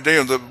whole point,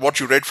 what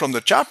you read from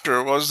the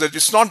chapter was that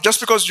it's not just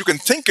because you can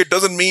think it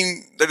doesn't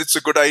mean that it's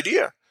a good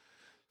idea.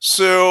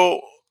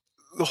 So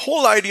the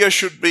whole idea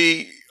should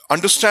be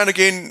understand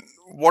again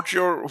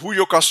who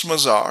your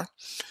customers are,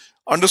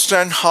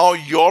 understand how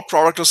your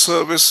product or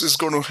service is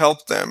going to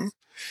help them,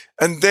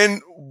 and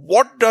then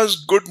what does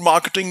good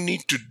marketing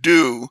need to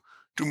do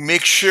to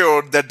make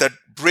sure that that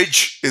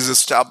bridge is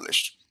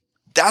established.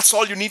 That's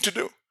all you need to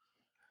do.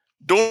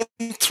 Don't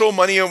throw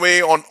money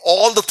away on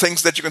all the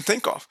things that you can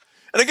think of.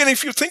 And again,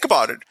 if you think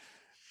about it,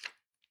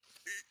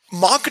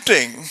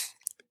 marketing,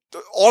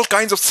 all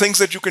kinds of things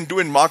that you can do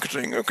in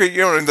marketing. Okay,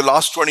 in the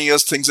last 20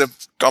 years, things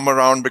have come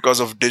around because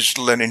of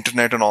digital and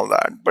internet and all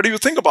that. But if you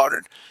think about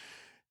it,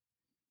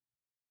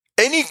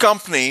 any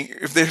company,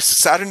 if they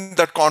sat in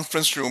that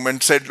conference room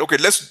and said, okay,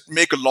 let's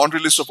make a laundry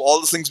list of all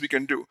the things we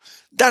can do,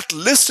 that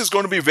list is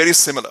going to be very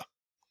similar.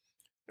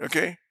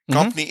 Okay? Mm-hmm.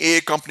 Company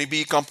A, company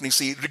B, company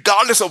C,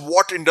 regardless of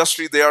what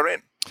industry they are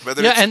in.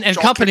 Whether it's and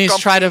companies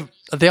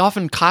they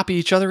often copy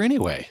each other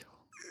anyway.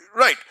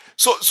 Right.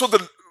 So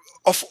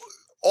of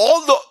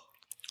all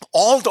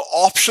the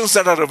options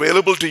that are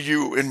available to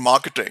you in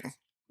marketing,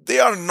 they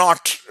are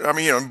not,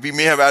 we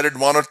may have added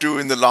one or two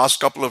in the last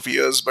couple of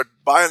years, but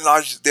by and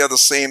large, they are the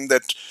same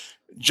that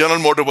General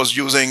Motors was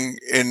using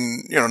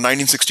in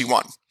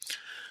 1961.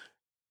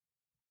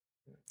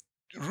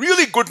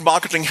 Really good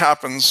marketing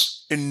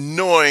happens in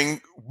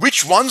knowing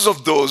which ones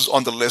of those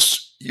on the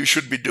list you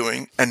should be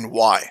doing and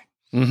why.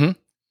 Mm-hmm.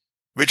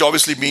 Which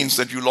obviously means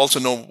that you'll also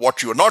know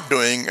what you're not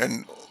doing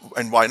and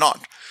why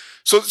not.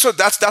 So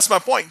that's my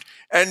point.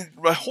 And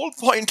my whole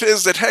point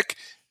is that, heck,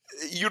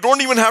 you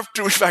don't even have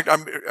to, in fact,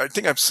 I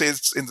think I've said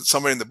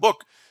somewhere in the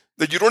book,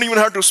 that you don't even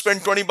have to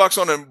spend $20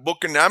 on a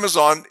book in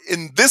Amazon.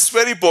 In this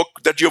very book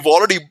that you've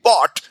already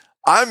bought,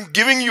 I'm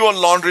giving you a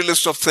laundry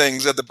list of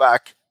things at the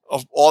back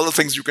of all the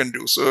things you can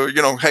do. So,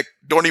 heck,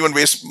 don't even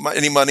waste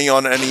any money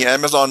on any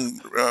Amazon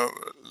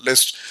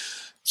list.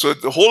 So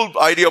the whole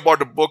idea about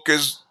the book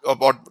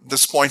about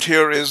this point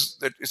here is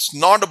that it's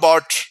not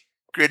about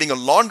creating a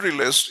laundry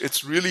list.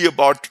 It's really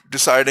about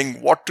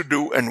deciding what to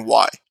do and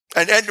why.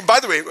 And by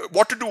the way,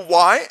 what to do,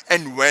 why,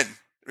 and when,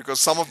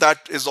 because some of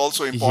that is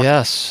also important.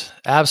 Yes,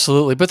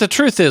 absolutely. But the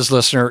truth is,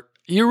 listener,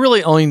 you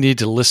really only need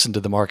to listen to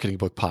the Marketing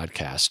Book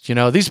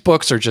Podcast. These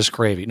books are just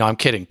gravy. No, I'm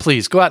kidding.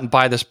 Please go out and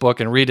buy this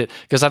book and read it,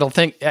 because I don't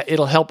think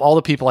it'll help all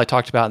the people I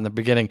talked about in the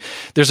beginning.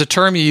 There's a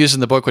term you use in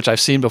the book, which I've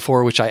seen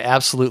before, which I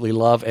absolutely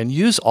love and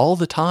use all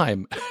the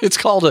time. It's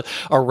called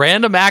a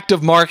random act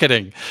of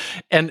marketing.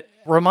 And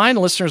remind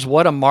listeners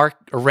what a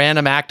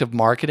random act of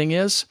marketing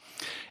is.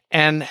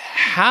 And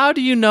how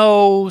do you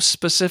know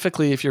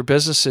specifically if your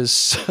business is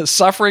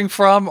suffering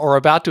from or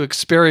about to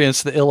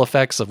experience the ill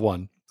effects of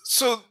one?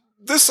 So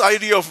this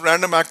idea of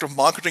random act of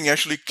marketing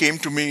actually came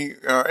to me,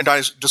 and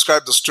I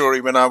described the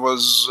story when I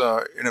was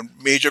in a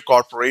major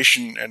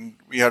corporation, and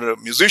we had a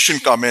musician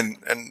come in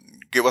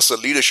and give us a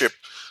leadership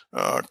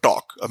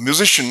talk. A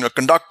musician, a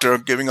conductor,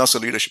 giving us a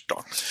leadership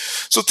talk.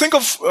 So think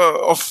of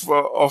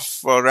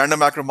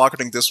random act of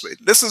marketing this way.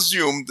 Let's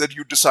assume that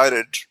you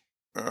decided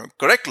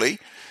correctly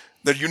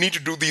that you need to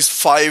do these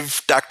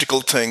 5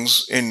 tactical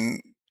things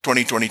in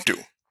 2022.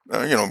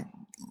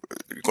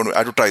 You're going to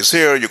advertise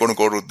here, you're going to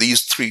go to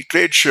these 3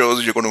 trade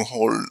shows, you're going to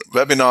hold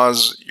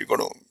webinars, you're going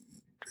to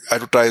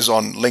advertise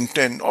on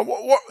LinkedIn, or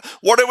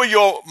whatever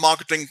your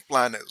marketing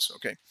plan is,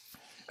 okay?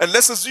 And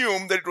let's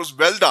assume that it was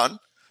well done.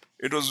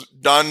 It was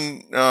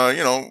done,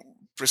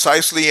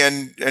 precisely,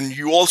 and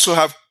you also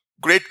have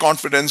great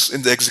confidence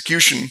in the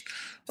execution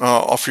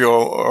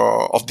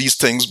of these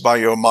things by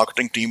your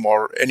marketing team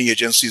or any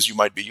agencies you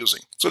might be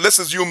using. So let's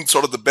assume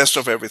sort of the best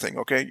of everything,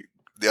 okay?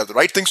 They are the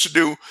right things to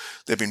do,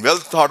 they've been well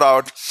thought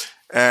out,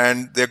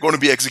 and they're going to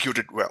be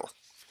executed well.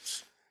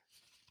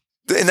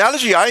 The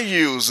analogy I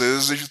use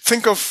is, if you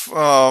think of,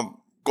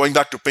 going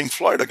back to Pink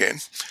Floyd again,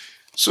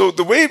 So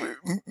the way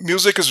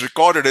music is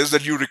recorded is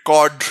that you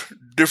record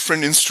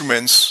different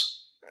instruments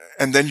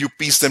and then you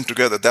piece them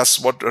together. That's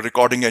what a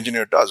recording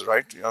engineer does,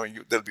 right?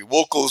 There'll be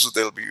vocals,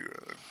 there'll be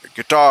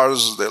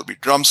guitars, there'll be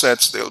drum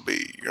sets, there'll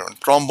be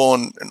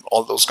trombone and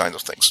all those kinds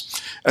of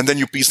things. And then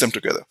you piece them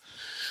together.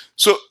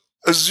 So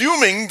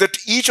assuming that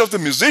each of the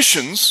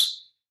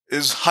musicians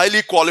is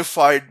highly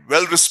qualified,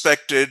 well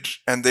respected,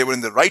 and they were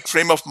in the right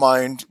frame of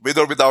mind, with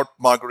or without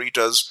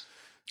margaritas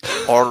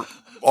or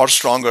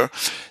stronger.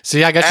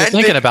 See, I got you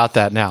thinking about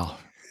that now.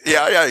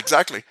 Yeah,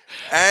 exactly.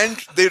 And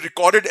they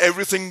recorded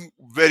everything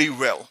very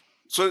well.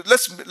 So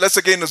let's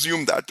again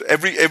assume that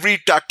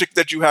every tactic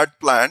that you had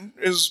planned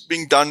is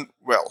being done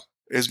well,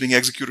 is being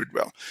executed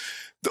well.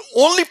 The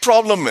only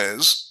problem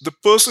is the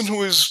person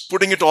who is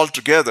putting it all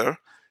together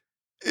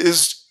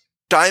is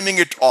timing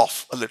it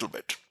off a little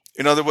bit.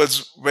 In other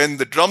words, when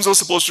the drums were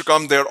supposed to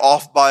come, they're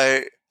off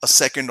by a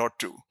second or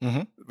two.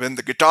 Mm-hmm. When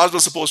the guitars were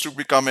supposed to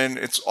be come in,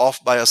 it's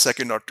off by a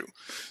second or two.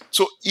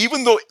 So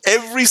even though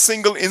every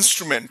single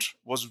instrument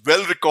was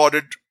well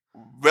recorded,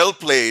 well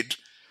played,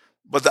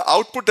 but the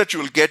output that you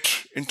will get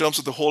in terms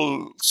of the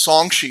whole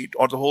song sheet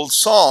or the whole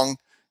song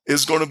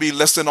is going to be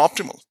less than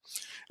optimal.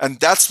 And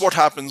that's what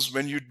happens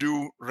when you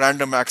do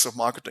random acts of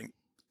marketing.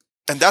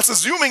 And that's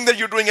assuming that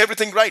you're doing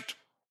everything right.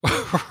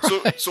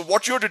 Right. So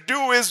what you have to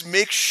do is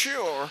make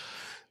sure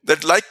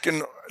that like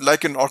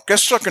an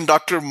orchestra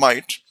conductor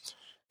might,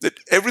 that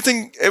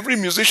every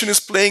musician is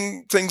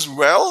playing things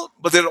well,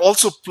 but they're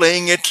also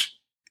playing it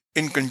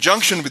in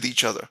conjunction with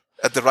each other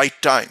at the right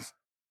time.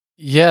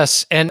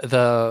 Yes, and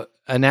the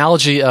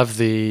analogy of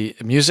the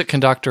music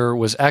conductor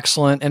was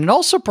excellent, and it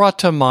also brought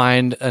to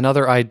mind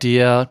another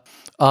idea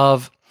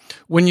of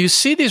when you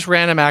see these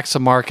random acts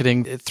of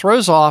marketing, it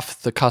throws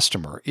off the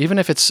customer, even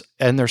if it's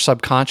in their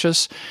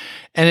subconscious,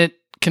 and it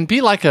can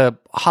be like a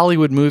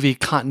Hollywood movie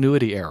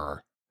continuity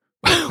error,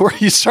 where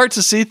you start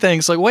to see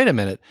things like, wait a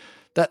minute,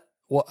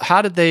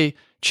 how did they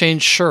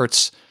change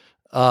shirts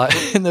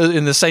in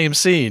the same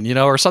scene,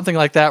 or something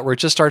like that, where it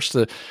just starts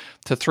to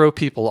throw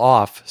people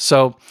off.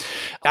 So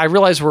I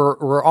realize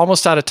we're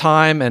almost out of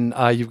time, and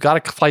you've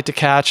got a flight to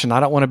catch, and I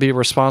don't want to be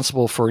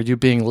responsible for you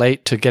being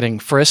late to getting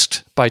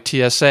frisked by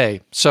TSA.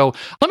 So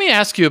let me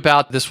ask you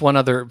about this one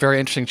other very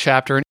interesting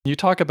chapter. You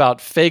talk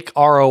about fake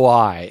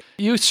ROI.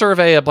 You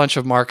survey a bunch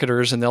of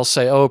marketers, and they'll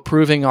say,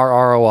 proving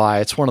our ROI.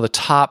 It's one of the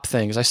top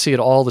things. I see it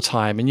all the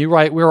time. And you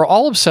write, we're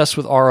all obsessed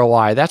with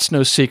ROI. That's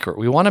no secret.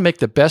 We want to make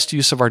the best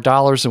use of our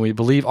dollars, and we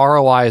believe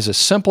ROI is a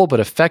simple but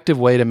effective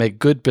way to make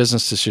good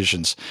business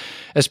decisions.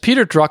 As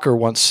Peter Drucker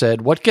once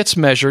said, what gets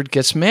measured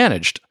gets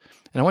managed.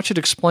 And I want you to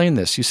explain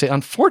this. You say,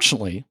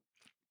 unfortunately,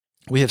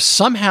 we have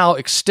somehow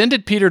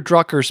extended Peter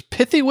Drucker's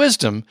pithy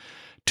wisdom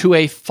to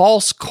a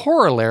false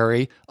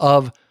corollary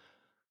of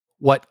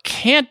what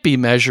can't be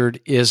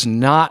measured is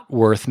not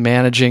worth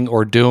managing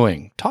or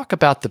doing. Talk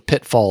about the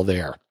pitfall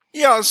there.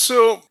 Yeah,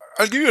 so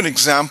I'll give you an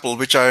example,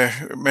 which I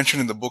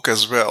mentioned in the book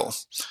as well.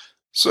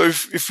 So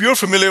if you're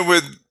familiar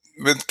with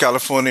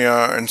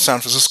California and San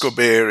Francisco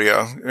Bay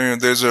Area,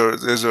 there's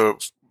a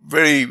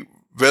very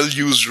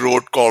well-used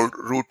road called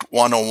Route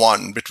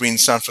 101 between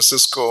San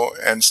Francisco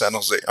and San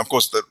Jose. Of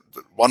course, the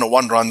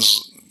 101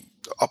 runs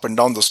up and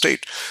down the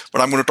state,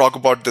 but I'm going to talk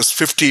about this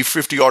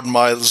 50 odd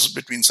miles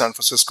between San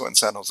Francisco and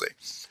San Jose.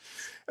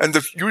 And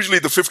usually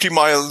the 50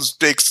 miles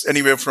takes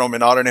anywhere from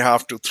an hour and a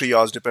half to 3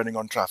 hours, depending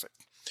on traffic.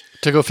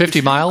 To go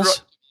 50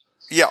 miles?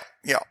 Yeah.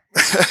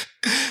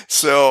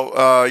 So,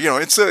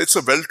 it's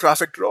a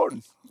well-trafficked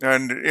road.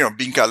 And,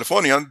 being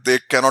California, they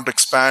cannot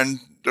expand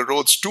the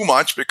roads too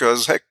much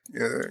because, heck,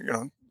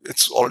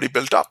 it's already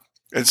built up.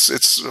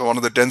 It's one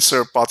of the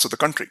denser parts of the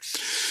country.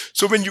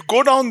 So when you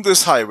go down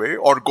this highway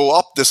or go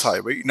up this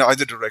highway in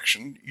either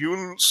direction,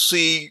 you'll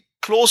see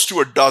close to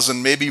a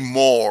dozen, maybe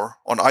more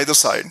on either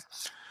side,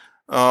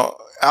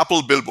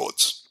 Apple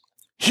billboards.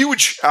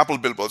 Huge Apple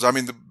billboards. I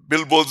mean, the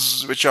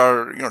billboards which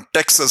are,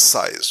 Texas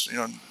size,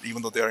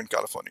 even though they are in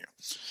California.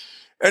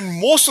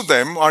 And most of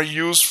them are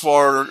used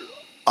for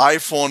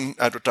iPhone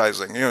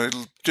advertising.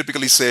 It'll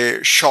typically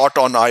say shot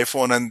on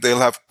iPhone, and they'll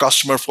have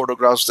customer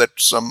photographs that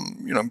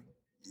some,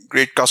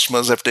 great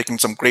customers have taken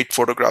some great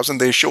photographs, and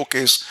they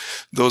showcase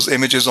those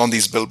images on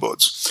these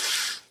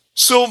billboards.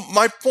 So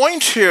my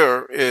point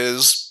here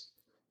is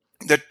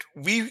that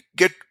we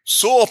get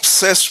so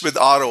obsessed with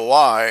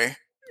ROI,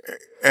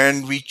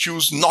 and we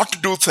choose not to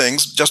do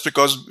things just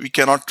because we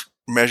cannot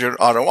measure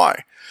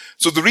ROI.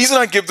 So the reason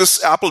I give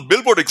this Apple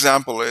billboard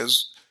example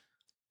is,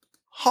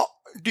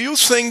 do you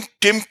think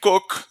Tim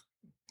Cook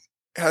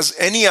has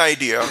any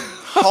idea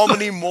how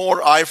many more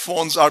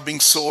iPhones are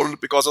being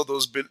sold because of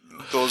those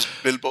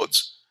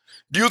billboards?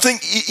 Do you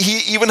think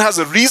he even has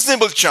a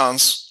reasonable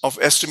chance of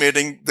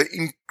estimating the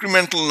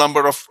incremental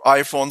number of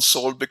iPhones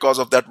sold because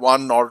of that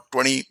 1 or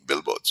 20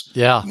 billboards?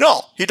 Yeah.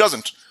 No, he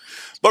doesn't.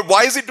 But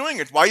why is he doing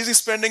it? Why is he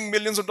spending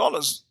millions of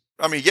dollars?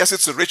 I mean, yes,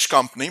 it's a rich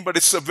company, but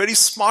it's a very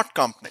smart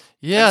company.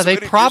 Yeah, they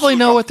probably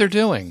know what they're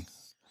doing.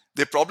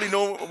 They probably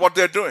know what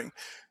they're doing.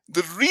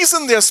 The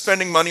reason they're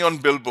spending money on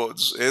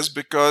billboards is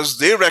because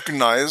they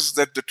recognize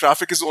that the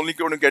traffic is only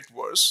going to get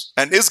worse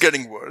and is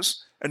getting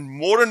worse. And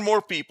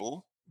more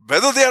people,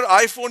 whether they are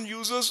iPhone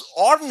users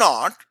or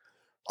not,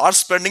 are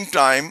spending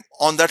time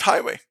on that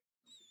highway.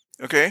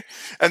 Okay.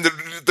 And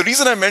the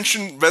reason I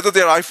mentioned whether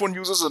they're iPhone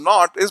users or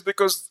not is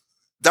because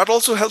that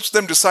also helps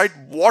them decide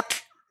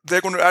what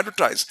they're going to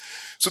advertise.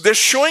 So they're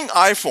showing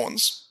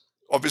iPhones.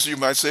 Obviously, you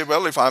might say,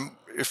 well, if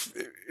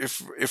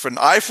an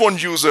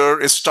iPhone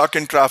user is stuck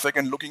in traffic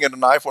and looking at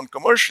an iPhone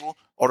commercial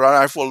or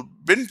an iPhone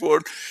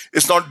billboard,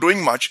 it's not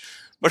doing much.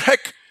 But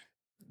heck,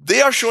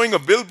 they are showing a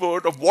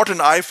billboard of what an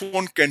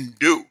iPhone can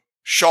do,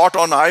 shot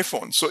on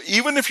iPhone. So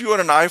even if you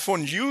are an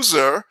iPhone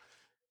user,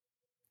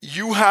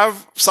 you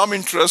have some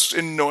interest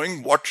in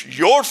knowing what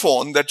your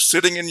phone that's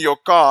sitting in your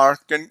car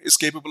is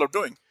capable of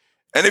doing.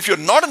 And if you're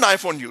not an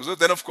iPhone user,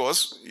 then of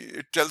course,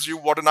 it tells you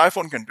what an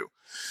iPhone can do.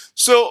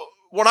 So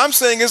what I'm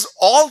saying is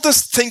all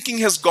this thinking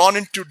has gone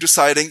into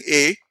deciding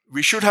A,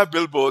 we should have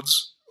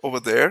billboards over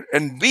there,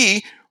 and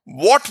B,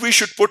 what we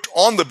should put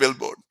on the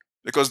billboard.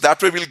 Because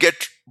that way we'll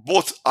get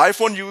both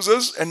iPhone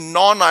users and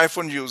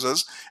non-iPhone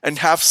users and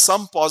have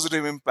some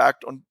positive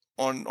impact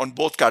on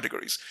both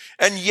categories.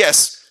 And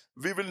yes,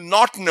 we will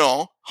not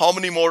know how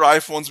many more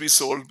iPhones we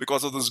sold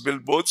because of those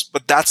billboards,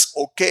 but that's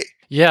okay.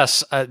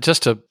 Yes,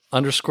 just to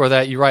underscore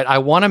that, you're right. I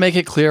want to make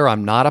it clear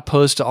I'm not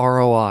opposed to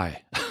ROI.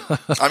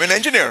 I'm an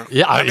engineer.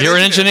 Yeah, you're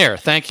an engineer.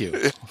 Thank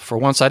you. For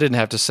once, I didn't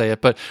have to say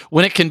it. But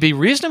when it can be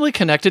reasonably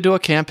connected to a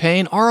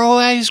campaign,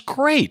 ROI is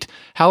great.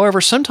 However,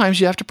 sometimes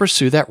you have to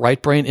pursue that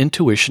right brain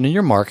intuition in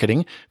your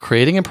marketing,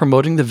 creating and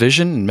promoting the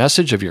vision and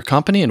message of your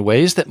company in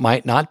ways that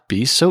might not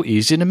be so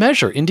easy to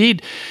measure.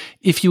 Indeed,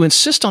 if you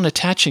insist on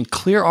attaching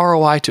clear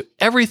ROI to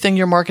everything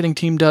your marketing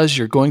team does,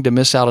 you're going to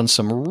miss out on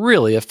some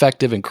really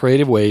effective and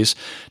creative ways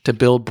to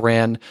build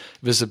brand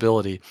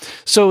visibility.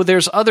 So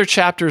there's other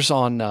chapters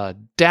on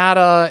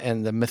data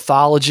and the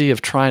mythology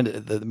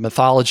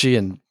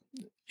and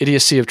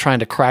idiocy of trying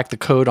to crack the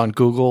code on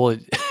Google.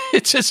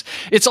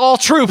 It's all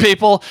true,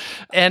 people.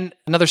 And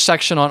another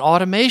section on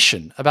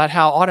automation, about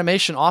how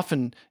automation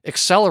often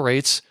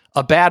accelerates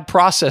a bad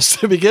process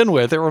to begin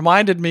with. It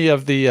reminded me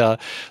of the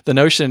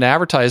notion in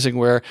advertising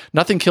where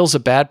nothing kills a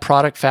bad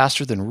product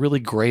faster than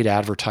really great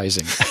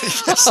advertising.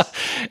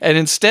 And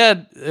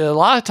instead, a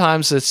lot of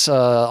times it's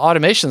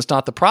automation is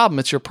not the problem,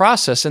 it's your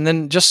process. And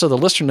then just so the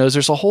listener knows,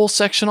 there's a whole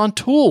section on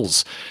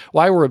tools,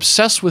 why we're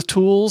obsessed with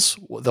tools,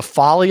 the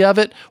folly of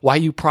it, why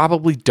you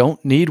probably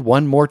don't need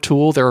one more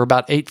tool. There are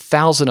about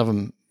 8,000 of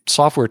them,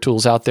 software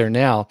tools out there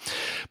now.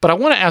 But I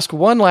want to ask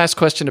one last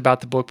question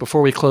about the book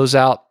before we close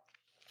out.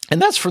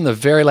 And that's from the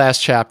very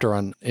last chapter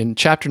in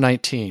chapter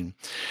 19.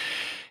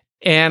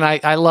 And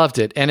I loved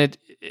it. And it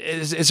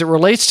as it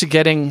relates to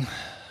getting,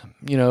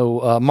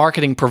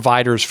 marketing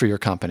providers for your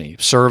company,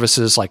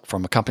 services like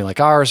from a company like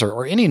ours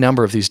or any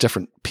number of these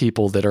different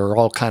people that are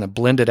all kind of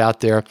blended out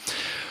there.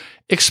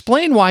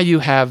 Explain why you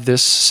have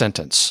this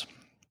sentence.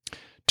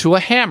 To a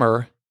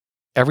hammer,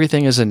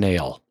 everything is a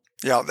nail.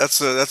 Yeah,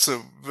 that's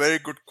a very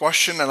good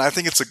question. And I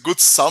think it's a good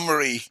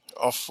summary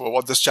of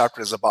what this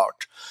chapter is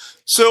about.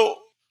 So,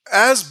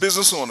 as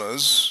business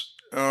owners,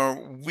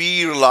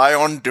 we rely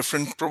on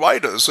different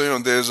providers. So,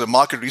 there's a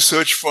market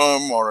research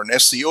firm or an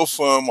SEO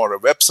firm or a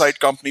website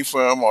company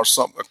firm or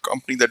a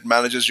company that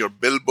manages your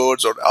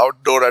billboards or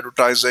outdoor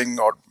advertising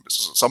or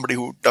somebody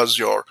who does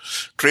your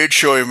trade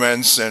show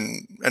events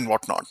and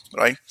whatnot,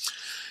 right?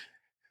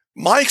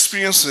 My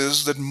experience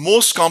is that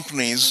most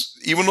companies,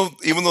 even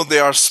though they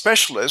are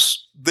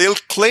specialists, they'll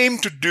claim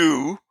to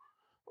do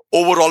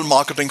overall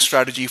marketing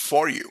strategy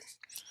for you.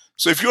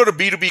 So if you're a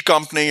B2B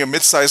company, a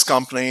mid-sized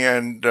company,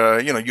 and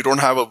you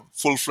don't have a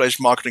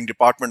full-fledged marketing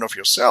department of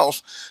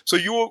yourself, so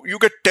you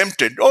get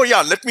tempted. Oh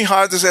yeah, let me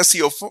hire this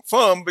SEO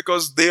firm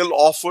because they'll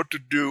offer to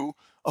do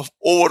an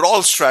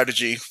overall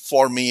strategy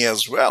for me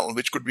as well,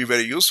 which could be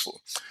very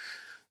useful.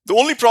 The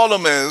only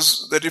problem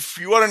is that if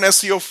you are an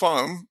SEO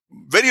firm,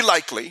 very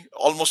likely,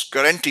 almost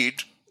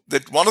guaranteed,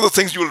 that one of the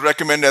things you will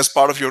recommend as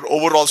part of your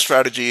overall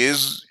strategy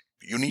is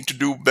you need to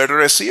do better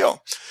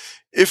SEO.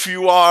 If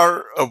you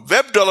are a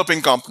web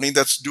developing company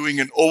that's doing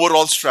an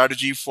overall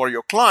strategy for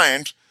your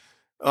client,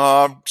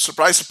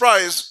 surprise,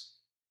 surprise,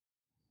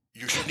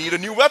 you should need a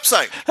new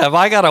website. Have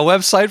I got a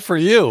website for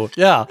you?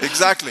 Yeah.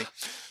 Exactly.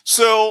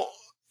 So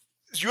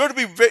you have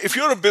to be, if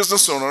you're a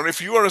business owner,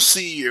 if you are a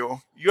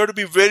CEO, you have to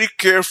be very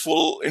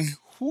careful in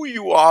who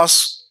you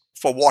ask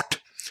for what.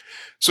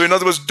 So in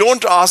other words,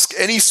 don't ask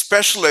any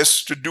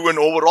specialist to do an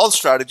overall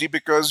strategy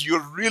because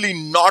you're really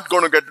not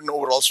going to get an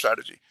overall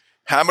strategy.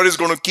 Hammer is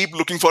going to keep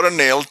looking for a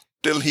nail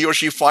till he or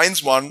she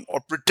finds one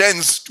or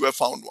pretends to have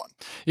found one.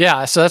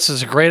 Yeah, so that's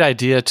a great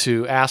idea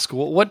to ask,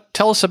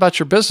 tell us about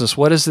your business.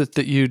 What is it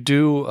that you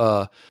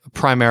do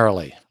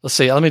primarily? Let's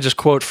see, let me just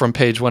quote from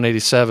page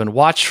 187.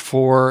 Watch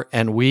for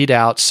and weed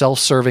out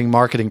self-serving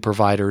marketing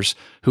providers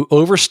who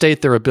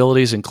overstate their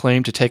abilities and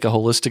claim to take a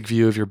holistic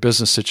view of your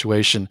business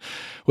situation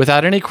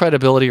without any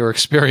credibility or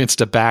experience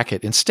to back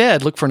it.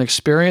 Instead, look for an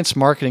experienced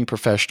marketing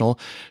professional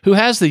who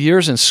has the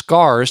years and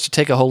scars to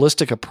take a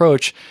holistic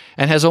approach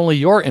and has only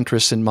your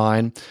interests in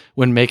mind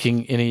when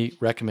making any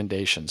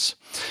recommendations.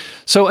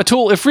 So,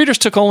 Atul, if readers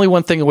took only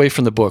one thing away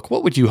from the book,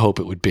 what would you hope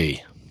it would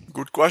be?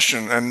 Good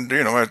question. And,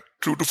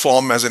 true to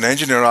form as an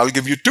engineer, I'll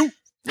give you 2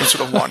 instead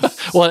of 1.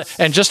 Well,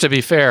 and just to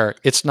be fair,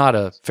 it's not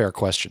a fair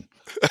question.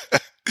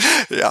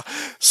 Yeah.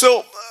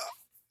 So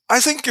I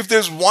think if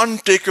there's one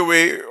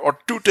takeaway or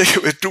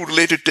two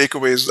related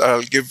takeaways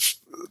I'll give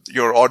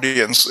your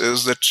audience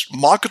is that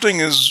marketing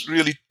is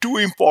really too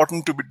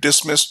important to be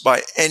dismissed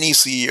by any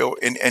CEO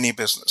in any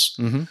business.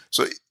 Mm-hmm.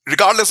 So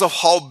regardless of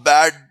how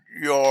bad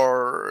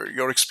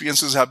your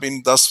experiences have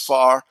been thus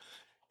far,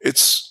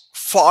 it's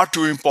far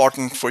too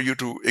important for you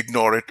to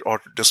ignore it or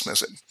to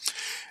dismiss it.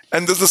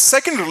 And there's the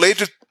second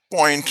related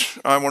point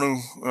I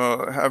want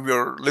to have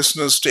your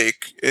listeners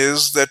take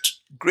is that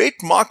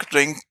great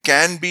marketing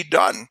can be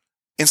done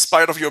in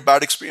spite of your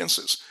bad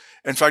experiences.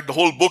 In fact, the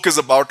whole book is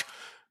about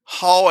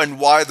how and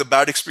why the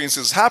bad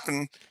experiences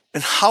happen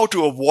and how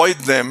to avoid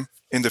them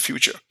in the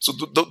future. So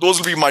those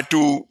will be my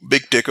 2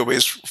 big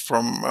takeaways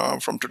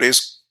from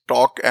today's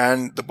talk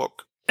and the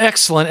book.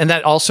 Excellent. And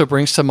that also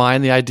brings to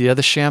mind the idea of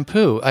the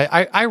shampoo.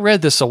 I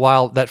read this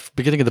that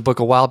beginning of the book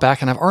a while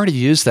back, and I've already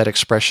used that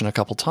expression a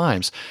couple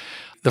times.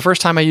 The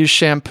first time I used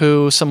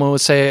shampoo, someone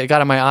would say, it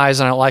got in my eyes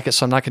and I don't like it,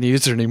 so I'm not going to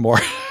use it anymore.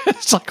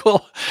 It's like,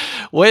 well,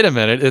 wait a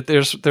minute.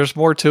 There's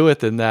more to it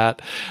than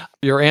that.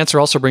 Your answer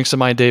also brings to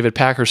mind David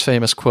Packer's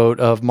famous quote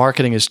of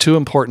marketing is too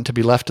important to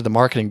be left to the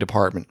marketing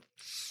department.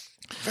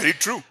 Very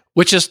true.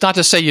 Which is not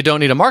to say you don't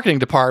need a marketing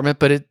department,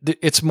 but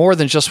it's more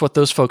than just what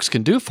those folks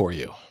can do for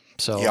you.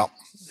 So yeah.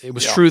 It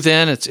was true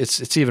then.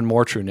 It's even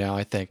more true now,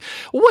 I think.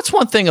 Well, what's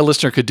one thing a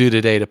listener could do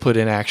today to put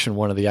in action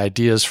one of the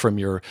ideas from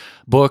your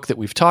book that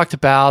we've talked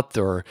about,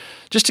 or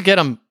just to get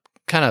them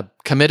kind of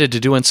committed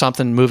to doing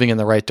something, moving in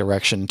the right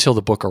direction until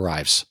the book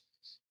arrives?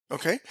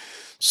 Okay.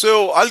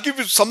 So I'll give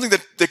you something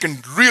that they can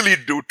really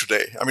do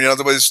today. I mean,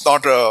 otherwise it's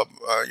not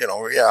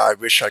I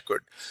wish I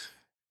could.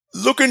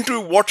 Look into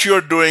what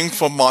you're doing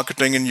for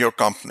marketing in your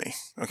company,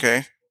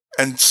 okay?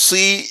 And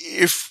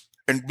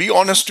and be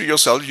honest to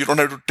yourself. You don't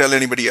have to tell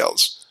anybody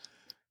else.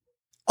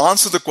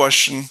 Answer the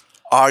question,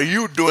 are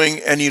you doing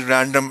any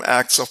random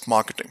acts of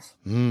marketing?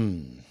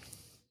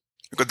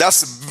 Because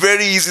that's a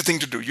very easy thing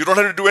to do. You don't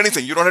have to do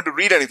anything. You don't have to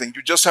read anything.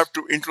 You just have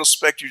to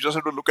introspect. You just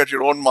have to look at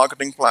your own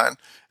marketing plan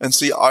and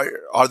see,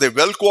 are they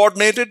well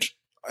coordinated?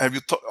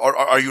 Or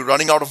are you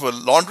running out of a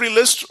laundry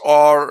list,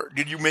 or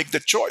did you make the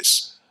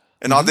choice?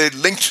 And are they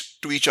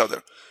linked to each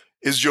other?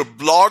 Is your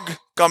blog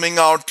coming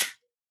out?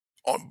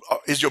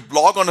 Is your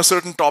blog on a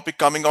certain topic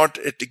coming out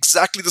at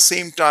exactly the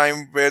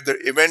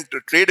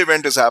the trade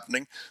event is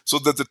happening, so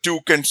that the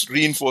 2 can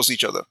reinforce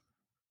each other?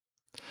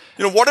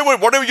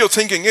 Whatever your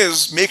thinking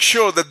is, make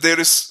sure that there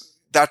is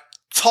that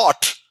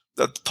thought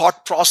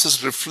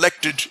process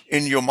reflected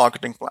in your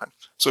marketing plan.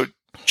 So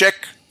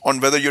check on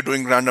whether you're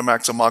doing random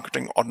acts of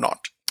marketing or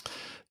not.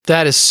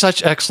 That is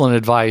such excellent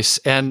advice.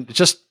 And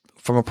just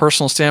from a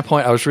personal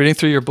standpoint, I was reading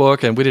through your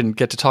book, and we didn't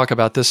get to talk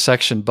about this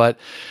section, but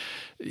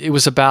it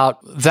was about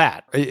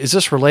that. Is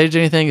this related to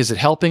anything? Is it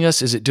helping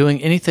us? Is it doing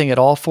anything at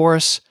all for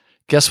us?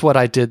 Guess what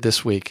I did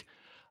this week?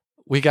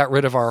 We got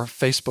rid of our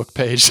Facebook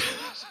page.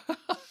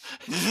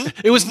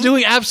 It was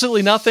doing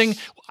absolutely nothing.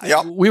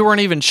 Yep. We weren't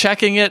even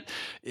checking it.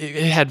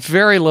 It had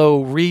very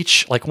low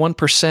reach, like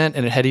 1%,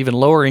 and it had even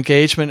lower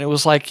engagement. It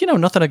was like,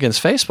 nothing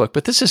against Facebook,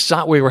 but this is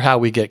not how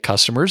we get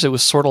customers. It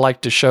was sort of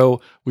like to show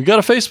we got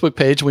a Facebook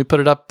page and we put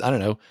it up,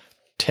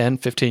 10,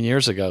 15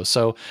 years ago.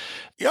 So,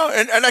 yeah,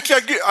 and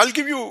actually, I'll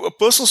give you a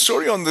personal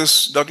story on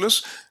this,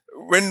 Douglas.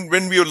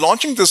 When we were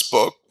launching this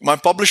book, my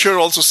publisher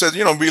also said,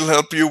 we'll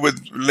help you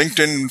with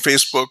LinkedIn,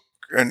 Facebook,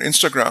 and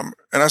Instagram.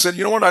 And I said,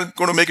 you know what? I'm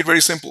going to make it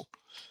very simple.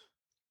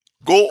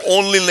 Go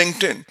only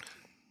LinkedIn.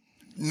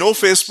 No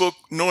Facebook,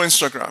 no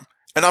Instagram.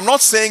 And I'm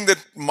not saying that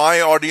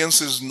my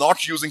audience is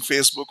not using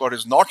Facebook or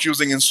is not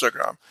using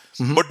Instagram.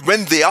 Mm-hmm. But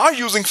when they are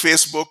using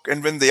Facebook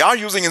and when they are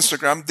using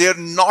Instagram, they're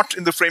not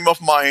in the frame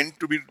of mind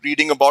to be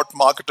reading about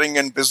marketing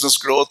and business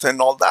growth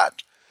and all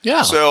that.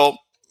 Yeah. So,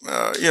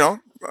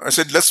 I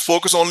said, let's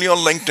focus only on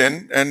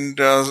LinkedIn and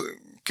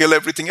kill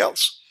everything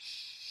else.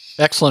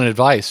 Excellent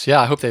advice.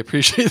 Yeah, I hope they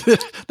appreciate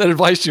that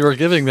advice you were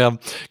giving them,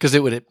 because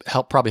it would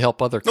probably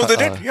help other. No, they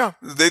did. Yeah,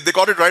 they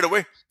got it right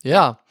away.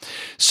 Yeah.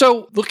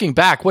 So, looking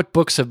back, what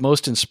books have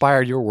most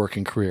inspired your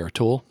working career,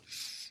 Atul?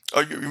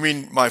 You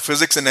mean my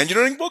physics and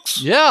engineering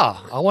books? Yeah,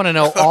 I want to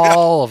know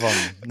all of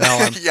them.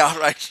 Yeah,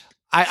 right.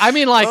 I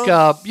mean,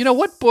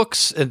 what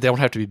books? And they don't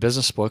have to be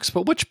business books,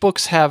 but which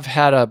books have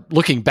had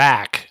looking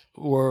back?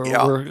 Or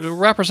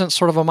represent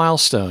sort of a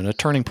milestone, a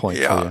turning point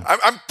for you?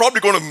 I'm probably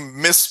going to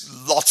miss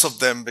lots of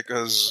them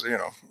because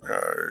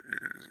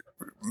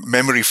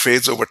memory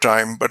fades over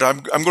time. But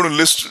I'm going to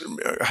list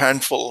a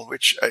handful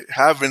which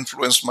have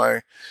influenced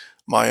my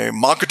my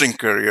marketing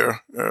career,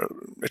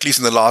 at least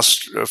in the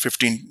last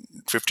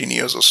 15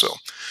 years or so.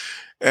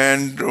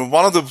 And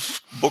one of the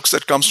books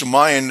that comes to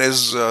mind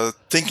is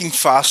Thinking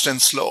Fast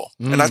and Slow.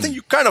 And I think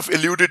you kind of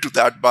alluded to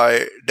that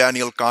by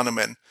Daniel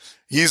Kahneman.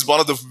 He's one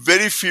of the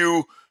very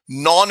few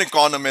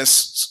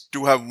non-economists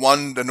to have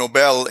won the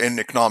Nobel in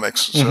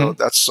economics. So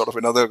that's sort of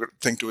another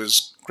thing to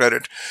his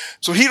credit.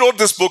 So he wrote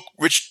this book,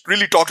 which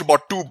really talked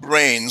about two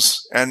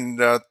brains,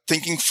 and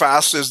thinking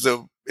fast is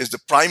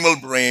the primal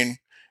brain,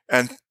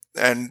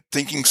 and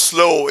thinking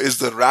slow is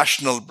the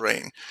rational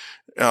brain.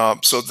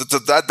 So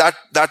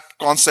that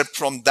concept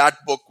from that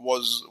book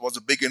was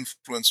a big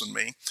influence on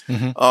me.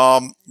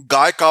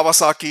 Guy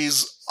Kawasaki's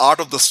Art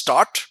of the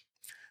Start,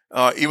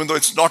 even though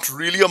it's not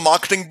really a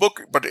marketing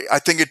book, but I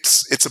think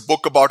it's a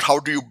book about how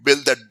do you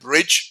build that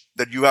bridge,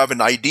 that you have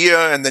an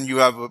idea and then you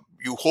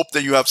hope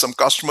that you have some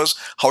customers.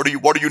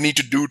 What do you need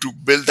to do to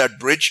build that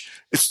bridge?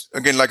 It's,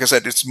 again, like I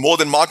said, it's more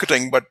than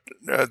marketing, but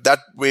that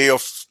way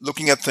of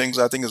looking at things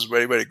I think is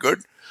very, very good.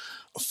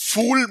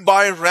 Fooled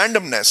by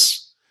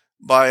Randomness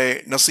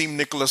by Nassim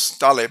Nicholas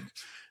Taleb.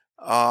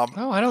 I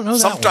don't know that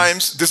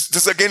sometimes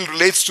this again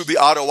relates to the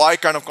ROI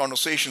kind of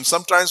conversation.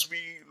 Sometimes we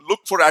look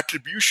for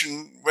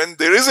attribution when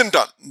there isn't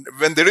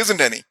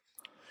any.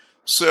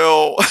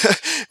 So,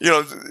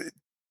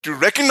 to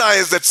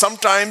recognize that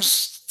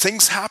sometimes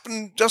things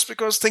happen just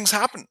because things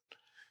happen.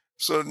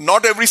 So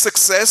not every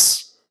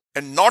success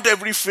and not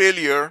every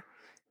failure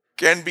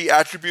can be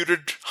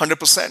attributed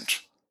 100%.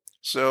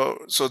 So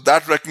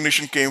that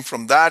recognition came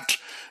from that.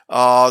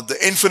 The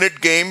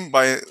Infinite Game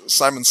by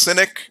Simon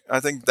Sinek. I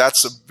think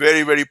that's a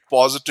very, very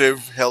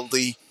positive,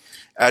 healthy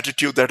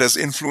attitude that has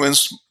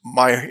influenced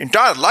my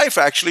entire life,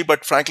 actually.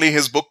 But frankly,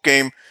 his book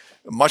came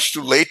much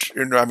too late.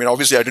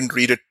 Obviously, I didn't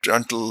read it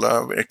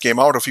until it came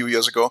out a few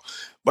years ago,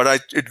 but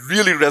it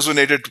really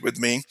resonated with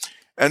me.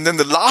 And then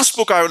the last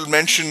book I will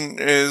mention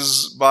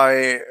is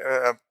by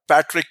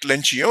Patrick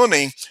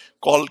Lencioni,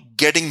 called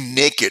Getting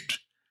Naked.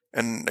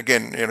 And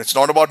again, it's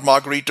not about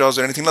margaritas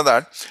or anything like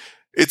that.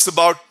 It's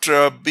about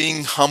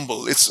being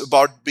humble. It's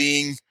about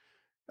being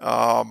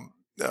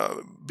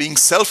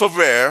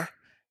self-aware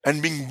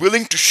and being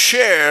willing to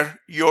share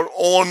your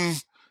own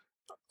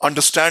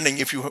understanding.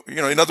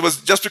 In other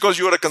words, just because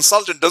you are a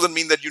consultant doesn't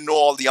mean that you know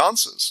all the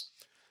answers.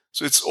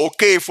 So it's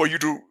okay for you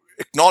to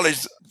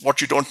acknowledge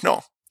what you don't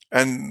know.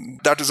 And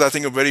that is, I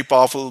think, a very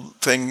powerful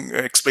thing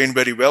explained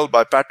very well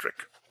by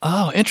Patrick.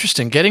 Oh,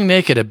 interesting. Getting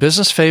Naked, a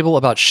business fable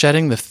about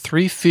shedding the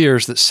 3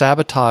 fears that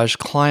sabotage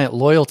client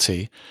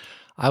loyalty.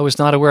 I was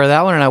not aware of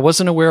that one, and I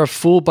wasn't aware of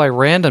Fooled by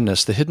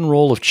Randomness, the hidden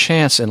role of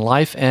chance in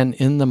life and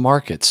in the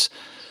markets.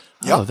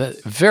 Yep. Oh,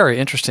 that very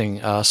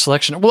interesting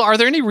selection. Well, are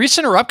there any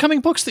recent or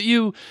upcoming books that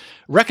you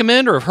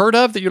recommend or have heard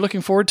of that you're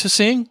looking forward to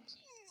seeing?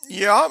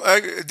 Yeah,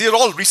 they're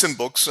all recent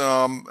books,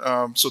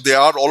 so they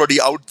are already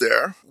out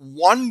there.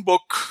 One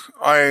book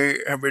I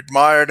have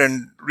admired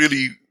and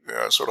really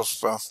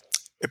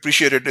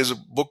appreciated is a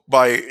book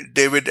by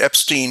David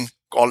Epstein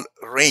called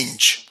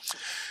Range.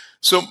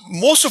 So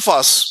most of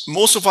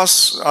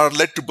us are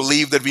led to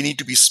believe that we need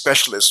to be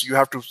specialists. You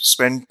have to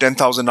spend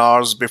 10,000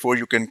 hours before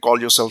you can call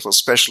yourself a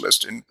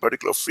specialist in a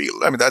particular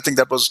field. I think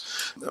that was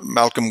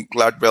Malcolm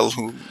Gladwell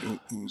who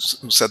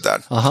said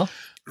that. Uh-huh.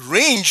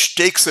 Range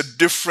takes a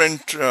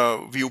different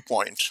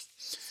viewpoint.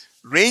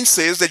 Range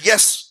says that,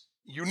 yes,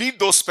 you need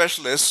those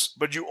specialists,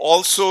 but you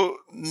also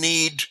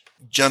need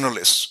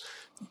generalists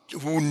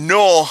who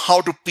know how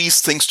to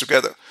piece things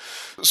together.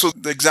 So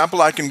the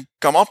example I can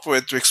come up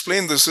with to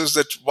explain this is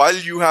that while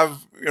you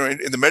have,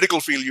 in the medical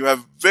field, you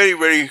have very,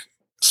 very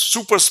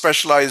super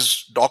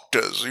specialized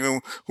doctors,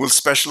 who will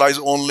specialize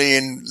only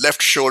in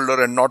left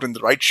shoulder and not in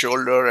the right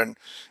shoulder, and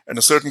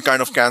a certain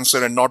kind of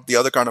cancer and not the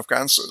other kind of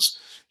cancers.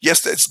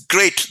 Yes, it's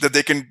great that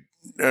they can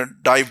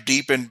dive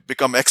deep and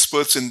become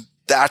experts in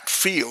that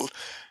field,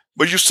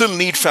 but you still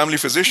need family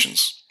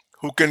physicians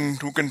who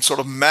can sort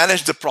of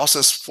manage the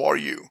process for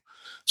you.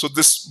 So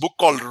this book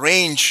called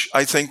Range,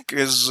 I think,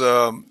 is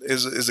a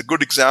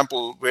good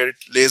example where it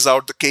lays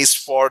out the case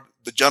for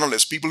the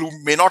generalists, people who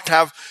may not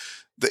have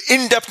the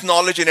in-depth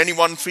knowledge in any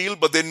one field,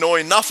 but they know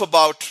enough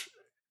about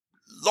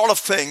a lot of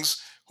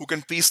things, who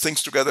can piece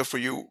things together for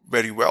you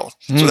very well.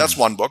 So that's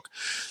one book.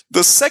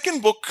 The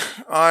second book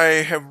I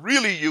have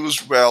really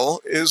used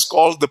well is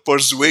called The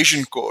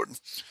Persuasion Code.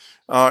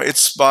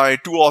 It's by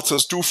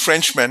two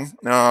Frenchmen,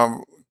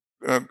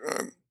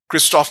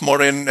 Christophe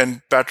Morin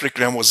and Patrick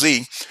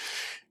Ramosi.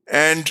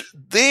 And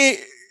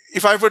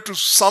if I were to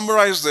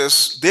summarize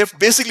this, they've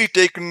basically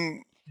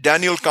taken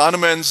Daniel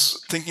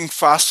Kahneman's Thinking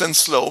Fast and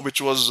Slow, which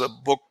was a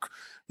book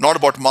not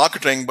about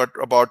marketing, but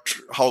about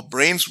how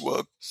brains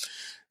work.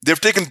 They've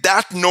taken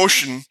that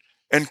notion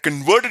and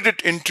converted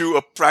it into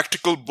a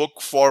practical book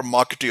for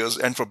marketers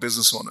and for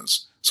business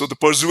owners. So The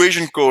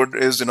Persuasion Code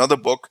is another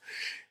book.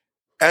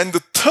 And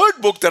the third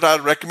book that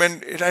I'll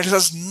recommend, it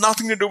has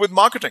nothing to do with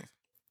marketing,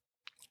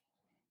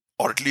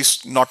 or at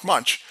least not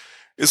much,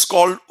 is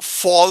called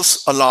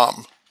False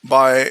Alarm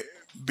by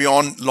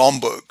Bjorn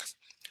Lomborg.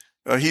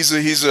 He's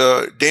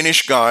a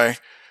Danish guy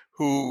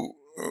who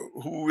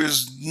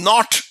is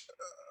not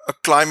a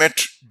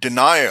climate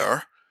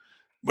denier,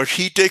 but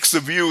he takes the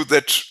view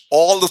that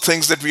all the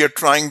things that we are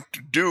trying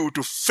to do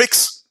to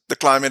fix the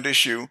climate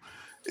issue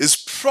is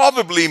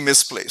probably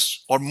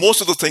misplaced, or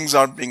most of the things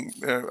are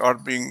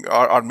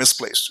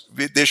misplaced.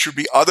 There should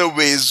be other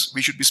ways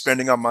we should be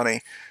spending our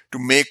money to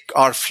make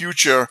our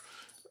future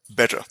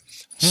better.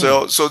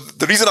 So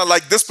the reason I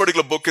like this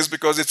particular book is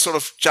because it sort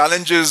of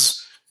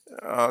challenges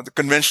the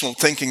conventional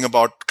thinking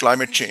about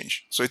climate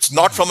change. So it's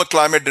not from a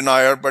climate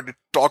denier, but it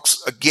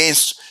talks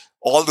against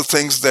all the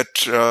things that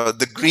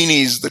the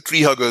greenies, the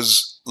tree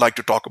huggers like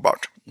to talk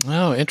about.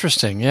 Oh,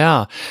 interesting.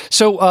 Yeah.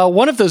 So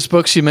one of those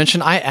books you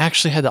mentioned, I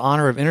actually had the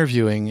honor of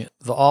interviewing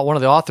one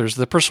of the authors,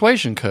 The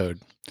Persuasion Code,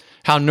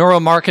 How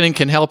Neuromarketing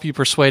Can Help You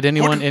Persuade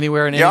Anyone,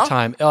 Anywhere, and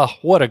Anytime. Oh,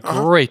 what a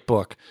great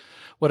book.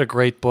 What a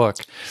great book.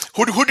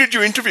 Who did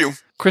you interview?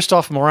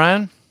 Christophe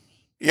Morin.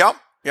 Yeah.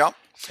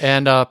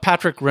 And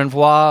Patrick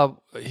Renvois.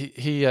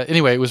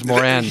 Anyway, it was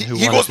Morin who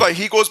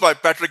he goes by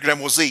Patrick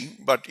Renvoisi,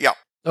 but yeah.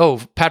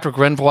 Oh, Patrick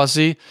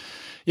Renvoisi.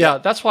 Yeah,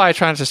 that's why I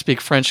try not to speak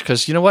French,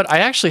 because you know what? I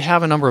actually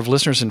have a number of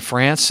listeners in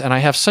France, and I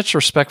have such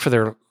respect for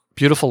their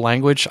beautiful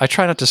language. I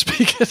try not to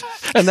speak it,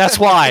 and that's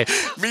why.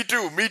 Me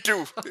too.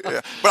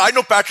 Yeah. But I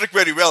know Patrick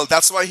very well.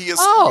 That's why he has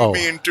put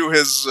me into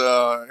his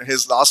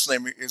last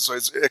name. So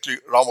it's actually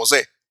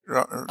Ramose.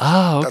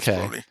 Oh,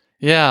 okay.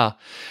 Yeah.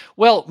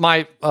 Well,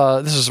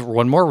 this is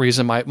one more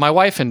reason. My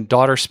wife and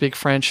daughter speak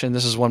French, and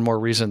this is one more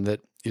reason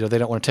that they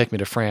don't want to take me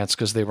to France,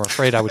 because they were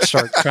afraid I would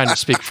start trying to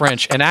speak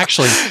French. And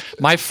actually,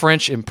 my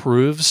French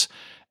improves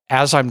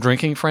as I'm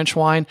drinking French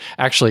wine.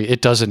 Actually, it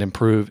doesn't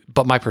improve,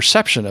 but my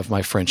perception of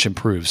my French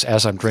improves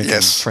as I'm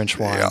drinking French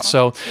wine. Yeah.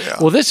 So,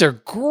 well, these are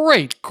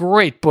great,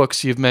 great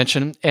books you've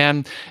mentioned.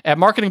 And at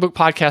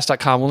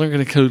marketingbookpodcast.com, we're going to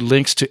include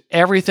links to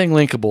everything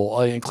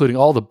linkable, including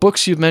all the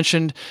books you've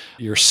mentioned,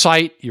 your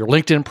site, your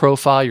LinkedIn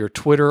profile, your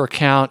Twitter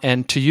account.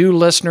 And to you,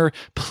 listener,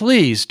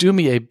 please do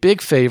me a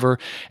big favor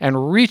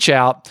and reach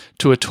out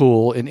to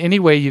Atul in any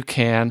way you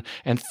can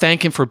and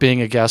thank him for being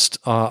a guest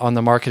on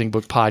the Marketing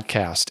Book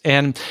Podcast.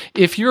 And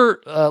if you're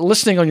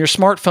listening on your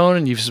smartphone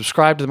and you've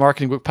subscribed to the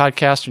Marketing Book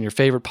Podcast on your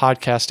favorite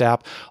podcast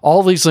app,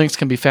 all these links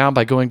can be found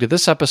by going to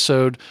this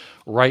episode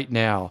right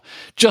now.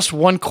 Just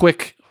one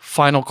quick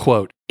final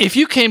quote. If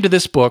you came to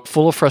this book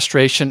full of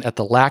frustration at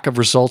the lack of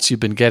results you've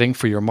been getting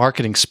for your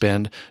marketing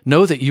spend,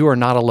 know that you are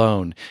not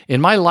alone. In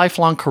my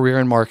lifelong career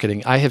in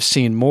marketing, I have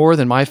seen more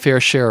than my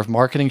fair share of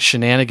marketing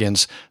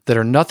shenanigans that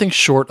are nothing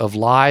short of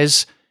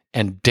lies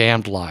and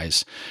damned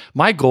lies.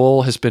 My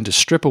goal has been to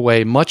strip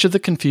away much of the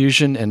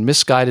confusion and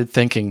misguided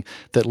thinking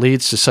that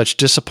leads to such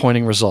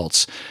disappointing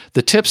results.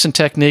 The tips and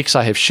techniques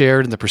I have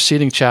shared in the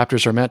preceding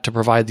chapters are meant to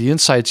provide the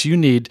insights you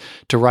need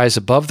to rise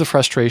above the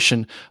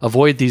frustration,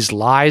 avoid these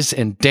lies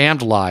and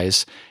damned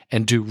lies,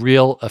 and do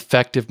real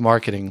effective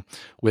marketing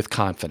with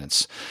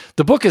confidence.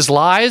 The book is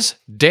Lies,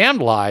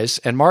 Damned Lies,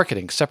 and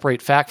Marketing. Separate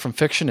fact from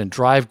fiction and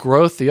drive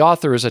growth. The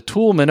author is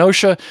Atul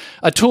Minocha.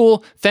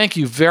 Atul, thank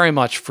you very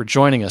much for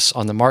joining us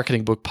on the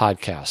Marketing Book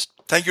Podcast.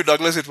 Thank you,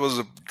 Douglas. It was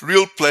a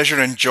real pleasure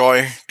and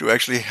joy to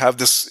actually have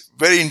this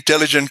very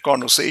intelligent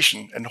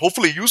conversation and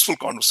hopefully useful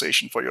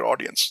conversation for your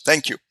audience.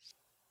 Thank you.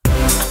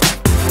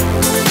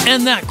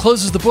 And that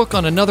closes the book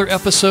on another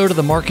episode of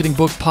the Marketing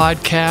Book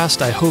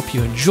Podcast. I hope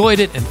you enjoyed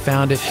it and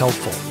found it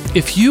helpful.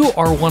 If you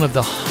are one of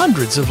the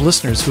hundreds of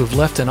listeners who have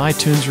left an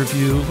iTunes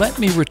review, let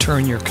me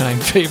return your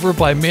kind favor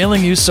by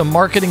mailing you some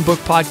Marketing Book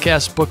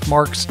Podcast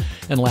bookmarks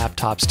and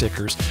laptop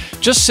stickers.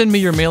 Just send me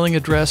your mailing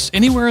address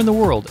anywhere in the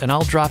world, and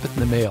I'll drop it in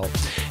the mail.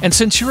 And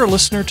since you're a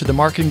listener to the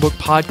Marketing Book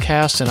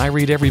Podcast and I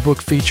read every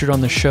book featured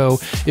on the show,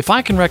 if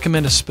I can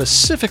recommend a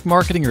specific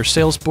marketing or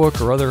sales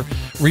book or other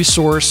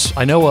resource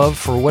I know of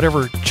for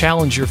whatever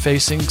challenge you're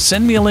facing,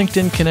 send me a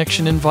LinkedIn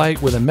connection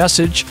invite with a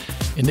message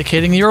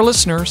indicating you're a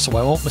listener so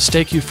I won't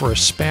mistake you for a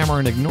spammer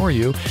and ignore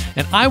you,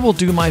 and I will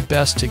do my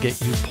best to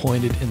get you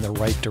pointed in the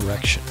right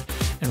direction.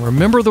 And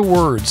remember the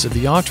words of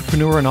the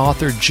entrepreneur and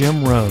author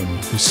Jim Rohn,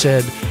 who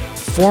said,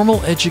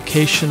 "Formal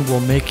education will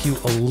make you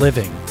a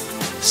living.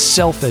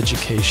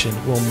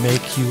 Self-education will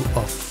make you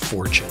a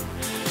fortune."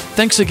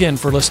 Thanks again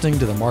for listening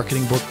to the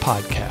Marketing Book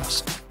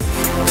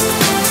Podcast.